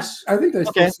 Yes. I think they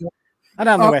still exist. I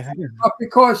don't know.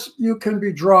 Because you can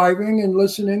be driving and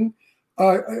listening.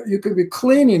 You could be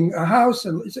cleaning a house,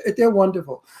 and they're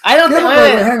wonderful. I don't think.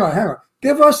 Hang on.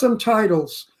 Give us some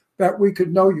titles that we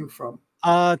could know you from.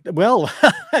 Well,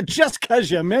 just because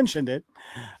you mentioned it,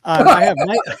 I have.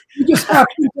 You just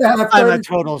happen to have. I'm a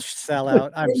total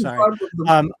sellout. I'm sorry.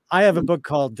 I have a book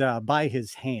called "By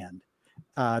His Hand"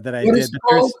 that I did.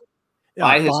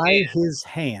 By His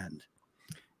Hand.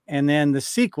 And then the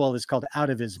sequel is called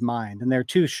Out of His Mind. And they're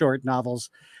 2 short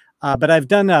novels. But I've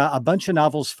done a bunch of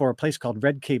novels for a place called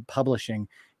Red Cape Publishing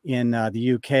in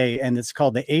the UK. And it's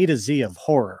called The A to Z of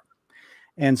Horror.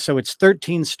 And so it's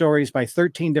 13 stories by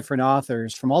 13 different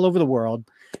authors from all over the world.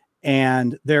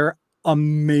 And they're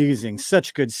amazing.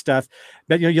 Such good stuff.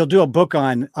 But you'll do a book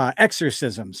on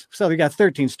exorcisms. So we got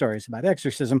 13 stories about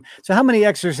exorcism. So how many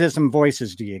exorcism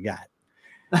voices do you got?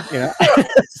 You know,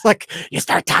 it's like you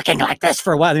start talking like this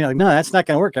for a while. And you're like, no, that's not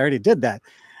going to work. I already did that.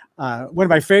 One of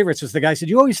my favorites was the guy said,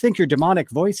 you always think your demonic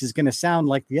voice is going to sound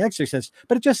like The Exorcist,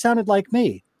 but it just sounded like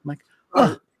me. I'm like,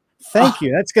 oh, thank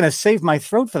you. That's going to save my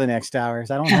throat for the next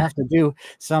hours. I don't have to do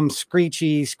some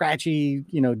screechy, scratchy,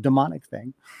 you know, demonic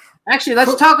thing. Actually,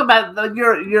 let's talk about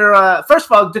your first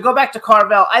of all, to go back to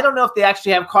Carvel. I don't know if they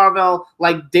actually have Carvel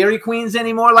like Dairy Queens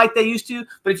anymore like they used to,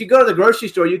 but if you go to the grocery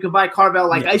store, you can buy Carvel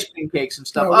like ice cream cakes and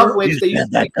stuff, of which they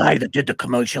used that guy that did the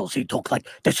commercials. He talked like,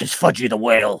 this is Fudgy the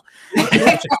Whale.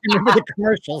 Remember the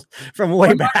commercials from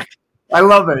way back. I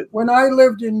love it. When I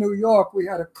lived in New York, we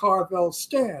had a Carvel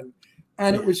stand,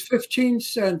 and it was 15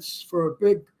 cents for a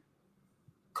big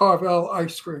Carvel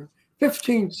ice cream.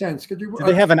 15 cents. Could you? Do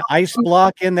they have an ice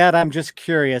block in that? I'm just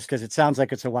curious because it sounds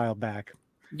like it's a while back.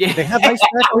 Yeah, they have ice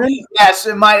back then. Yes,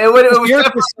 it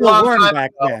was still warm back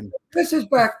then. This is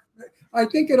back. I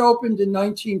think it opened in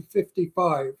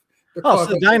 1955. Oh,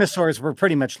 so the dinosaurs were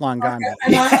pretty much long gone.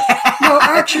 No,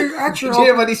 actually, did you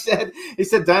hear what he said? He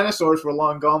said dinosaurs were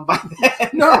long gone by then.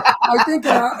 No, I think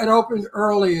it opened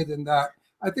earlier than that.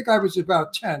 I think I was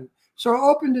about 10. So it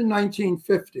opened in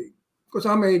 1950 because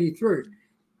I'm 83.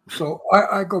 So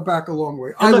I go back a long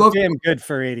way. I look damn good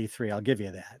for 83. I'll give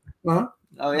you that. Huh?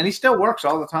 Oh, and he still works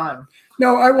all the time.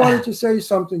 No, I wanted to say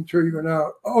something to you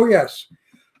now. Oh, yes.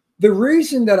 The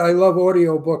reason that I love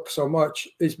audiobooks so much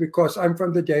is because I'm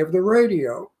from the day of the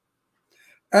radio.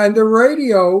 And the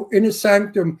radio in a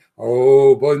sanctum,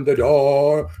 open the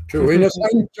door to in a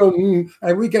sanctum,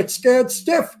 and we get scared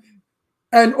stiff.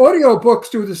 And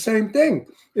audiobooks do the same thing.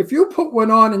 If you put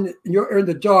one on and you're in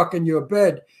the dark in your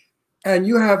bed, and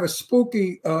you have a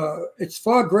spooky, it's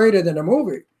far greater than a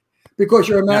movie because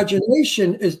your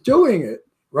imagination is doing it,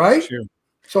 right? Sure.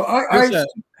 So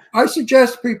I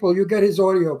suggest people you get his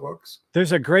audiobooks.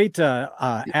 There's a great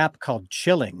app called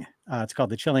Chilling. It's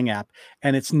called the Chilling app.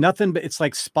 And it's nothing but it's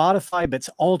like Spotify, but it's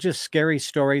all just scary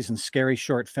stories and scary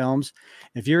short films.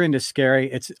 If you're into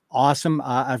scary, it's awesome.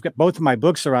 I've got both of my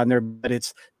books are on there, but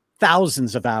it's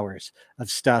thousands of hours of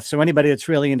stuff. So anybody that's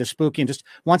really into spooky and just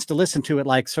wants to listen to it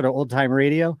like sort of old time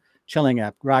radio, Chilling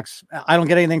app rocks. I don't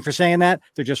get anything for saying that.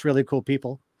 They're just really cool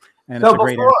people. And it's a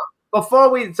great app.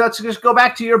 Before let's just go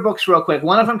back to your books real quick.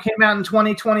 One of them came out in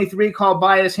 2023 called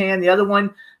By His Hand. The other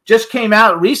one just came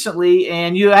out recently,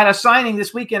 and you had a signing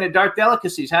this weekend at Dark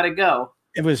Delicacies. How'd it go?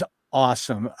 It was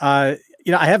awesome.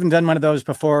 You know, I haven't done one of those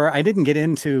before. I didn't get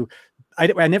into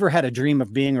I never had a dream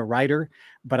of being a writer,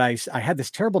 but I had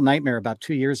this terrible nightmare about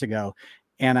 2 years ago,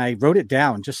 and I wrote it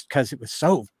down just because it was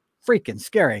so freaking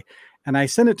scary. And I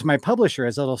sent it to my publisher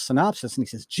as a little synopsis, and he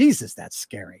says, Jesus, that's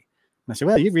scary. And I said,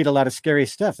 well, you read a lot of scary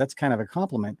stuff. That's kind of a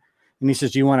compliment. And he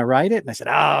says, do you want to write it? And I said,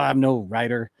 oh, I'm no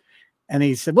writer. And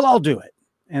he said, well, I'll do it.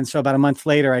 And so about a month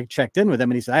later, I checked in with him,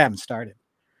 and he said, I haven't started.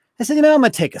 I said, you know, I'm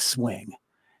going to take a swing.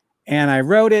 And I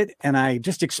wrote it, and I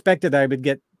just expected that I would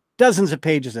get dozens of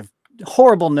pages of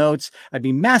horrible notes. I'd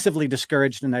be massively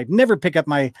discouraged, and I'd never pick up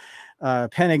my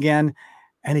pen again.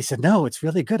 And he said, no, it's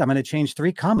really good. I'm going to change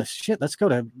 3 commas. Shit,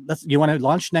 you want to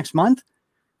launch next month?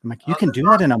 I'm like, you can do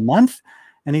that in a month?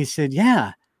 And he said,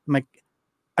 yeah. I'm like,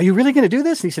 are you really going to do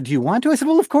this? And he said, do you want to? I said,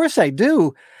 well, of course I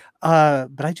do.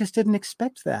 But I just didn't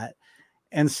expect that.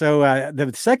 And so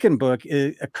the second book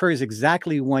occurs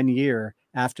exactly 1 year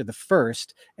after the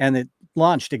first, and it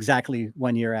launched exactly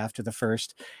 1 year after the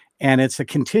first. And it's a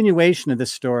continuation of the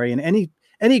story. And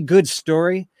any good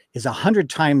story is 100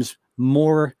 times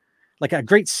more like a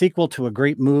great sequel to a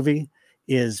great movie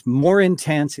is more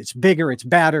intense, it's bigger, it's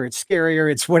badder, it's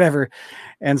scarier, it's whatever.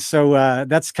 And so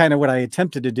that's kind of what I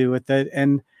attempted to do with it,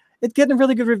 and it's getting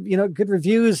really good, good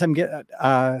reviews. I'm getting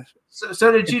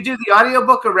So did you do the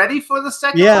audiobook already for the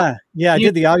second one? Yeah, I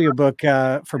did the audiobook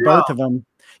for both of them.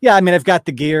 Yeah, I mean, I've got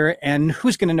the gear, and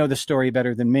who's going to know the story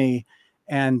better than me?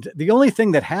 And the only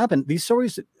thing that happened, these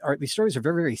stories are very,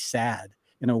 very sad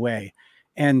in a way.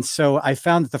 And so I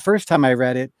found that the first time I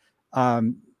read it,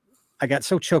 I got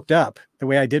so choked up the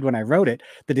way I did when I wrote it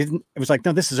that it was like,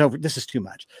 no, this is over. This is too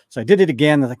much. So I did it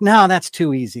again. I was like, no, that's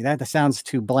too easy. That sounds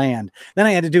too bland. Then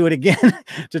I had to do it again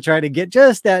to try to get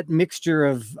just that mixture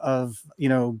of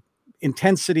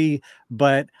intensity,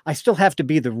 but I still have to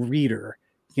be the reader.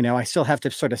 I still have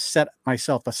to sort of set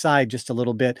myself aside just a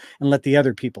little bit and let the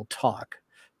other people talk.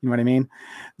 You know what I mean?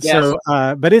 Yes.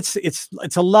 So, but it's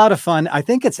a lot of fun. I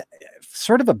think it's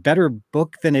sort of a better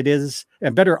book than it is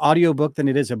a better audiobook than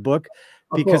it is a book,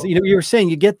 because you were saying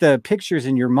you get the pictures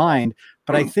in your mind,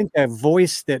 but I think a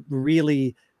voice that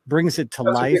really brings it to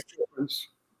life,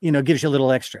 gives you a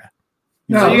little extra.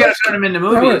 No, so you got to turn them into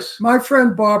movies. My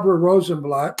friend Barbara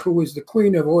Rosenblatt, who is the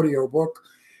queen of audiobook,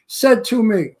 said to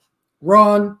me,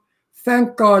 Ron,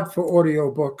 thank God for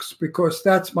audiobooks, because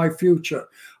that's my future.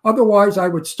 Otherwise, I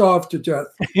would starve to death.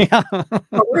 Yeah.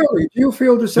 Oh, really? Do you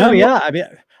feel the same? Oh, yeah. I mean,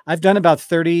 I've done about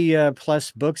 30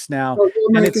 plus books now. So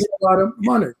you're making a lot of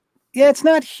money. Yeah, it's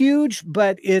not huge,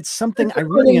 but it's something I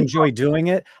really enjoy doing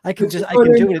it. I can do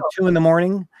it at 2 in the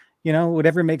morning,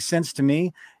 whatever makes sense to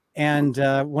me. And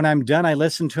when I'm done, I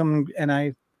listen to them and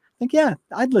I think, yeah,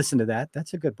 I'd listen to that.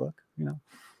 That's a good book,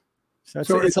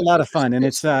 So it's a lot of fun. And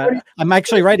it's I'm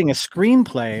actually writing a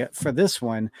screenplay for this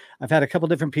one. I've had a couple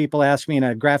different people ask me, in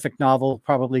a graphic novel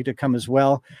probably to come as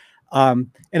well. And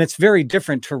it's very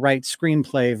different to write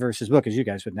screenplay versus book, as you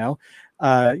guys would know.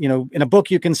 In a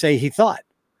book, you can say he thought,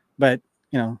 but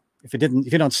if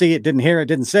you don't see it, didn't hear it,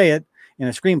 didn't say it, in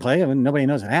a screenplay, I mean, nobody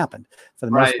knows it happened for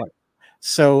the most part.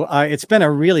 So it's been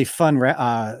a really fun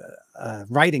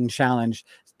writing challenge.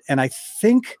 And I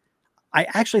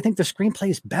actually think the screenplay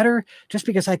is better just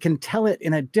because I can tell it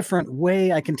in a different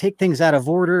way. I can take things out of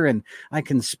order, and I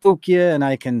can spook you, and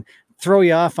I can throw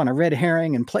you off on a red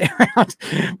herring and play around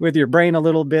with your brain a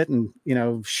little bit, and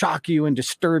shock you and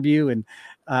disturb you. And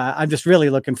I'm just really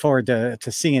looking forward to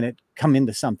seeing it come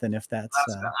into something. If that's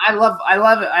I love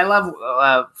it. I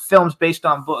love films based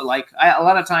on book. Like a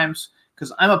lot of times,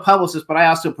 because I'm a publicist, but I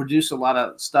also produce a lot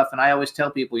of stuff, and I always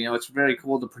tell people, it's very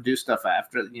cool to produce stuff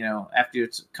after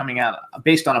it's coming out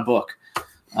based on a book.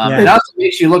 It also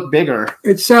makes you look bigger.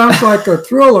 It sounds like a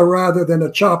thriller rather than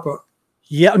a chop-up.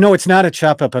 Yeah, no, it's not a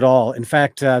chop-up at all. In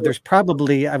fact, there's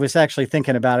probably, I was actually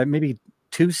thinking about it, maybe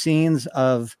 2 scenes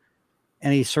of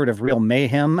any sort of real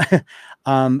mayhem.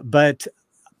 But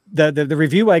the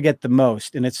review I get the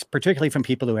most, and it's particularly from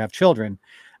people who have children,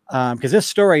 because this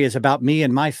story is about me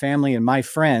and my family and my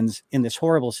friends in this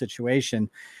horrible situation,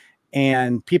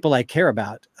 and people I care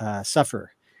about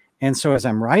suffer. And so as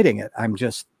I'm writing it,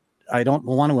 I don't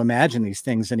want to imagine these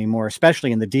things anymore,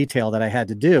 especially in the detail that I had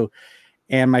to do.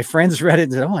 And my friends read it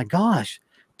and said, oh my gosh,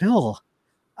 Bill,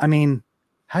 I mean,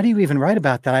 how do you even write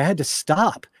about that? I had to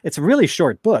stop. It's a really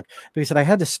short book, but he said, I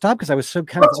had to stop because I was so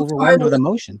kind of overwhelmed with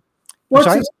emotion.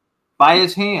 By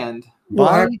his hand.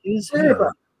 By his hand.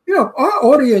 Our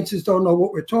audiences don't know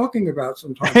what we're talking about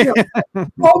sometimes.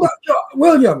 Hold on,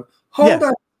 William, hold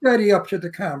that steady up to the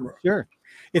camera. Sure.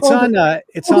 It's on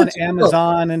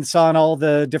Amazon, and it's on all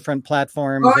the different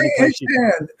platforms. By his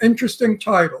hand. Interesting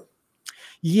title.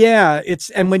 Yeah,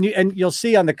 and you'll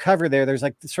see on the cover there's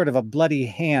like sort of a bloody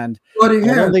hand. Bloody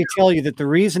hand. I'll only tell you that the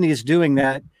reason he's doing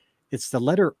that, it's the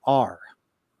letter R.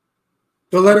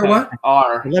 The letter what?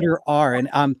 R. The letter R.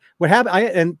 And what happened?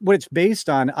 And what it's based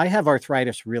on, I have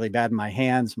arthritis really bad in my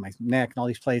hands, my neck, and all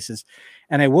these places.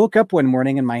 And I woke up one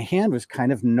morning and my hand was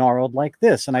kind of gnarled like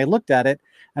this. And I looked at it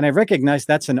and I recognized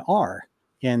that's an R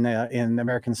in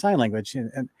American Sign Language.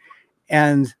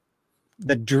 And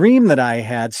the dream that I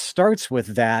had starts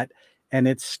with that, and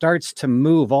it starts to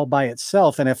move all by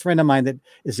itself. And a friend of mine that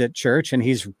is at church, and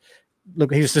he's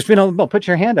just, well, put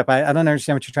your hand up. I don't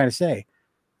understand what you're trying to say.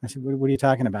 I said, what are you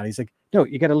talking about? He's like, no,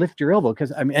 you got to lift your elbow, because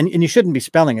and you shouldn't be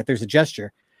spelling it. There's a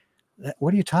gesture.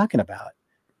 What are you talking about?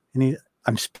 And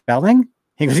I'm spelling?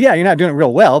 He goes, yeah, you're not doing it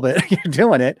real well, but you're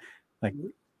doing it. Like,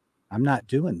 I'm not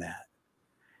doing that.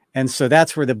 And so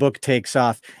that's where the book takes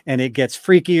off, and it gets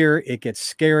freakier, it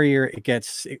gets scarier, it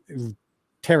gets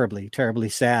terribly, terribly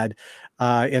sad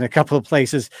in a couple of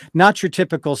places. Not your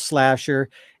typical slasher.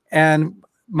 And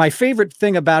my favorite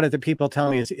thing about it that people tell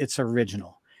me is it's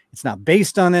original. It's not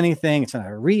based on anything. It's not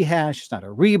a rehash. It's not a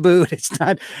reboot. It's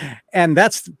not, and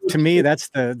that's, to me, that's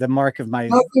the mark of my.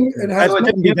 Nothing, it has that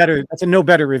couldn't be better. That's a no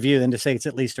better review than to say it's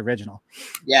at least original.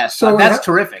 Yes, So that's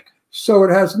terrific. So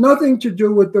it has nothing to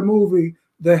do with the movie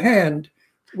The Hand,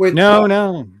 with no,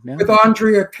 with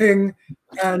Andrea King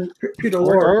and Peter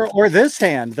Lorre, or this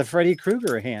hand, the Freddy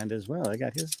Krueger hand as well. I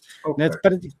got his, okay.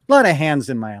 but a lot of hands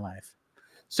in my life.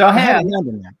 So I had a hey, hand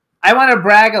in that. I want to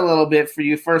brag a little bit for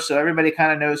you first, so everybody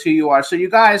kind of knows who you are. So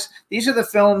you guys, these are the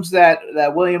films that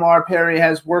William R. Perry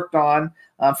has worked on.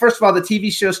 First of all, the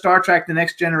TV show Star Trek: The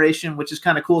Next Generation, which is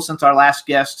kind of cool since our last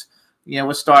guest,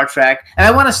 with Star Trek. And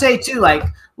I want to say too, like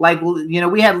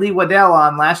we had Lee Waddell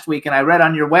on last week, and I read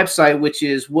on your website, which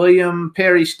is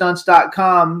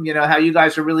WilliamPerryStunts.com, how you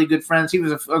guys are really good friends. He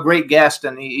was a great guest,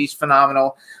 and he's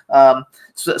phenomenal.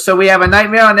 So we have A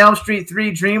Nightmare on Elm Street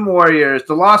 3, Dream Warriors,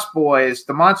 The Lost Boys,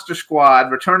 The Monster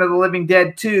Squad, Return of the Living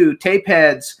Dead 2,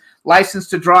 Tapeheads, License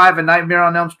to Drive, A Nightmare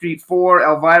on Elm Street 4,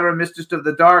 Elvira, Mistress of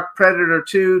the Dark, Predator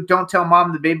 2, Don't Tell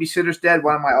Mom the Babysitter's Dead,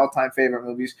 one of my all-time favorite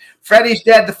movies, Freddy's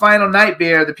Dead, The Final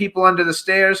Nightmare, The People Under the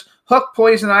Stairs, Hook,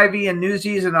 Poison Ivy, and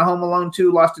Newsies, and A Home Alone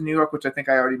 2, Lost in New York, which I think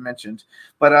I already mentioned.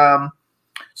 But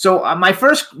so my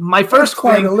first thing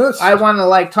I want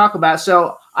to talk about.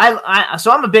 So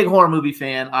I'm a big horror movie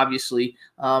fan, obviously,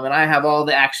 and I have all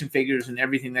the action figures and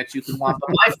everything that you could want. But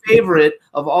my favorite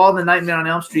of all the Nightmare on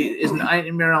Elm Street is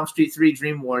Nightmare on Elm Street 3,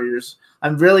 Dream Warriors.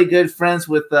 I'm really good friends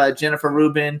with Jennifer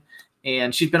Rubin,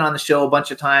 and she's been on the show a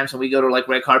bunch of times, and we go to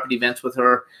red carpet events with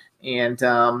her. And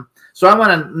so I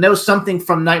want to know something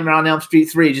from Nightmare on Elm Street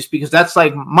 3, just because that's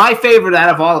my favorite out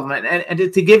of all of them.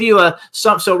 And to give you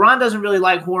so Ron doesn't really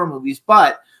like horror movies,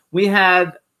 but we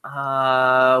had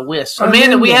Wiss.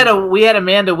 We had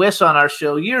Amanda Wiss on our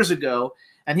show years ago,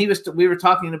 and we were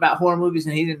talking about horror movies,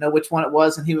 and he didn't know which one it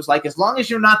was, and he was like, as long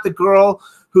as you're not the girl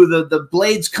who the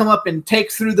blades come up and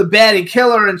take through the bed and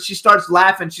kill her, and she starts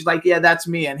laughing, she's like, yeah, that's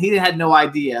me, and he had no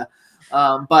idea.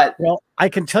 But I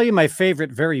can tell you my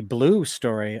favorite very blue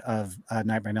story of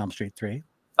Nightmare on Elm Street 3.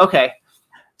 Okay.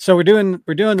 So we're doing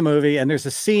the movie, and there's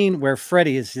a scene where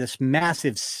Freddy is this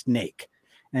massive snake,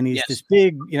 and he's this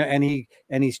big, and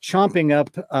he's chomping up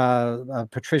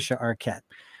Patricia Arquette.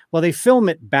 Well, they film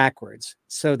it backwards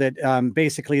so that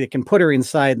basically they can put her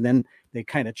inside, and then they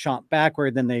kind of chomp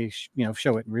backward, then they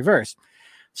show it in reverse.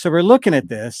 So we're looking at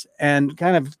this and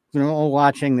kind of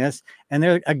watching this, and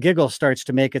a giggle starts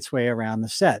to make its way around the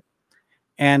set,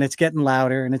 and it's getting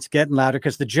louder and it's getting louder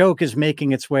because the joke is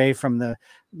making its way from the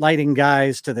lighting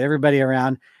guys to everybody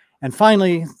around. And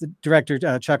finally, the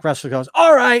director Chuck Russell goes,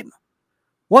 "All right,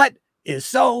 what is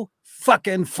so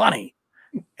fucking funny?"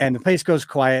 And the place goes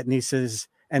quiet, and he says,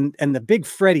 and the big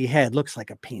Freddy head looks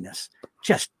like a penis,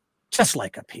 just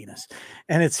like a penis.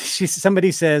 And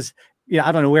somebody says,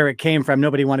 I don't know where it came from.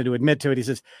 Nobody wanted to admit to it. He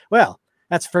says, well,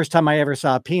 that's the first time I ever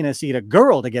saw a penis eat a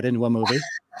girl to get into a movie.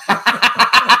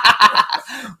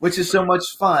 Which is so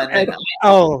much fun.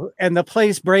 And the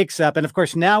place breaks up. And of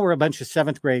course, now we're a bunch of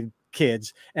 7th grade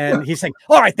kids. And he's saying,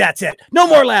 all right, that's it. No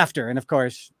more laughter. And of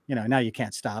course, now you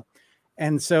can't stop.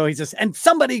 And so he says, and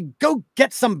somebody go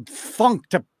get some funk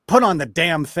to put on the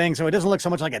damn thing so it doesn't look so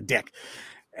much like a dick.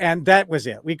 And that was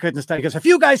it. We couldn't stop. He goes, if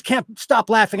you guys can't stop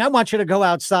laughing, I want you to go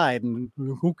outside. And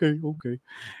okay.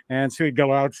 And so we'd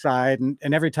go outside, and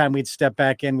every time we'd step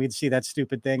back in, we'd see that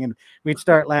stupid thing, and we'd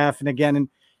start laughing again. And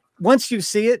once you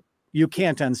see it, you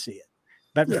can't unsee it.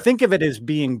 But think of it as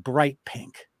being bright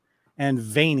pink and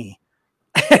veiny.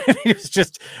 It was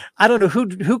just, I don't know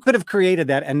who could have created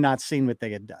that and not seen what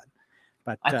they had done.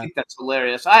 But I think that's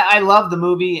hilarious. I love the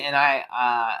movie, and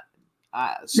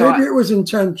maybe it was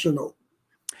intentional.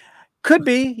 Could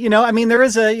be, there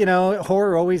is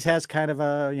horror always has kind of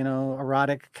a,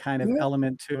 erotic kind of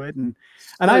element to it. And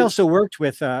I also worked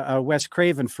with Wes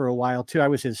Craven for a while too. I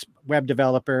was his web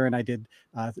developer, and I did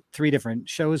 3 different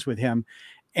shows with him.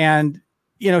 And,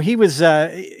 he was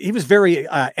very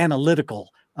analytical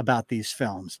about these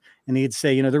films. And he'd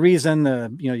say, the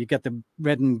reason you get the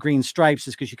red and green stripes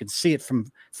is because you can see it from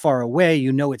far away.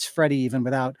 It's Freddy even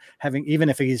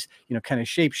if he's, kind of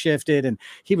shape shifted. And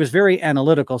he was very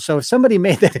analytical. So if somebody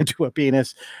made that into a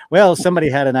penis, well, somebody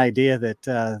had an idea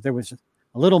that there was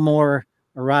a little more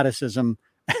eroticism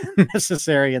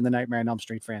necessary in the Nightmare on Elm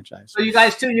Street franchise. So you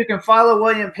guys too, you can follow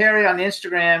William Perry on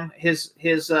Instagram. His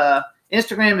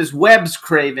Instagram is Webs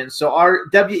Craven. So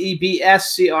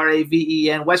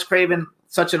WEBSCRAVEN. Wes Craven,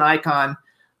 such an icon.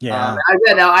 Yeah.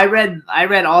 I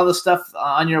read all the stuff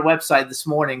on your website this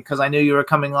morning because I knew you were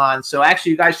coming on. So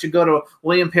actually, you guys should go to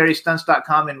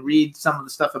WilliamPerryStunts.com and read some of the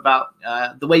stuff about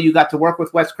the way you got to work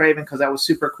with Wes Craven, because that was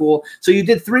super cool. So you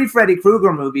did 3 Freddy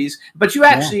Krueger movies, but you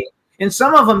actually in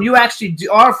some of them, you actually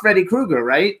are Freddy Krueger,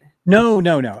 right? No.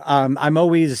 I'm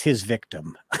always his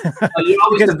victim. Oh, you're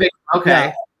always the victim. Okay.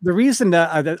 Yeah, the reason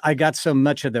that I got so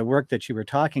much of the work that you were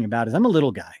talking about is I'm a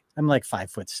little guy. I'm like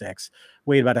 5'6",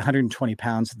 weighed about 120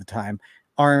 pounds at the time,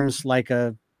 arms like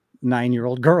a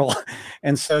 9-year-old girl.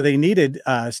 And so they needed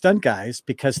stunt guys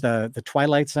because the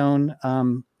Twilight Zone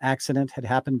accident had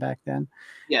happened back then.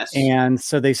 Yes. And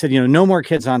so they said, no more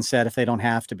kids on set if they don't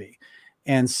have to be.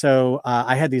 And so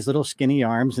I had these little skinny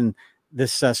arms, and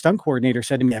this stunt coordinator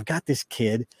said to me, I've got this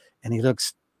kid and he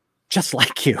looks just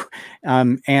like you.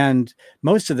 And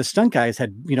most of the stunt guys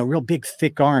had, real big,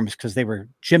 thick arms because they were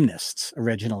gymnasts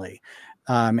originally.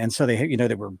 And so they,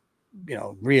 they were,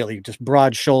 really just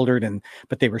broad shouldered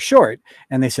but they were short.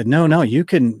 And they said, no, you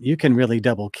can really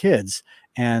double kids.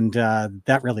 And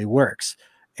that really works.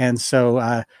 And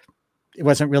so it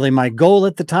wasn't really my goal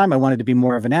at the time. I wanted to be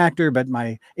more of an actor, but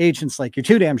my agent's like, you're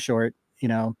too damn short,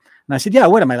 And I said, yeah,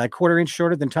 what am I, like 1/4 inch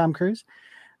shorter than Tom Cruise?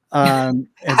 And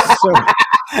so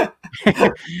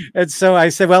and so I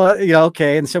said, well,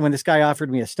 okay. And so when this guy offered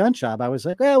me a stunt job, I was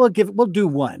like, well, we'll do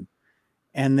one.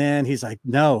 And then he's like,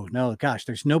 no, gosh,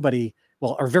 there's nobody,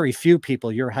 or very few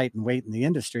people your height and weight in the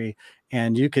industry.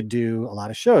 And you could do a lot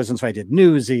of shows. And so I did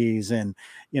Newsies and,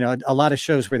 a lot of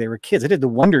shows where they were kids. I did the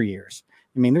Wonder Years.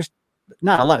 I mean, there's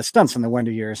not a lot of stunts on the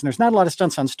Wonder Years, and there's not a lot of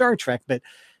stunts on Star Trek, but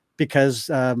because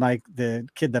the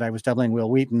kid that I was doubling, Will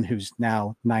Wheaton, who's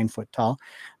now 9 foot tall,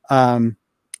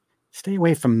 stay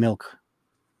away from milk.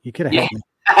 You could have helped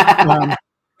me.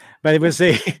 But it was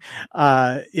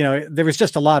there was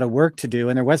just a lot of work to do,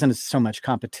 and there wasn't so much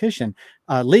competition.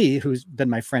 Lee, who's been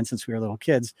my friend since we were little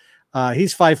kids,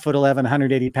 he's 5'11",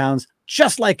 180 pounds,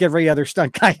 just like every other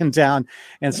stunt guy in town.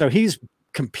 And so he's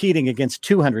competing against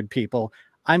 200 people.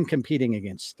 I'm competing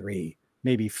against 3,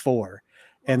 maybe 4.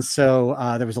 And so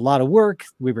there was a lot of work.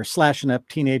 We were slashing up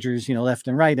teenagers, left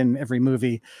and right in every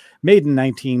movie made in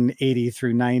 1980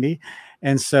 through 90.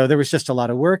 And so there was just a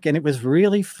lot of work, and it was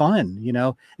really fun.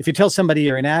 If you tell somebody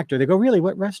you're an actor, they go, really,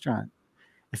 what restaurant?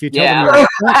 If you tell them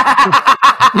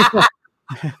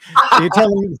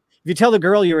if you tell the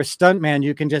girl you're a stunt man,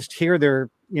 you can just hear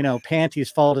their, panties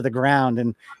fall to the ground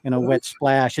and in a wet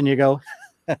splash. And you go,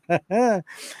 yeah,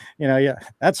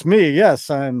 that's me. Yes,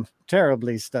 I'm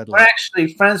terribly studly. We're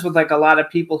actually friends with like a lot of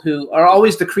people who are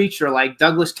always the creature. Like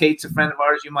Douglas Tate's a friend of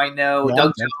ours, you might know. Yeah,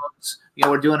 Doug Jones.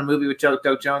 We're doing a movie with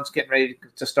Doug Jones, getting ready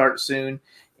to start soon.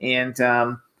 And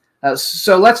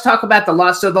so let's talk about The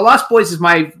Lost. So The Lost Boys is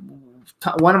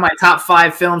one of my top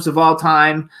 5 films of all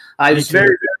time. I was very,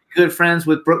 very good friends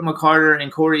with Brooke McCarter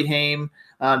and Corey Haim.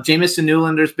 Jamison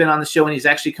Newlander's been on the show, and he's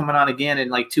actually coming on again in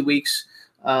like 2 weeks.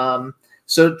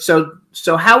 So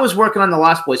how was working on The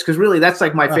Lost Boys? Because really, that's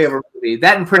like my favorite movie.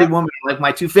 That and Pretty Woman are like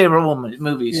my 2 favorite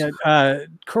movies. Yeah,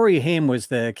 Corey Haim was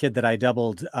the kid that I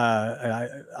doubled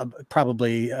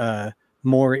probably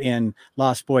more in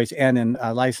Lost Boys and in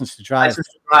License to Drive. License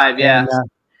to Drive, yeah.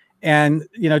 And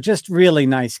just really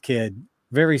nice kid.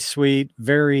 Very sweet,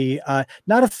 very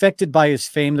not affected by his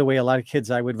fame the way a lot of kids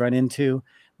I would run into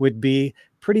would be.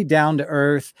 Pretty down to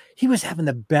earth. He was having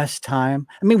the best time.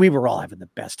 I mean, we were all having the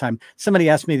best time. Somebody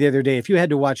asked me the other day, if you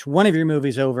had to watch one of your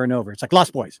movies over and over, it's like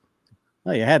Lost Boys.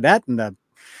 Well, you had that in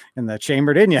the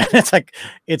chamber, didn't you? It's like,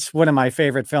 it's one of my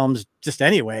favorite films just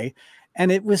anyway.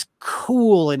 And it was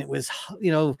cool. And it was,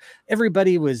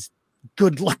 everybody was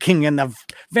good looking, and the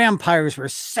vampires were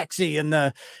sexy, and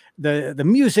the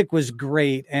music was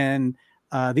great. And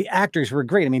the actors were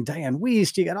great. I mean, Diane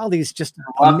Wiest, you got all these just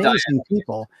amazing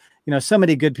people. So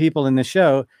many good people in the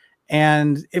show,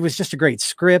 and it was just a great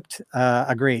script,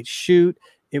 a great shoot.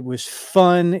 It was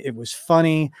fun. It was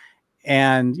funny.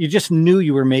 And you just knew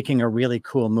you were making a really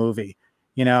cool movie,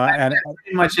 and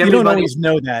you don't always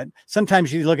know that.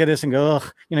 Sometimes you look at this and go,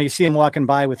 ugh, you see him walking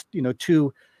by with,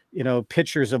 2,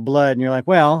 pitchers of blood, and you're like,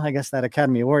 well, I guess that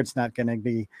Academy Award's not going to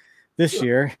be this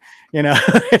year, so,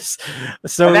 this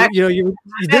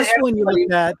one you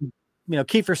look at,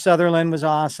 Kiefer Sutherland was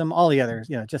awesome. All the others,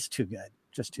 just too good.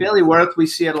 Billy Wirth, we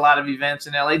see at a lot of events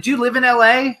in LA. Do you live in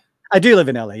LA? I do live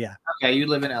in LA. Yeah. Okay, you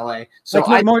live in LA. So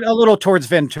like more a little towards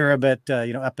Ventura, but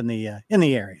up in the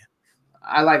area.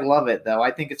 I love it though.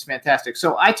 I think it's fantastic.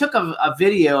 So I took a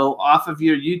video off of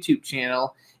your YouTube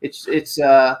channel. It's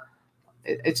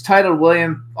titled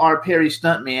William R. Perry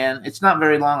Stuntman. It's not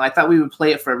very long. I thought we would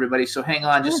play it for everybody. So hang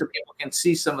on, just so people can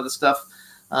see some of the stuff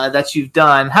that you've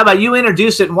done. How about you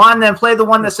introduce it, Juan, then play the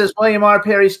one that says William R.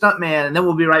 Perry Stuntman, and then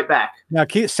we'll be right back. Now,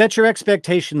 set your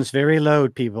expectations very low,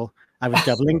 people. I was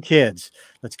doubling kids.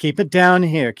 Let's keep it down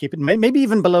here. Keep it maybe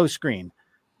even below screen.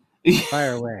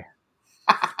 Fire away.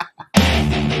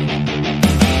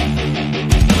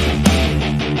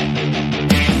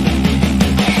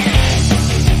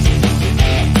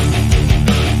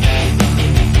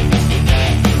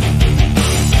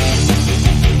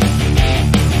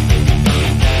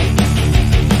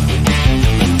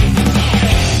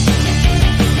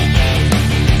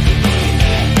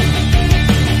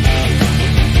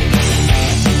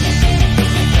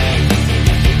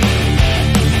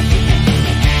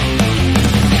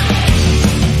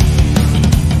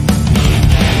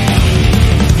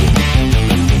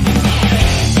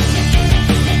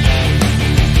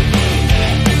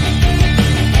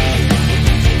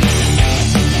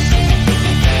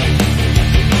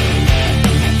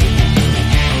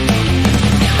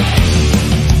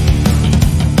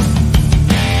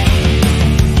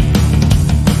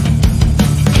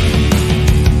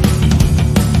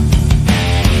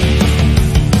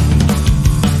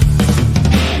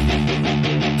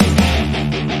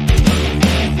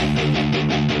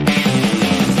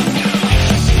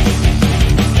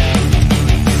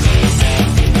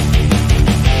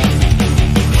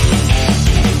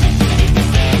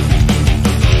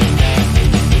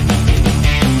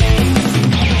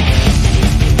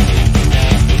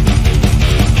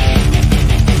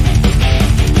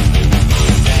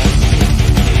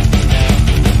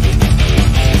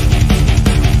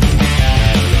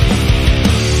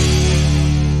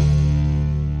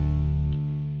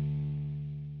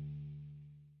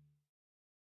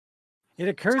 It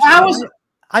occurs. So how was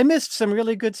I missed some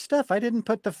really good stuff. I didn't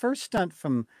put the first stunt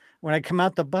from when I come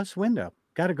out the bus window.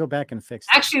 Got to go back and fix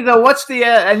it. actually though? What's the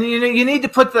and you need to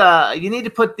put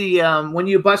the when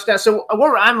you bust out. So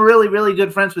I'm really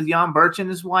good friends with Jan Birch and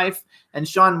his wife and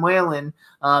Sean Whalen.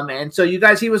 And so you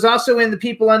guys, he was also in The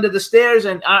People Under the Stairs,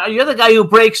 and you're the guy who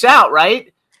breaks out,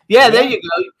 right? Yeah, there you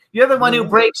go. You're the one who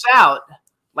breaks out,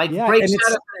 breaks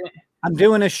out. I'm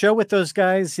doing a show with those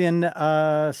guys in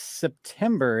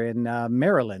September in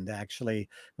Maryland, actually,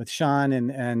 with Sean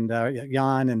and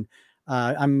Jan, and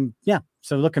I'm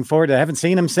so looking forward to it. I haven't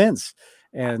seen him since.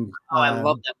 And I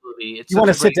love that movie. It's you want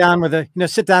to sit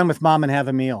down with mom and have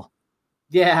a meal.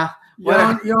 Yeah.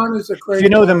 Jan is a great. If you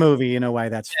know the movie, you know why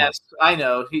that's. Yes, I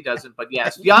know he doesn't, but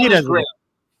yes, Jan is great.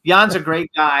 Jan's a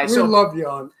great guy. We love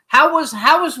Jan. How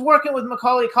was working with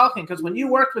Macaulay Culkin? Because when you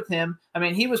worked with him, I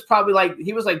mean, he was probably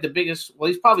the biggest. Well,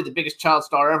 he's probably the biggest child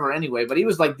star ever, anyway. But he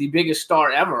was like the biggest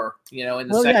star ever, in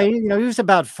the second. Yeah, he was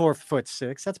about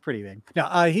 4'6". That's pretty big. No,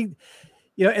 he,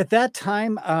 at that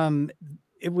time,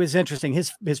 it was interesting.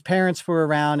 His parents were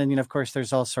around, and of course,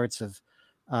 there's all sorts of,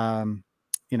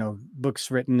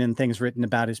 books written and things written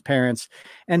about his parents,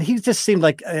 and he just seemed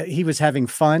like he was having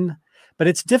fun. But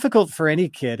it's difficult for any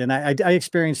kid, and I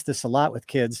experienced this a lot with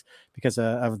kids because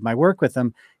of my work with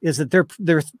them, is that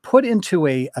they're put into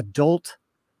a adult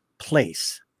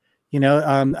place,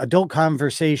 adult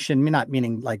conversation, not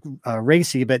meaning like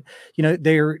racy, but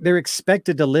they're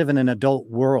expected to live in an adult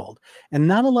world, and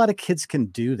not a lot of kids can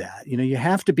do that. You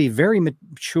have to be very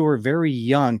mature, very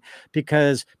young,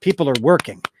 because people are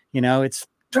working. It's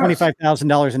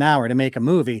 $25,000 an hour to make a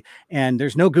movie, and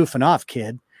there's no goofing off,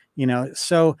 kid.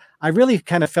 So I really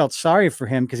kind of felt sorry for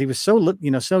him because he was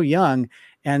so young,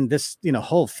 and this,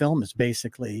 whole film is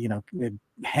basically,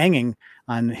 hanging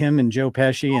on him and Joe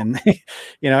Pesci, and,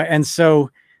 and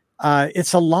so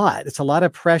it's a lot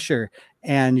of pressure,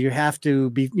 and you have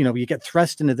to be, you get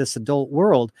thrust into this adult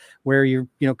world where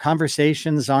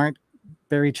conversations aren't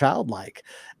very childlike.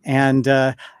 And,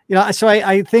 so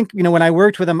I think, when I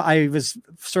worked with him, I was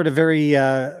sort of very,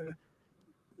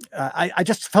 I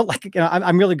just felt like,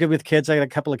 I'm really good with kids. I got a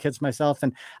couple of kids myself,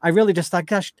 and I really just thought,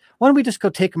 gosh, why don't we just go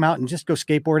take them out and just go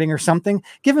skateboarding or something?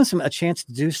 Give them a chance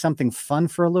to do something fun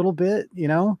for a little bit,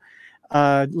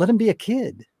 let them be a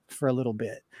kid for a little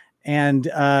bit. And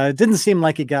it didn't seem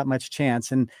like he got much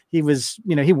chance. And he was,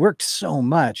 he worked so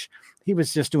much. He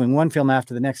was just doing one film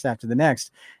after the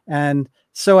next. And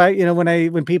so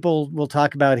when people will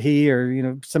talk about he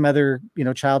or, some other,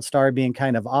 child star being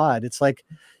kind of odd, it's like,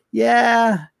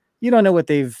 yeah, you don't know what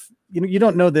you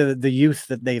don't know the youth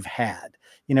that they've had.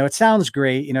 It sounds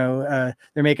great. They're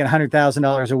making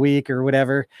 $100,000 a week or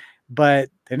whatever, but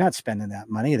they're not spending that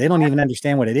money. They don't even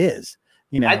understand what it is.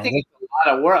 I think it's a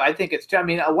lot of work. I think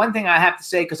one thing I have to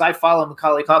say, because I follow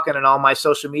Macaulay Culkin on all my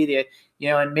social media,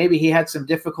 and maybe he had some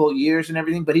difficult years and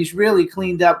everything, but he's really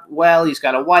cleaned up well. He's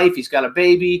got a wife, he's got a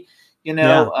baby,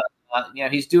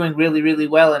 he's doing really, really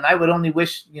well. And I would only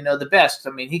wish, the best.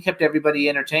 I mean, he kept everybody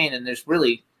entertained, and there's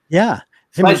really,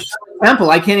 for example,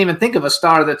 I can't even think of a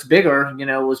star that's bigger,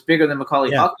 was bigger than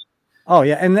Macaulay Culkin. Oh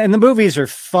yeah, and the movies are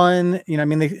fun. I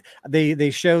mean,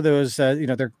 they show those,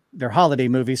 they're holiday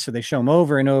movies, so they show them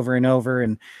over and over and over.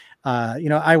 And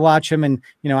I watch them, and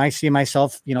I see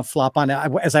myself, flop on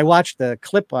it. As I watched the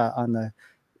clip on the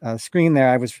screen there,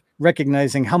 I was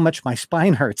recognizing how much my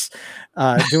spine hurts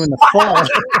doing the fall.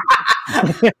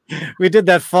 We did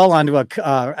that fall onto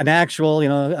an actual,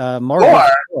 marble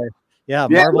floor. Yeah,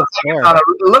 marble floor.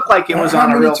 It looked like it was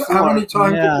on a real floor. How many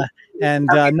times? Yeah, and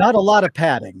not a lot of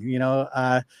padding,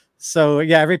 So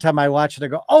yeah, every time I watch it, I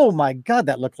go, "Oh my God,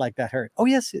 that looked like that hurt." Oh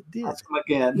yes, it did.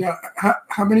 Again. Yeah.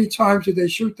 How many times did they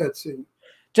shoot that scene?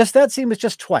 Just that scene was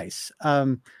just twice.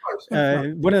 One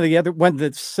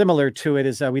that's similar to it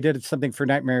is we did something for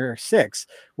Nightmare 6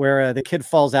 where the kid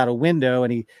falls out a window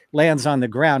and he lands on the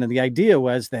ground. And the idea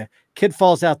was the kid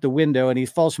falls out the window and he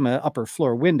falls from an upper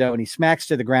floor window and he smacks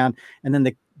to the ground. And then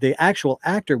the actual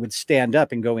actor would stand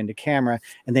up and go into camera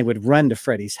and they would run to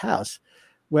Freddy's house.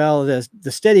 Well, the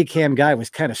Steadicam guy was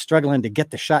kind of struggling to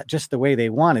get the shot just the way they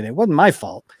wanted. It wasn't my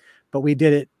fault, but we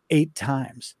did it 8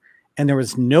 times and there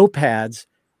was no pads.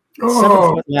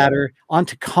 7-foot ladder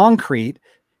onto concrete.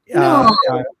 And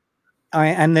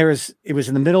it was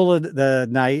in the middle of the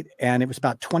night and it was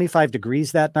about 25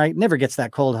 degrees that night. Never gets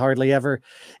that cold hardly ever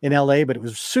in LA, but it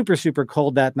was super, super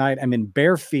cold that night. I'm in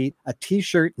bare feet, a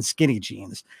t-shirt and skinny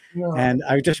jeans. And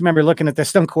I just remember looking at the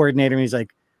stunt coordinator and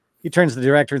he turns to the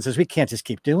director and says, "We can't just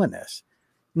keep doing this."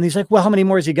 And he's like, "Well, how many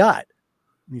more has he got?"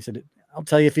 And he said, "I'll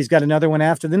tell you if he's got another one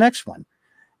after the next one."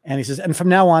 And he says, "And from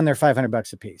now on, they're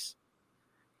 $500 a piece."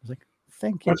 I was like,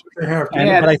 thank you. That's what they have to And,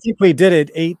 do. but I think we did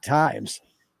it 8 times.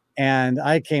 And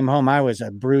I came home, I was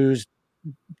a bruised,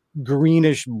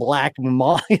 greenish black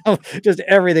mall. Just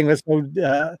everything was so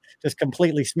just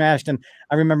completely smashed. And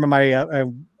I remember my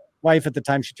wife at the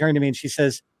time, she turned to me and she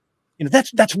says,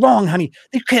 that's wrong, honey.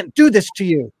 They can't do this to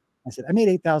you. I said, I made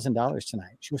 $8,000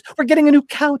 tonight. She goes, we're getting a new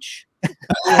couch.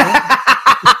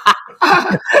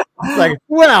 Like,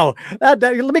 wow,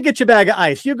 let me get you a bag of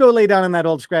ice. You go lay down on that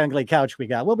old scraggly couch we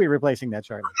got. We'll be replacing that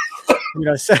shortly.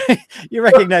 So you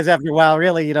recognize after a while,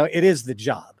 really, it is the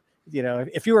job.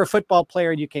 If you were a football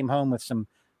player and you came home with some,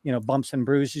 bumps and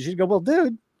bruises, you'd go, well,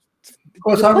 dude,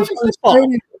 because I was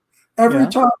every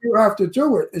time you have to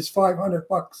do it is $500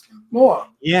 more.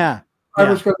 Yeah. I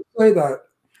was going to say that.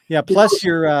 Yeah. Plus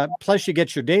you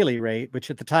get your daily rate,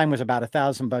 which at the time was about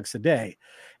 $1,000 a day.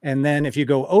 And then if you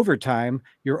go overtime,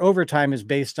 your overtime is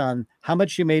based on how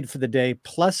much you made for the day,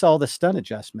 plus all the stunt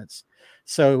adjustments.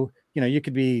 So, you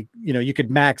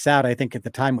could max out, I think at the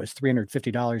time it was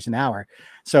 $350 an hour.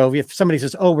 So if somebody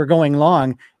says, oh, we're going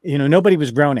long, nobody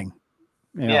was groaning.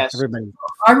 Yes. Everybody.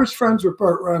 I was friends with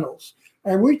Burt Reynolds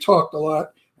and we talked a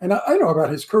lot, and I know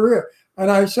about his career.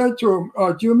 And I said to him,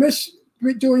 do you miss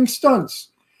doing stunts?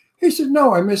 He said,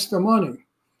 no, I miss the money.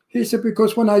 He said,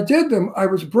 because when I did them, I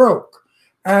was broke.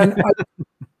 And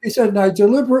he said, and I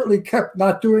deliberately kept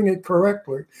not doing it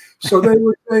correctly. So they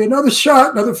would say, another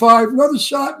shot, another 5, another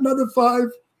shot, another 5.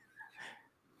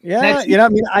 Yeah.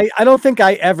 I don't think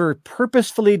I ever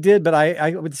purposefully did, but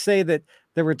I would say that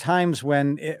there were times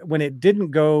when it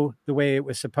didn't go the way it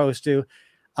was supposed to.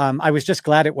 I was just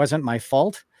glad it wasn't my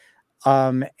fault.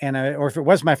 Or if it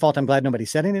was my fault, I'm glad nobody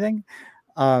said anything.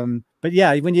 But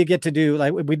yeah, when you get to do,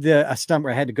 like, we did a stunt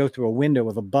where I had to go through a window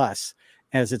of a bus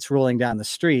as it's rolling down the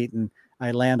street, and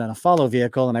I land on a follow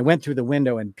vehicle, and I went through the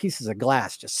window and pieces of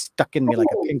glass just stuck in me like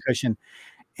a pincushion.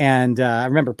 And I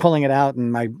remember pulling it out,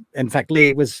 and in fact,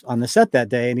 Lee was on the set that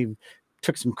day, and he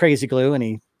took some crazy glue and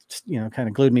he, kind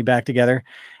of glued me back together.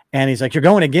 And he's like, you're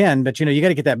going again, but you got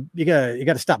to get that, you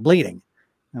got to stop bleeding.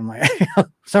 I'm like,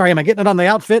 sorry, am I getting it on the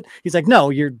outfit? He's like, no,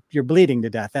 you're bleeding to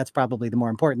death. That's probably the more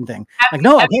important thing. Like,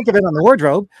 no, I can't get it on the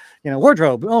wardrobe.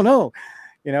 Wardrobe. Oh no.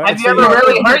 Have you ever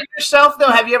really hurt yourself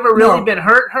though? Have you ever really been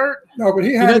hurt? No, but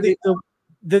he had.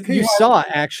 You saw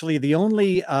actually the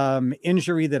only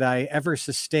injury that I ever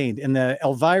sustained in the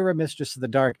Elvira, Mistress of the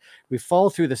Dark. We fall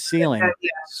through the ceiling.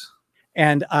 Yes.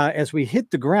 And as we hit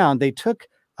the ground, they took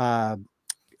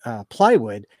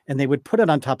plywood and they would put it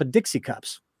on top of Dixie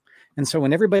cups. And so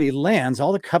when everybody lands,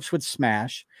 all the cups would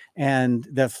smash and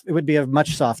it would be a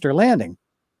much softer landing.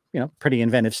 Pretty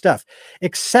inventive stuff,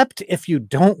 except if you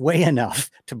don't weigh enough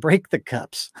to break the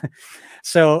cups.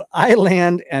 So I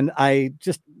land and I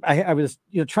was,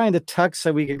 trying to tuck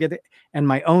so we could get it. And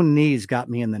my own knees got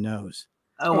me in the nose.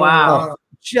 Oh, wow.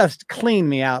 Just cleaned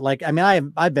me out. Like,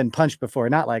 I've been punched before,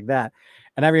 not like that.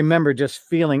 And I remember just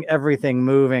feeling everything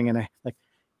moving, and if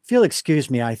you'll excuse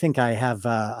me, I think I have,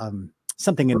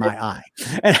 something in my eye.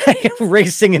 And I'm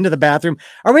racing into the bathroom.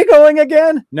 Are we going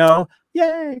again? No.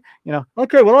 Yay.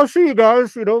 Okay, well, I'll see you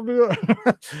guys. I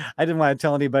didn't want to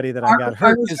tell anybody that I got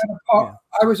hurt.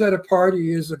 I was at a party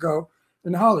years ago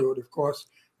in Hollywood, of course,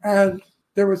 and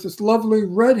there was this lovely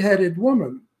red-headed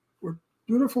woman with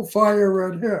beautiful fire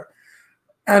red hair.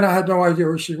 And I had no idea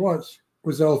who she was. It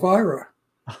was Elvira.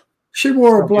 She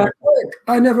wore a black wig.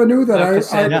 I never knew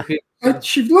that.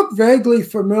 She looked vaguely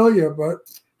familiar, but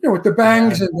with the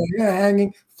bangs and the hair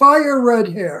hanging, fire red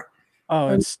hair. Oh,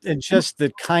 and just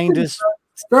the kindest,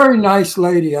 very nice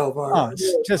lady, Elvira. Oh, it's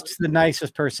just the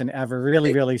nicest person ever.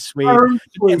 Really, really sweet.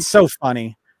 It's so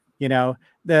funny.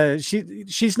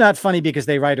 She's not funny because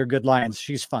they write her good lines.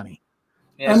 She's funny.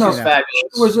 Yeah, she's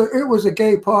fabulous. It was a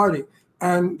gay party,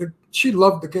 and she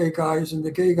loved the gay guys, and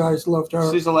the gay guys loved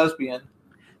her. She's a lesbian.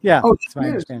 Yeah, that's my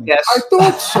understanding. Yes, I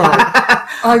thought so.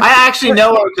 I actually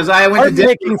know her because I went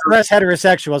to dinner for us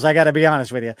heterosexuals. I got to be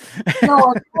honest with you. No,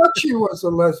 I thought she was a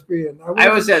lesbian. I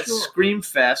was at Scream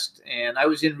Fest, and I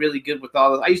was in really good with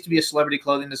all. I used to be a celebrity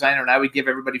clothing designer, and I would give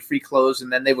everybody free clothes,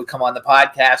 and then they would come on the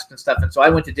podcast and stuff. And so I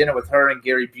went to dinner with her and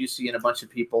Gary Busey and a bunch of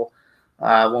people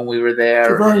when we were there.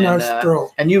 She's a very nice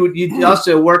girl. And you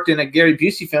also worked in a Gary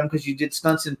Busey film because you did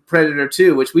stunts in Predator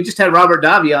 2, which we just had Robert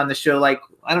Davi on the show, I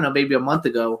don't know, maybe a month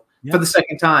ago for the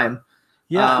second time.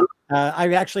 Yeah.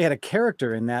 I actually had a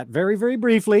character in that very, very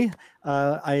briefly.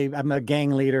 I'm a gang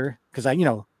leader because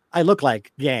I look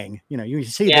like gang. You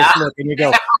see this look and you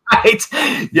go, right.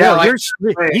 Yeah, you're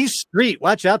street. He's street.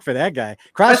 Watch out for that guy.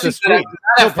 Cross the street.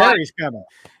 Perry's coming.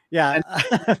 Yeah,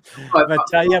 but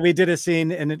yeah, we did a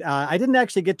scene, and I didn't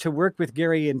actually get to work with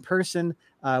Gary in person.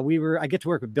 I get to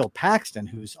work with Bill Paxton,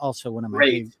 who's also one of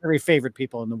my very favorite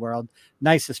people in the world,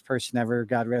 nicest person ever,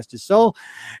 God rest his soul.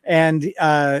 And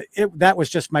that was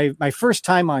just my first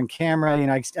time on camera. You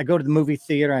know, I go to the movie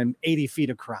theater, I'm 80 feet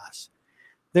across.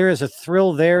 There is a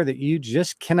thrill there that you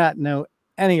just cannot know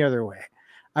any other way.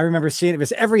 I remember seeing it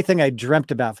was everything I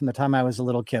dreamt about from the time I was a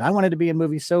little kid. I wanted to be in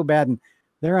movies so bad, and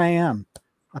there I am,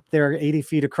 up there 80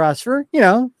 feet across for,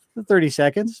 30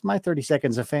 seconds, my 30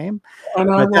 seconds of fame.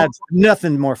 But that's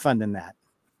nothing more fun than that.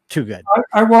 Too good.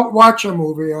 I won't watch a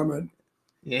movie I'm in.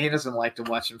 Yeah, he doesn't like to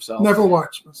watch himself. Never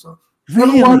watch myself.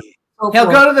 Really? He'll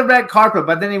go to the red carpet,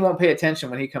 but then he won't pay attention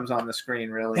when he comes on the screen,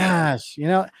 really. Gosh,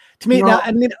 to me, now,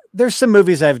 I mean, there's some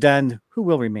movies I've done, who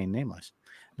will remain nameless,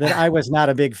 that I was not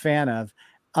a big fan of.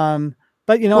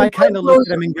 But, I kind of look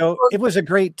at them and go, it was a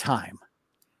great time.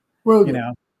 Well,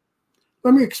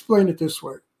 let me explain it this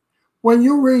way. When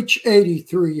you reach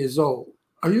 83 years old,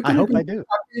 are you going to be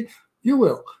happy? You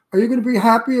will. Are you going to be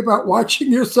happy about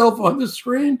watching yourself on the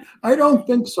screen? I don't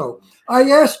think so. I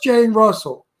asked Jane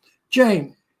Russell,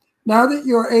 Jane, now that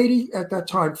you're 80, at that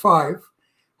time, 5,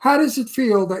 how does it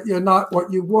feel that you're not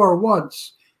what you were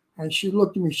once? And she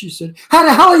looked at me, she said, how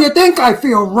the hell do you think I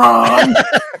feel, Ron?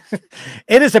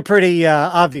 It is a pretty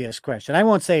obvious question. I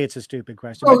won't say it's a stupid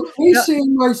question. So me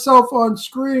seeing myself on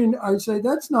screen, I say,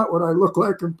 that's not what I look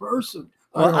like in person.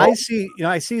 Well, I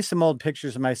see some old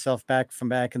pictures of myself back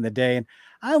in the day, and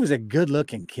I was a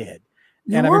good-looking kid.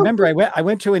 And I remember I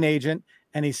went to an agent,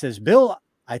 and he says, Bill,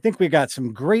 I think we got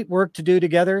some great work to do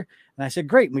together. And I said,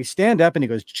 great. And we stand up, and he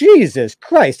goes, Jesus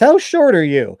Christ, how short are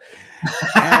you?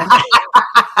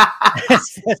 I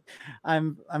said,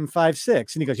 I'm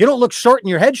 5'6", and he goes, you don't look short in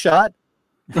your headshot.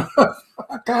 How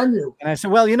can you? And I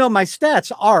said, well, my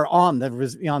stats are on the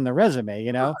resume,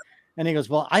 And he goes,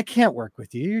 well, I can't work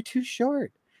with you. You're too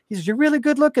short. He says, you're really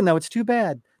good looking, though. It's too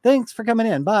bad. Thanks for coming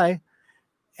in. Bye.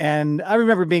 And I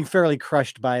remember being fairly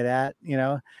crushed by that,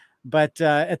 But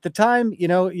at the time,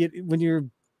 when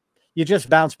you just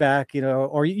bounce back,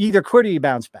 or you either quit or you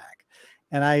bounce back.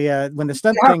 And when the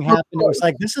stunt thing happened, it was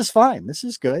like, this is fine. This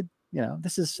is good.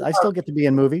 I still get to be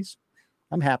in movies.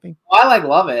 I'm happy. Well, I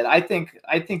love it. I think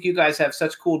you guys have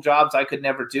such cool jobs. I could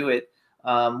never do it.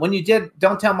 When you did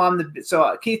Don't Tell Mom,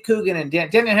 so Keith Coogan and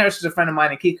Daniel Harris is a friend of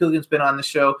mine, and Keith Coogan's been on the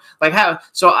show.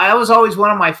 So I was always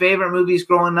one of my favorite movies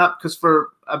growing up, because for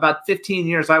about 15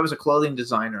 years I was a clothing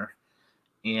designer.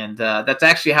 And that's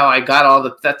actually how I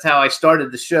got that's how I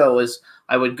started the show. Is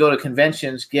I would go to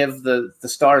conventions, give the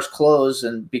stars clothes,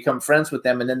 and become friends with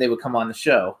them, and then they would come on the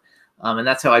show. And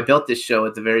that's how I built this show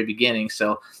at the very beginning.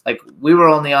 So, we were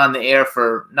only on the air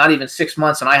for not even 6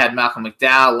 months, and I had Malcolm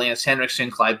McDowell, Lance Henriksen,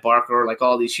 Clyde Barker,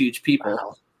 all these huge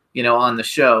people, on the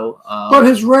show. But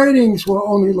his ratings were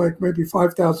only maybe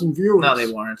 5,000 viewers. No, they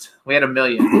weren't. We had 1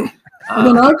 million. And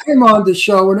then I came on the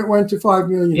show, and it went to 5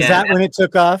 million. Is that when it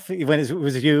took off? When it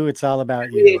was you? It's all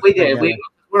about you. We did.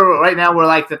 We're right now. We're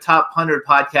the top 100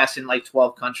 podcasts in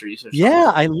 12 countries. Or something.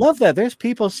 Yeah, I love that. There's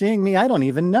people seeing me I don't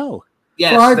even know.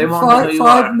 Yes, they won't know who you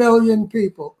are. 5 million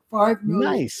people. 5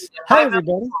 million. Nice. Hi,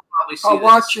 everybody. Are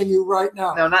watching you right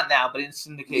now. No, not now, but in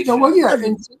syndication. Well, yeah,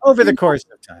 over the course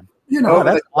of time.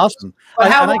 That's awesome.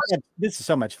 This is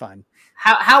so much fun.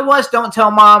 How was Don't Tell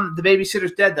Mom, The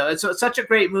Babysitter's Dead, though? It's such a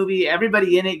great movie.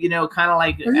 Everybody in it, kind of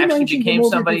actually became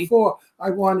somebody. Before, I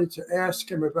wanted to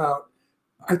ask him about,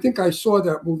 I think I saw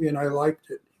that movie and I liked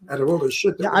it. Out of all the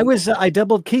shit. Yeah, I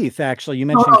doubled Keith, actually. You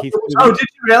mentioned Keith. Did you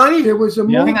really? It was a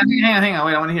movie. Hang on.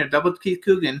 Wait, I want to hear double Keith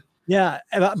Coogan. Yeah,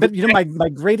 but my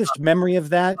greatest memory of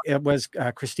that, it was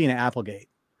Christina Applegate.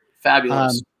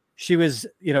 Fabulous. She was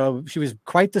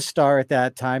quite the star at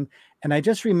that time. And I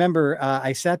just remember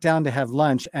I sat down to have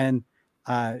lunch, and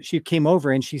she came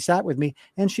over and she sat with me,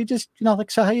 and she just,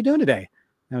 so how you doing today?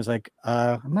 And I was like,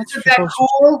 I'm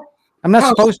not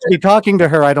supposed to be talking to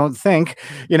her, I don't think.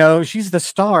 She's the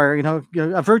star,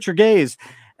 avert your gaze.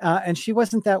 And she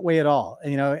wasn't that way at all,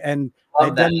 and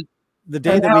the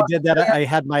day that we did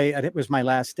that, it was my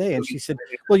last day. And she said,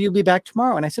 well, you'll be back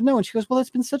tomorrow. And I said, no. And she goes, well,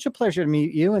 it's been such a pleasure to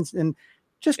meet you. And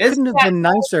just couldn't have been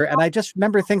nicer. And I just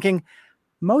remember thinking,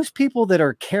 most people that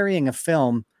are carrying a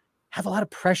film have a lot of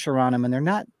pressure on them, and they're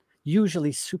not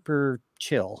usually super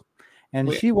chill.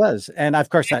 And she was. And of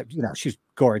course, she's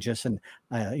gorgeous. And,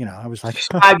 I was like, she's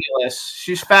fabulous.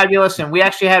 She's fabulous. And we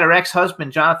actually had her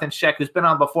ex-husband, Jonathan Sheck, who's been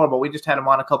on before, but we just had him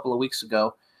on a couple of weeks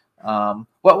ago.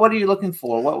 What are you looking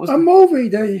for? What was a movie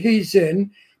that he's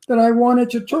in that I wanted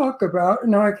to talk about,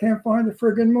 and now I can't find the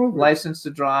friggin' movie. License to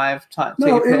Drive.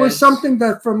 No, it was something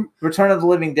that from Return of the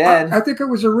Living Dead. I think it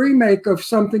was a remake of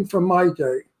something from my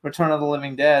day. Return of the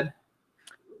Living Dead.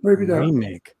 Maybe that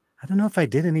remake. I don't know if I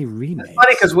did any remakes. It's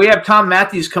funny because we have Tom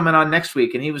Matthews coming on next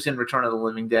week, and he was in Return of the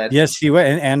Living Dead. Yes, he was,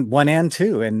 and 1 and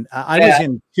 2, and I was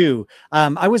in 2.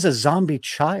 I was a zombie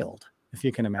child, if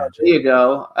you can imagine. There you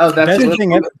go. Oh, that's the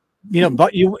thing. You know,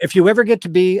 but if you ever get to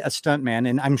be a stuntman,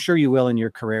 and I'm sure you will in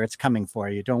your career, it's coming for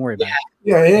you. Don't worry about it.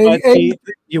 Yeah,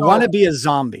 you want to be a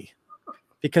zombie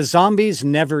because zombies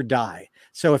never die.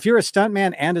 So if you're a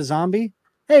stuntman and a zombie,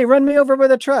 hey, run me over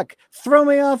with a truck, throw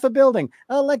me off a building,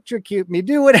 electrocute me,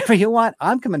 do whatever you want.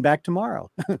 I'm coming back tomorrow.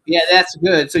 Yeah, that's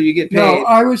good. So you get paid. No,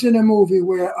 I was in a movie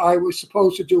where I was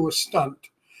supposed to do a stunt,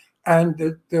 and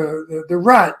the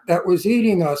rat that was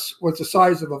eating us was the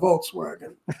size of a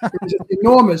Volkswagen. It was an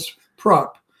enormous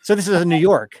prop. So this is in New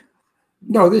York.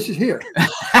 No, this is here.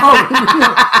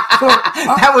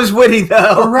 That was witty,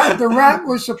 though. The rat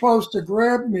was supposed to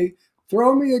grab me,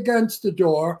 throw me against the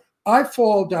door. I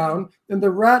fall down, and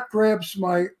the rat grabs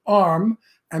my arm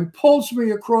and pulls me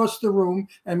across the room,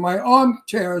 and my arm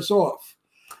tears off.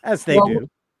 As they do.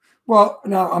 Well,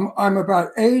 now I'm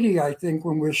about 80, I think,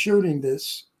 when we're shooting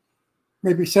this,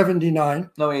 maybe 79.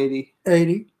 No, 80.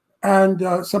 80.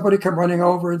 And somebody came running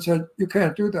over and said, "You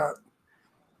can't do that.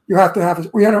 You have to have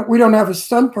we don't have a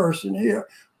stunt person here,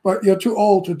 but you're too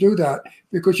old to do that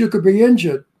because you could be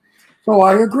injured." So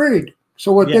I agreed.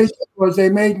 So what they did was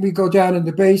they made me go down in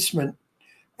the basement,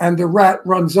 and the rat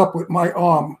runs up with my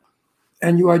arm,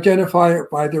 and you identify it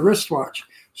by the wristwatch.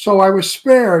 So I was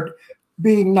spared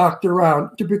being knocked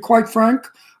around. To be quite frank,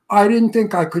 I didn't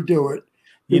think I could do it.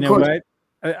 You know what?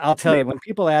 I'll tell you, when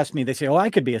people ask me, they say, "Oh,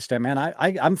 I could be a stuntman.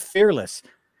 I'm fearless."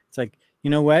 It's like, you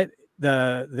know what?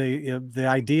 The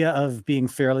idea of being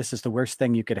fearless is the worst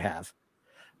thing you could have,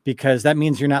 because that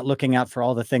means you're not looking out for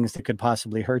all the things that could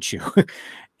possibly hurt you.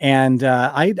 And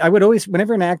I would always,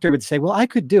 whenever an actor would say, "Well, I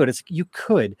could do it," it's you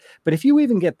could, but if you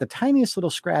even get the tiniest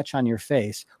little scratch on your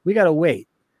face, we got to wait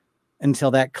until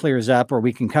that clears up, or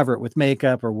we can cover it with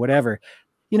makeup or whatever.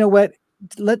 You know what?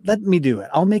 Let me do it.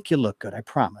 I'll make you look good. I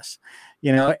promise.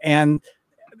 You know, and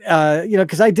you know,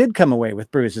 because I did come away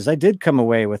with bruises. I did come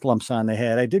away with lumps on the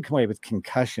head. I did come away with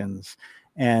concussions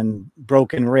and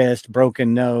broken wrist,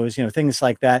 broken nose, you know, things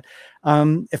like that.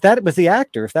 If that was the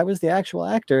actor, if that was the actual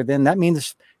actor, then that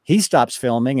means he stops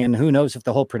filming, and who knows if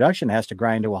the whole production has to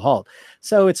grind to a halt.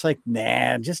 So it's like,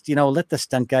 nah, just, you know, let the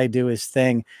stunt guy do his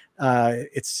thing.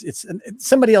 It's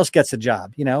somebody else gets a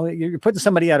job. You know, you're putting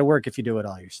somebody out of work if you do it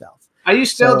all yourself. Are you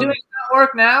still doing stunt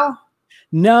work now?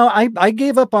 No, I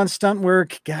gave up on stunt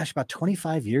work, gosh, about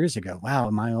 25 years ago. Wow,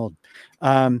 am I old?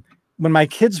 When my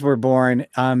kids were born,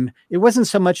 it wasn't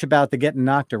so much about the getting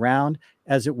knocked around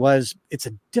as it was, it's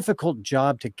a difficult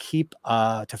job to keep,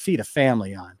 to feed a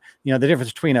family on. You know, the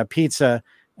difference between a pizza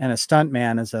and a stunt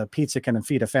man is a pizza can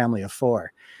feed a family of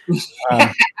 4.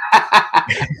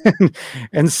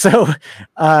 And so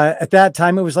at that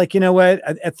time, it was like, you know what,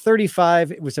 at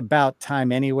 35, it was about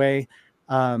time anyway.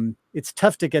 It's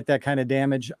tough to get that kind of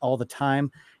damage all the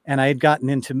time. And I had gotten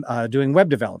into doing web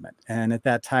development. And at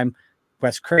that time,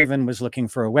 Wes Craven was looking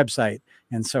for a website.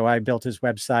 And so I built his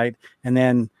website. And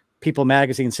then People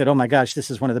Magazine said, "Oh my gosh,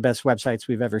 this is one of the best websites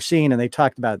we've ever seen." And they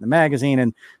talked about it in the magazine.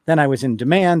 And then I was in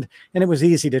demand, and it was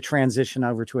easy to transition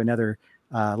over to another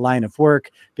line of work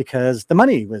because the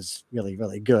money was really,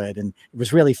 really good. And it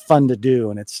was really fun to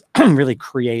do. And it's really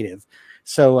creative.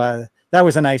 So that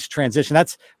was a nice transition.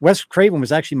 Wes Craven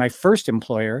was actually my first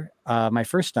employer, my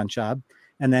first stunt job.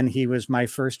 And then he was my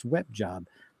first web job.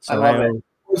 So I love it.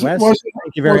 Wes,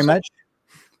 thank you very much.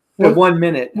 For 1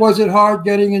 minute. Was it hard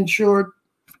getting insured?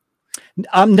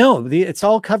 No, it's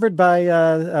all covered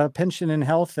by pension and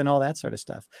health and all that sort of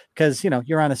stuff. Because, you know,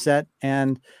 you're on a set,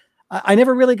 and I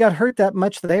never really got hurt that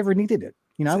much that I ever needed it.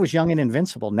 You know, I was young and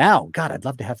invincible. Now, God, I'd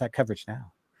love to have that coverage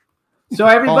now. So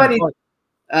everybody,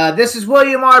 this is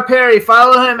William R. Perry.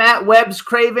 Follow him at Webbs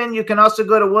Craven. You can also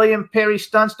go to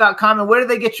WilliamPerryStunts.com. And where do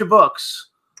they get your books?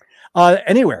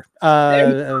 Anywhere.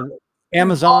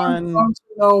 Amazon.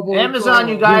 Amazon,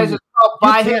 you guys. You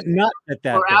can't not get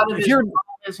that. If you're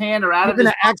his hand or out you're of his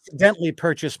going to accidentally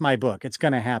purchase my book. It's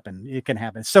going to happen. It can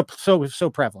happen. So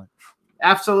prevalent.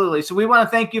 Absolutely. So we want to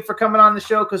thank you for coming on the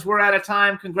show because we're out of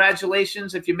time.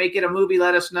 Congratulations. If you make it a movie,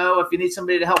 let us know. If you need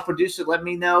somebody to help produce it, let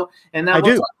me know. And then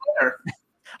we'll talk later.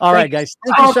 All right, guys.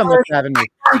 Thank you so much for having me.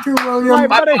 Thank you, William.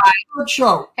 Bye-bye. Good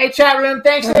show. Hey, chat room.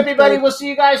 Thanks, everybody. We'll see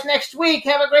you guys next week.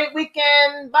 Have a great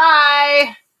weekend.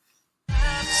 Bye.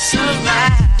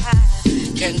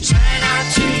 Can turn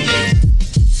out to be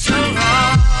so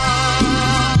wrong.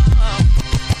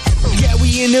 Yeah, we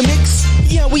we in the mix?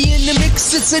 Yeah, we in the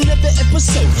mix. It's another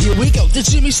episode. Here we go. The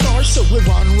Jimmy Star Show with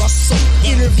Ron Russell.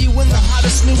 Interviewing the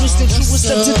hottest, newest, and truest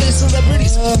of today's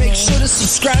celebrities. Make sure to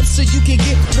subscribe so you can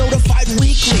get notified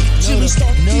weekly. Jimmy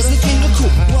Star, he's the king of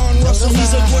cool. Ron Russell,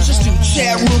 he's a gorgeous dude.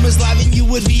 Chat room is live and you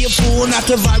would be a fool not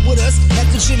to vibe with us at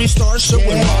the Jimmy Star Show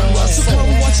with Ron Russell.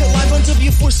 Come watch it live on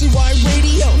W4CY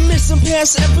Radio. Miss some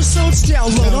past episodes?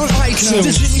 Download on iTunes.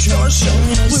 The Jimmy Star Show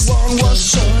with Ron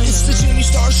Russell. It's the Jimmy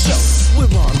Star Show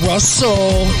with Ron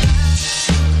Russell.